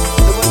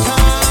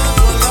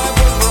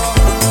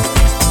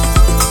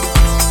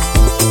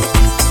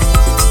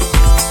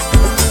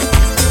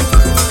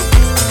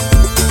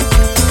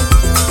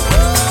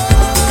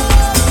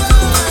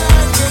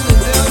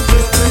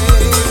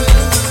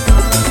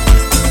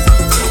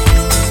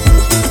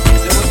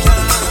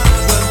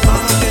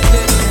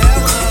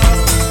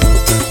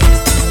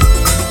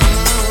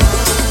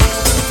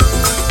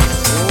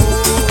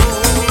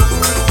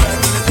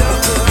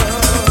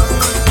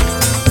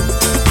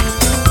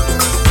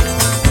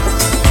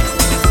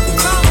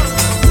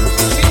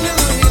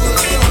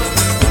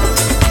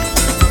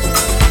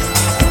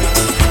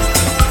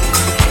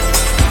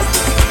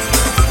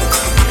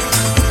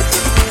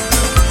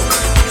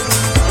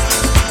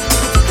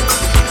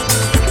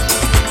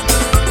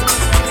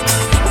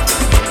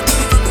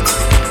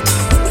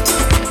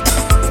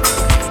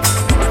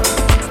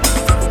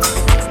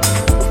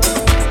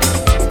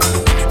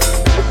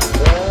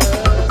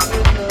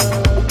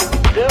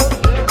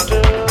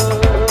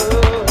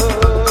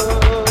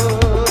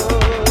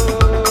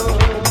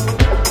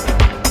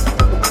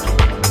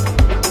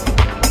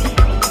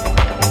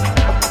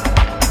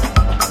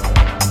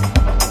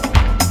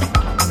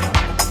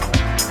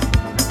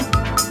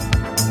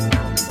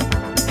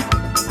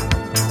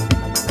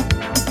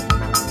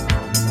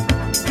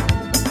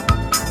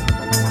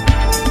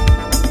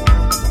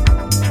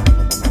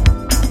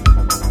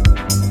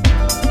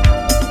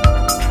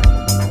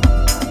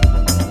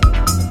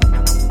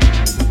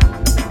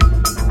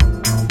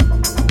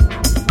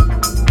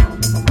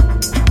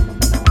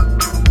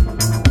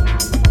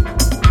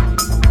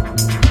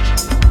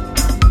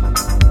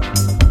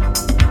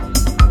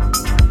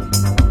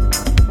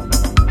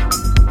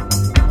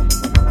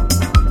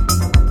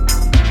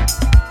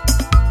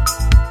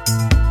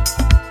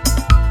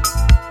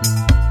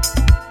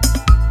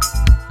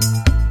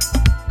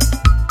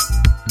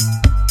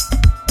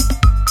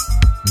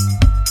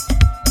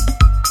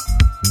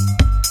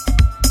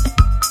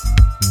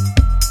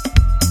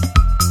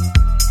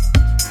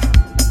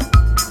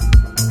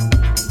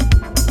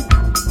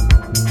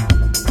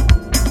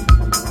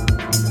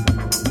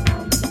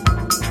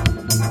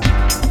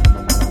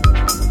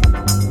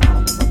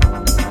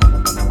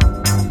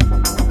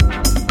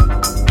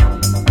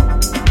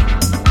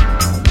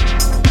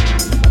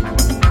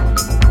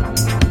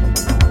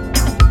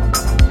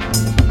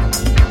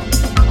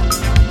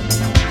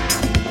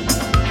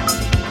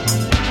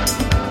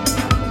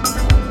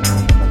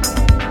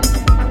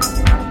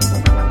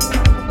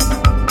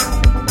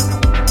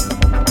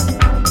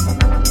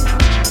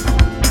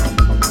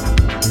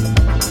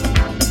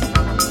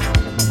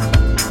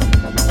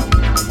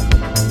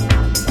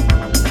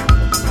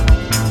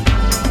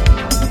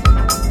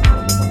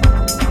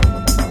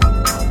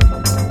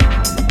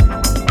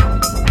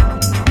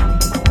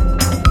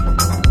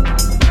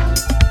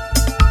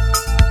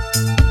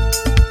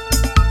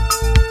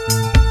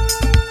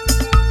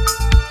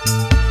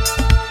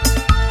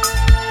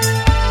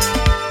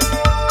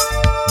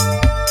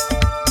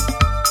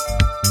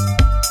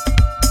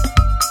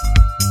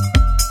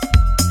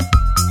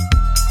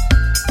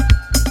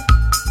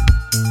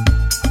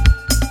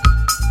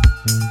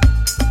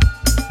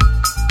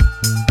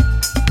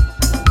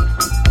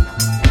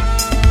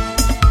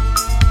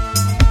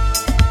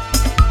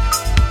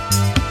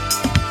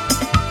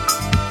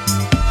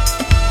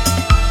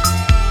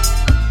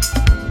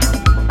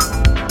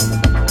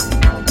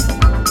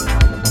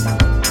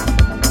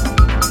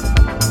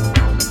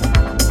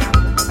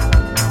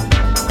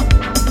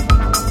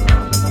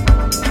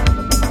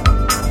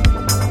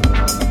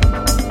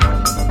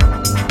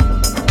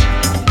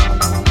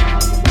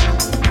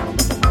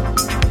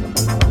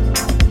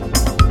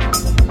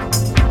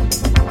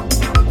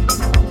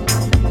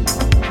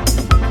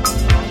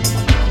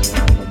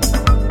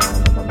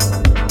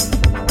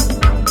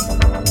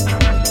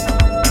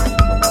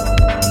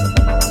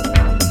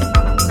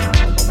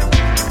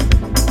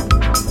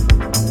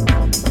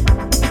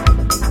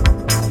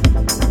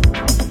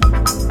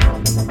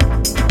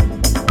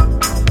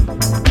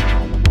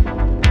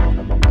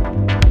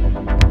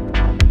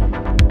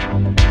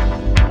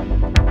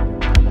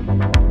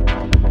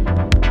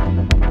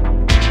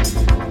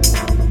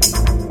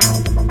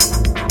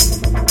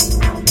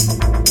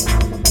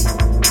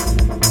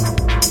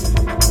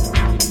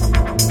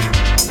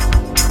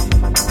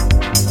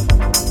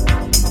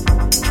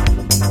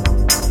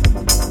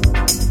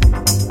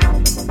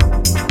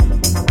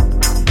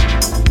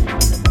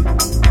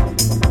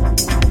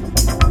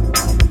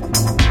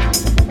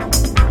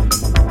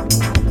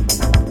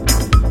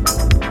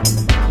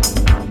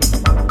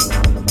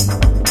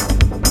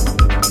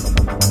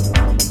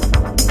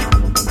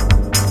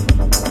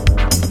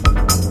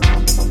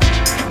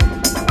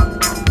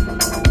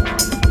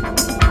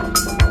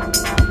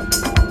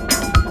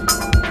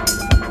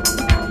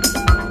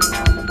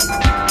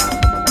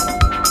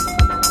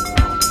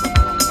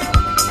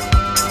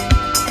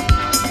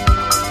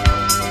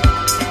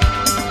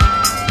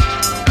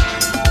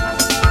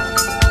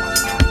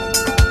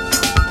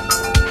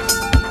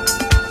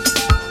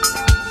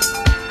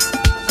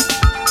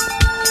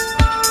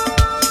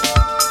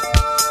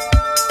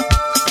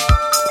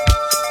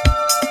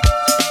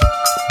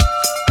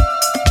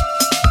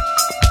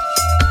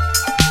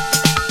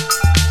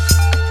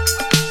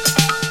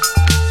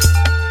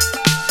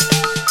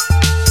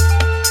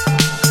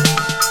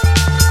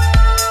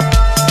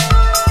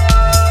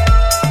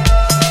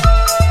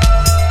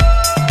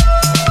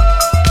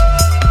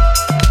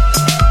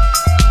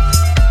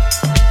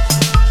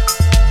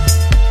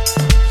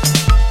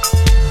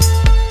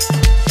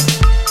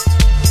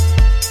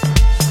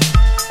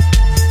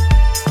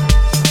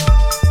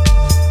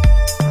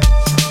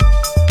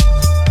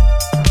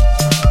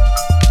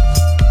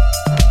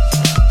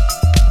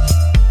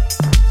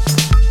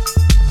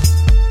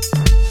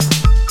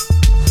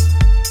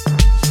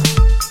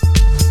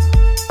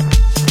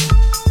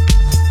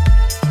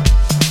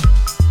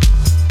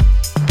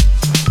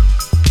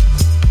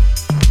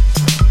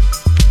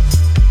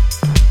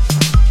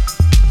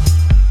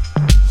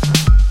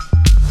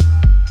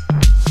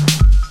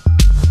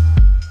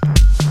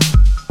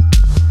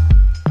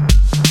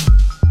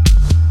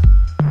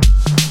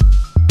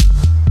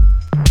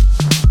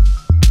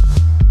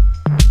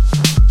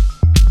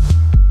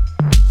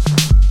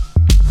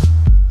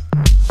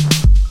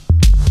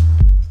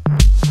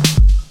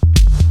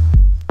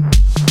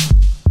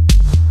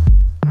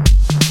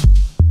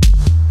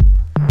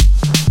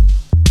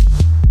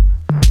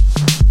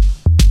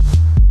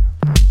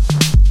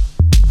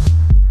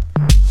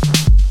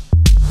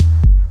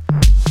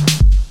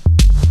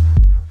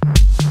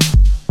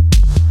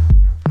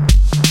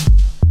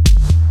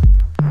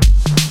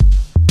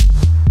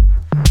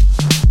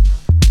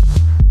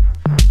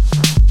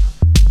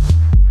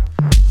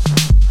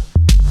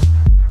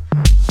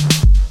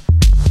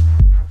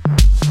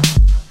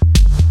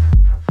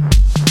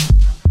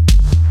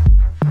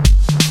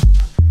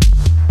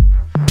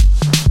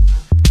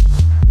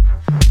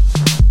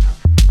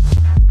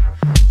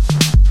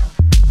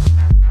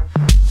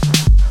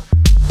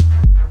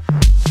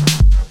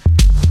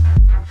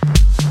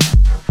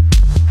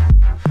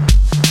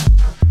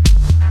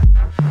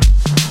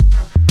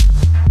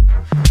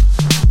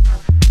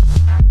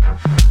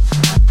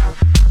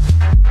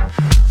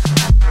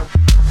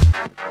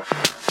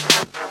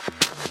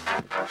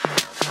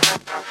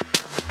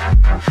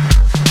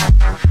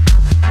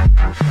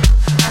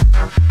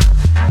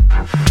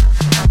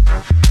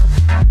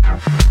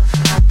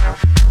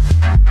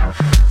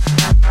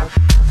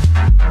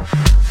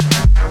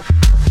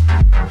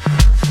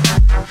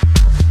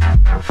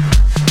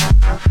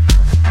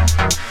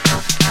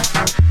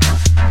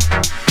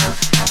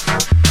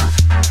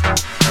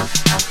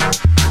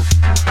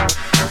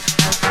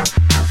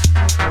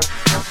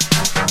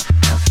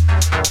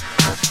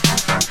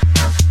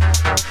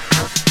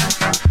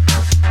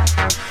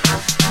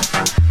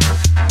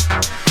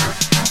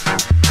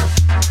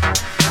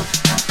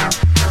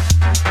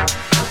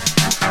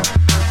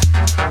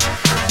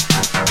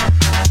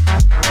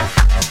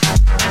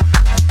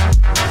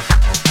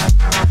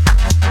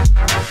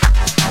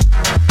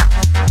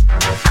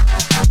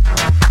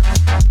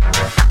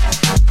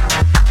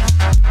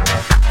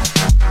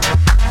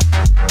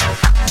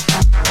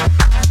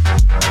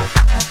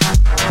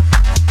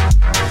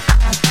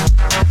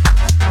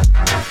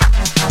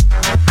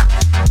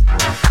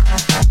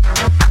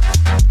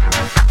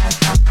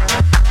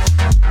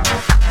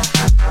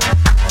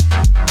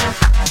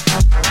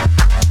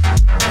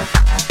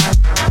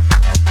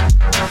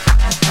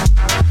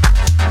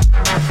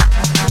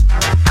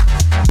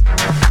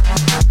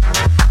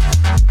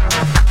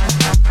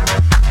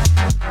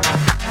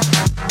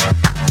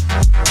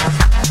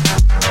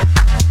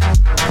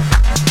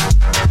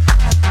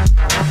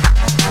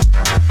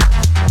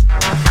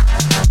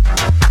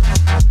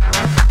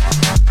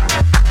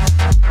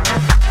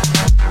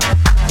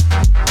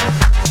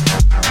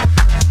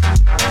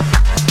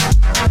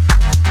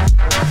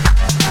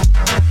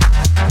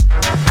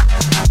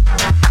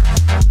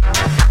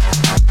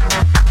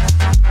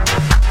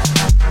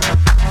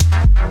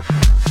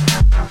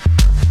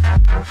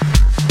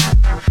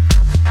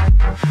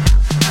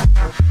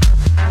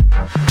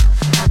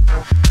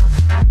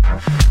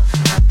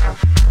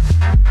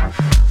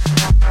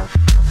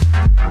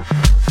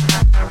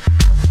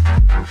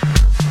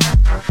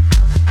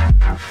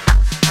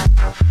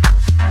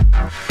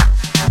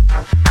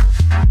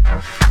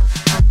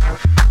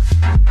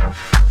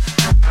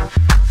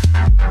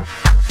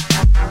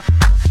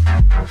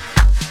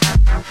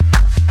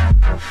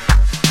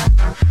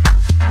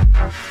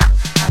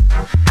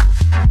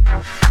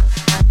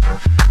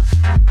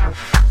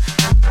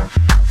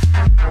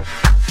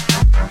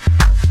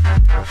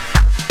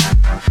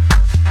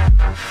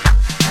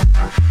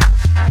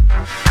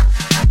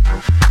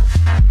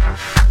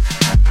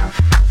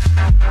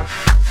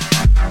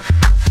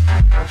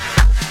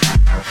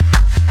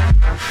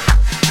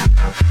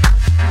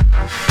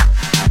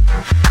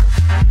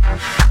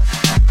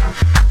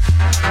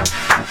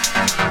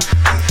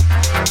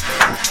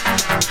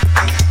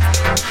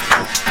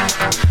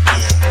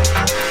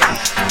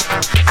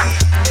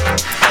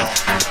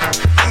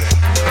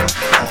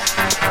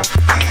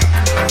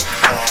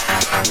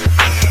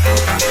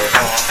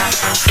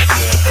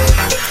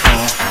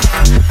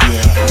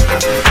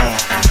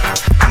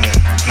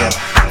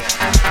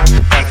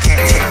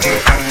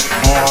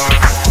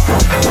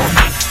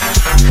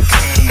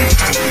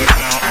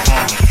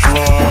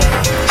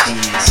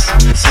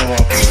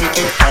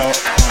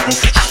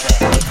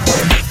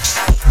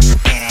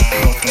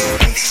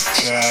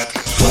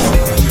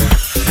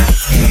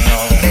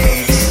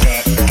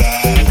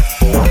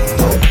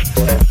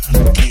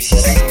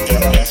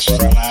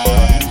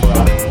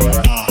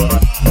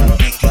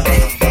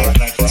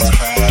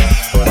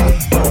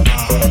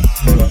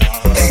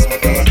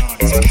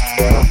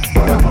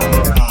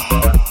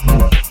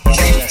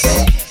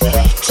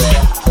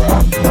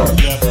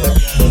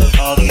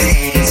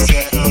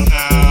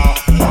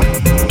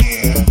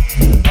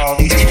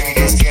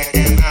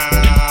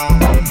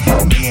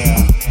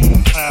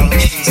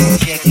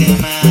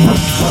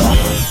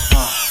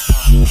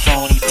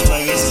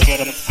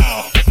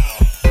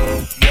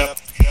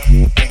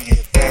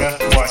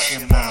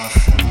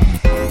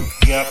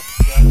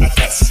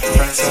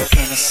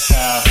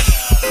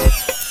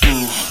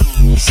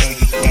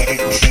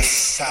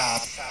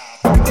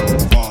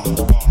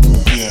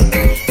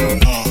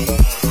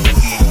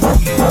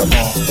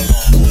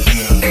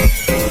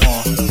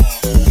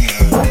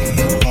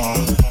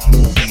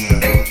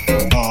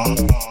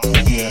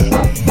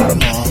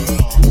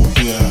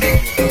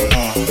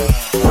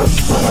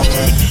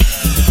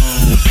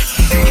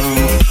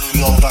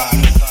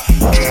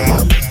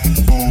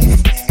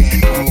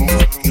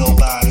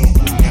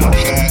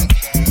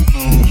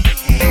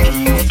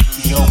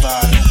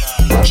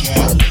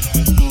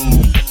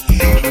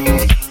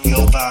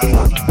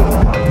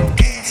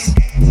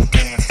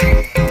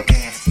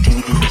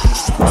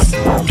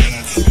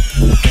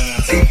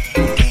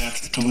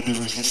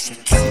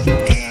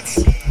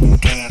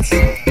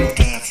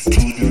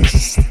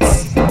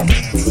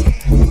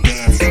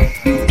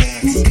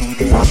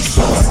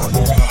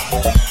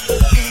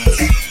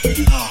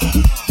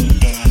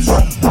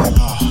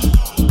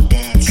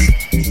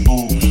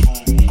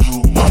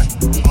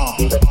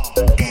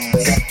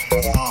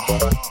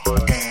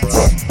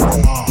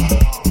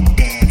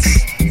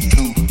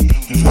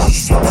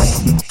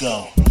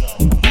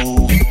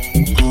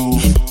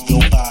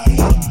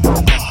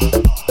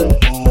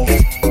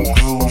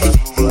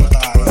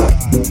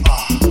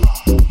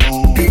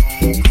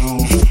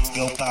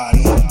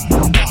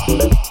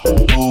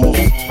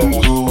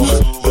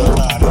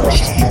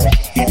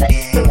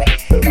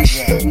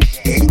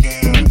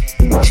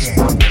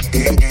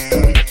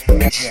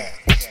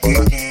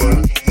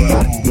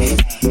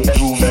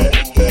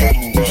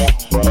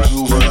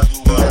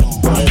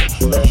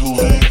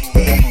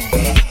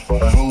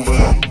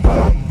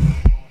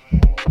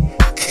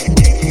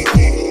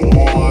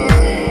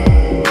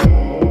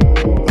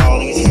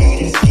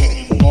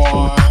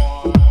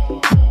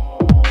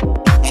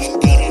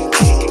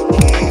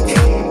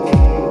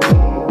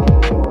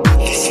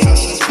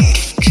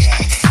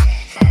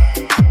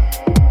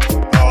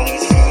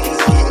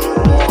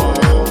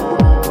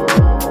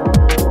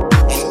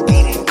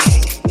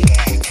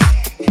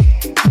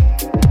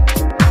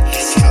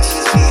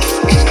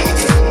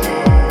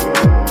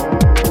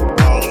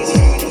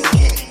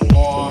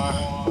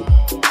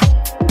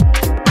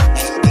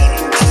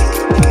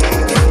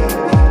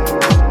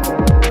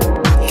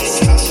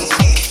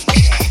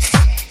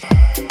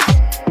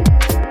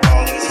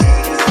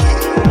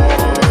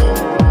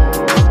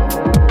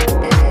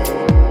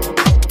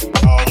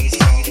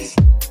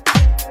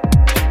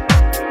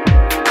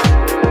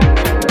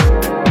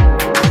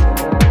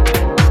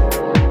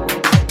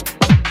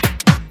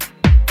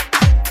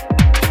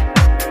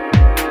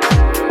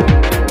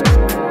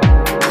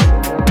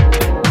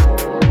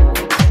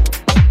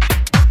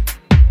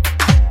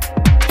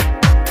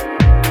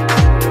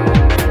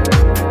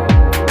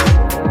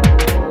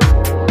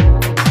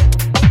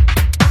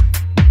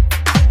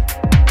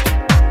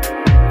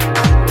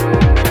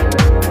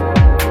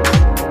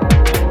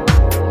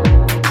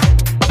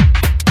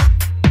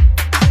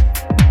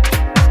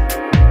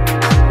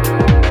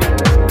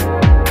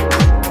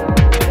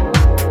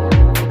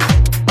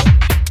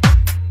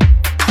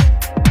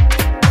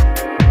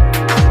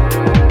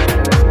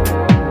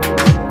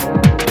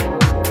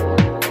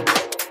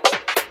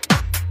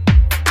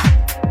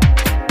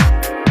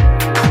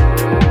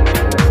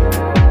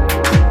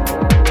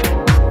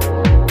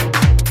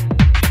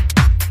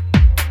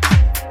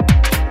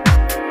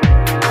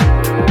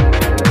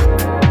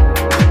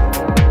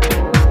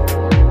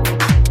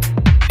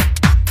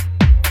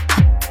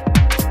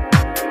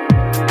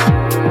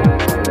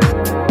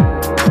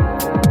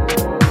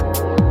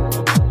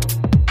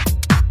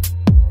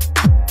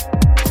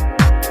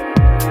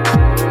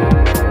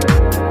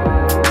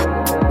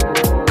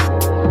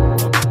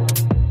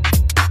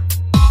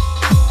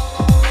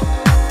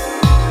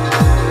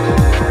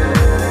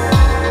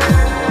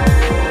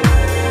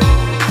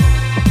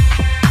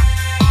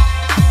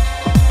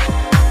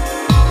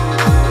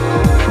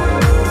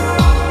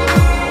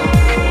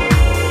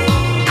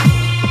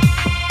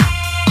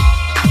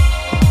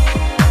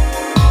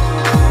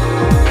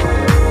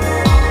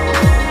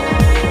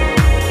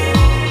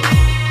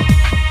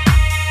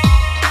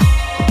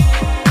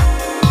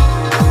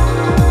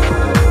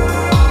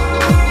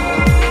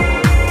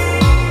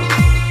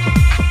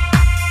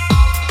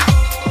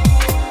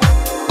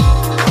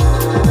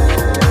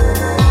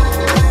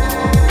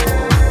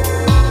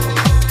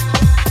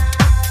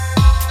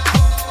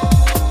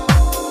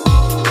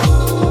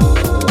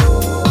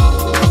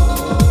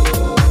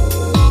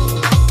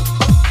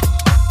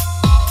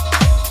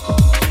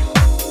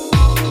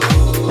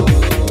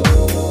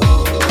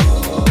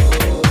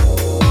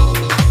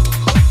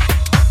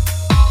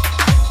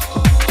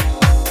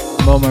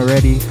 Loma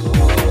Ready.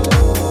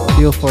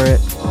 Feel for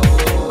it.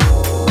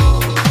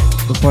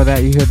 Before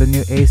that, you hear the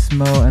new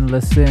Asmo and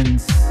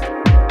Lessons.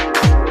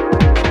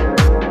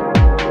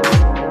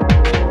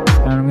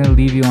 And I'm gonna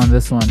leave you on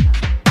this one.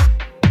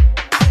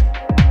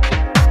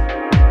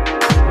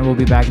 And we'll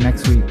be back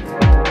next week.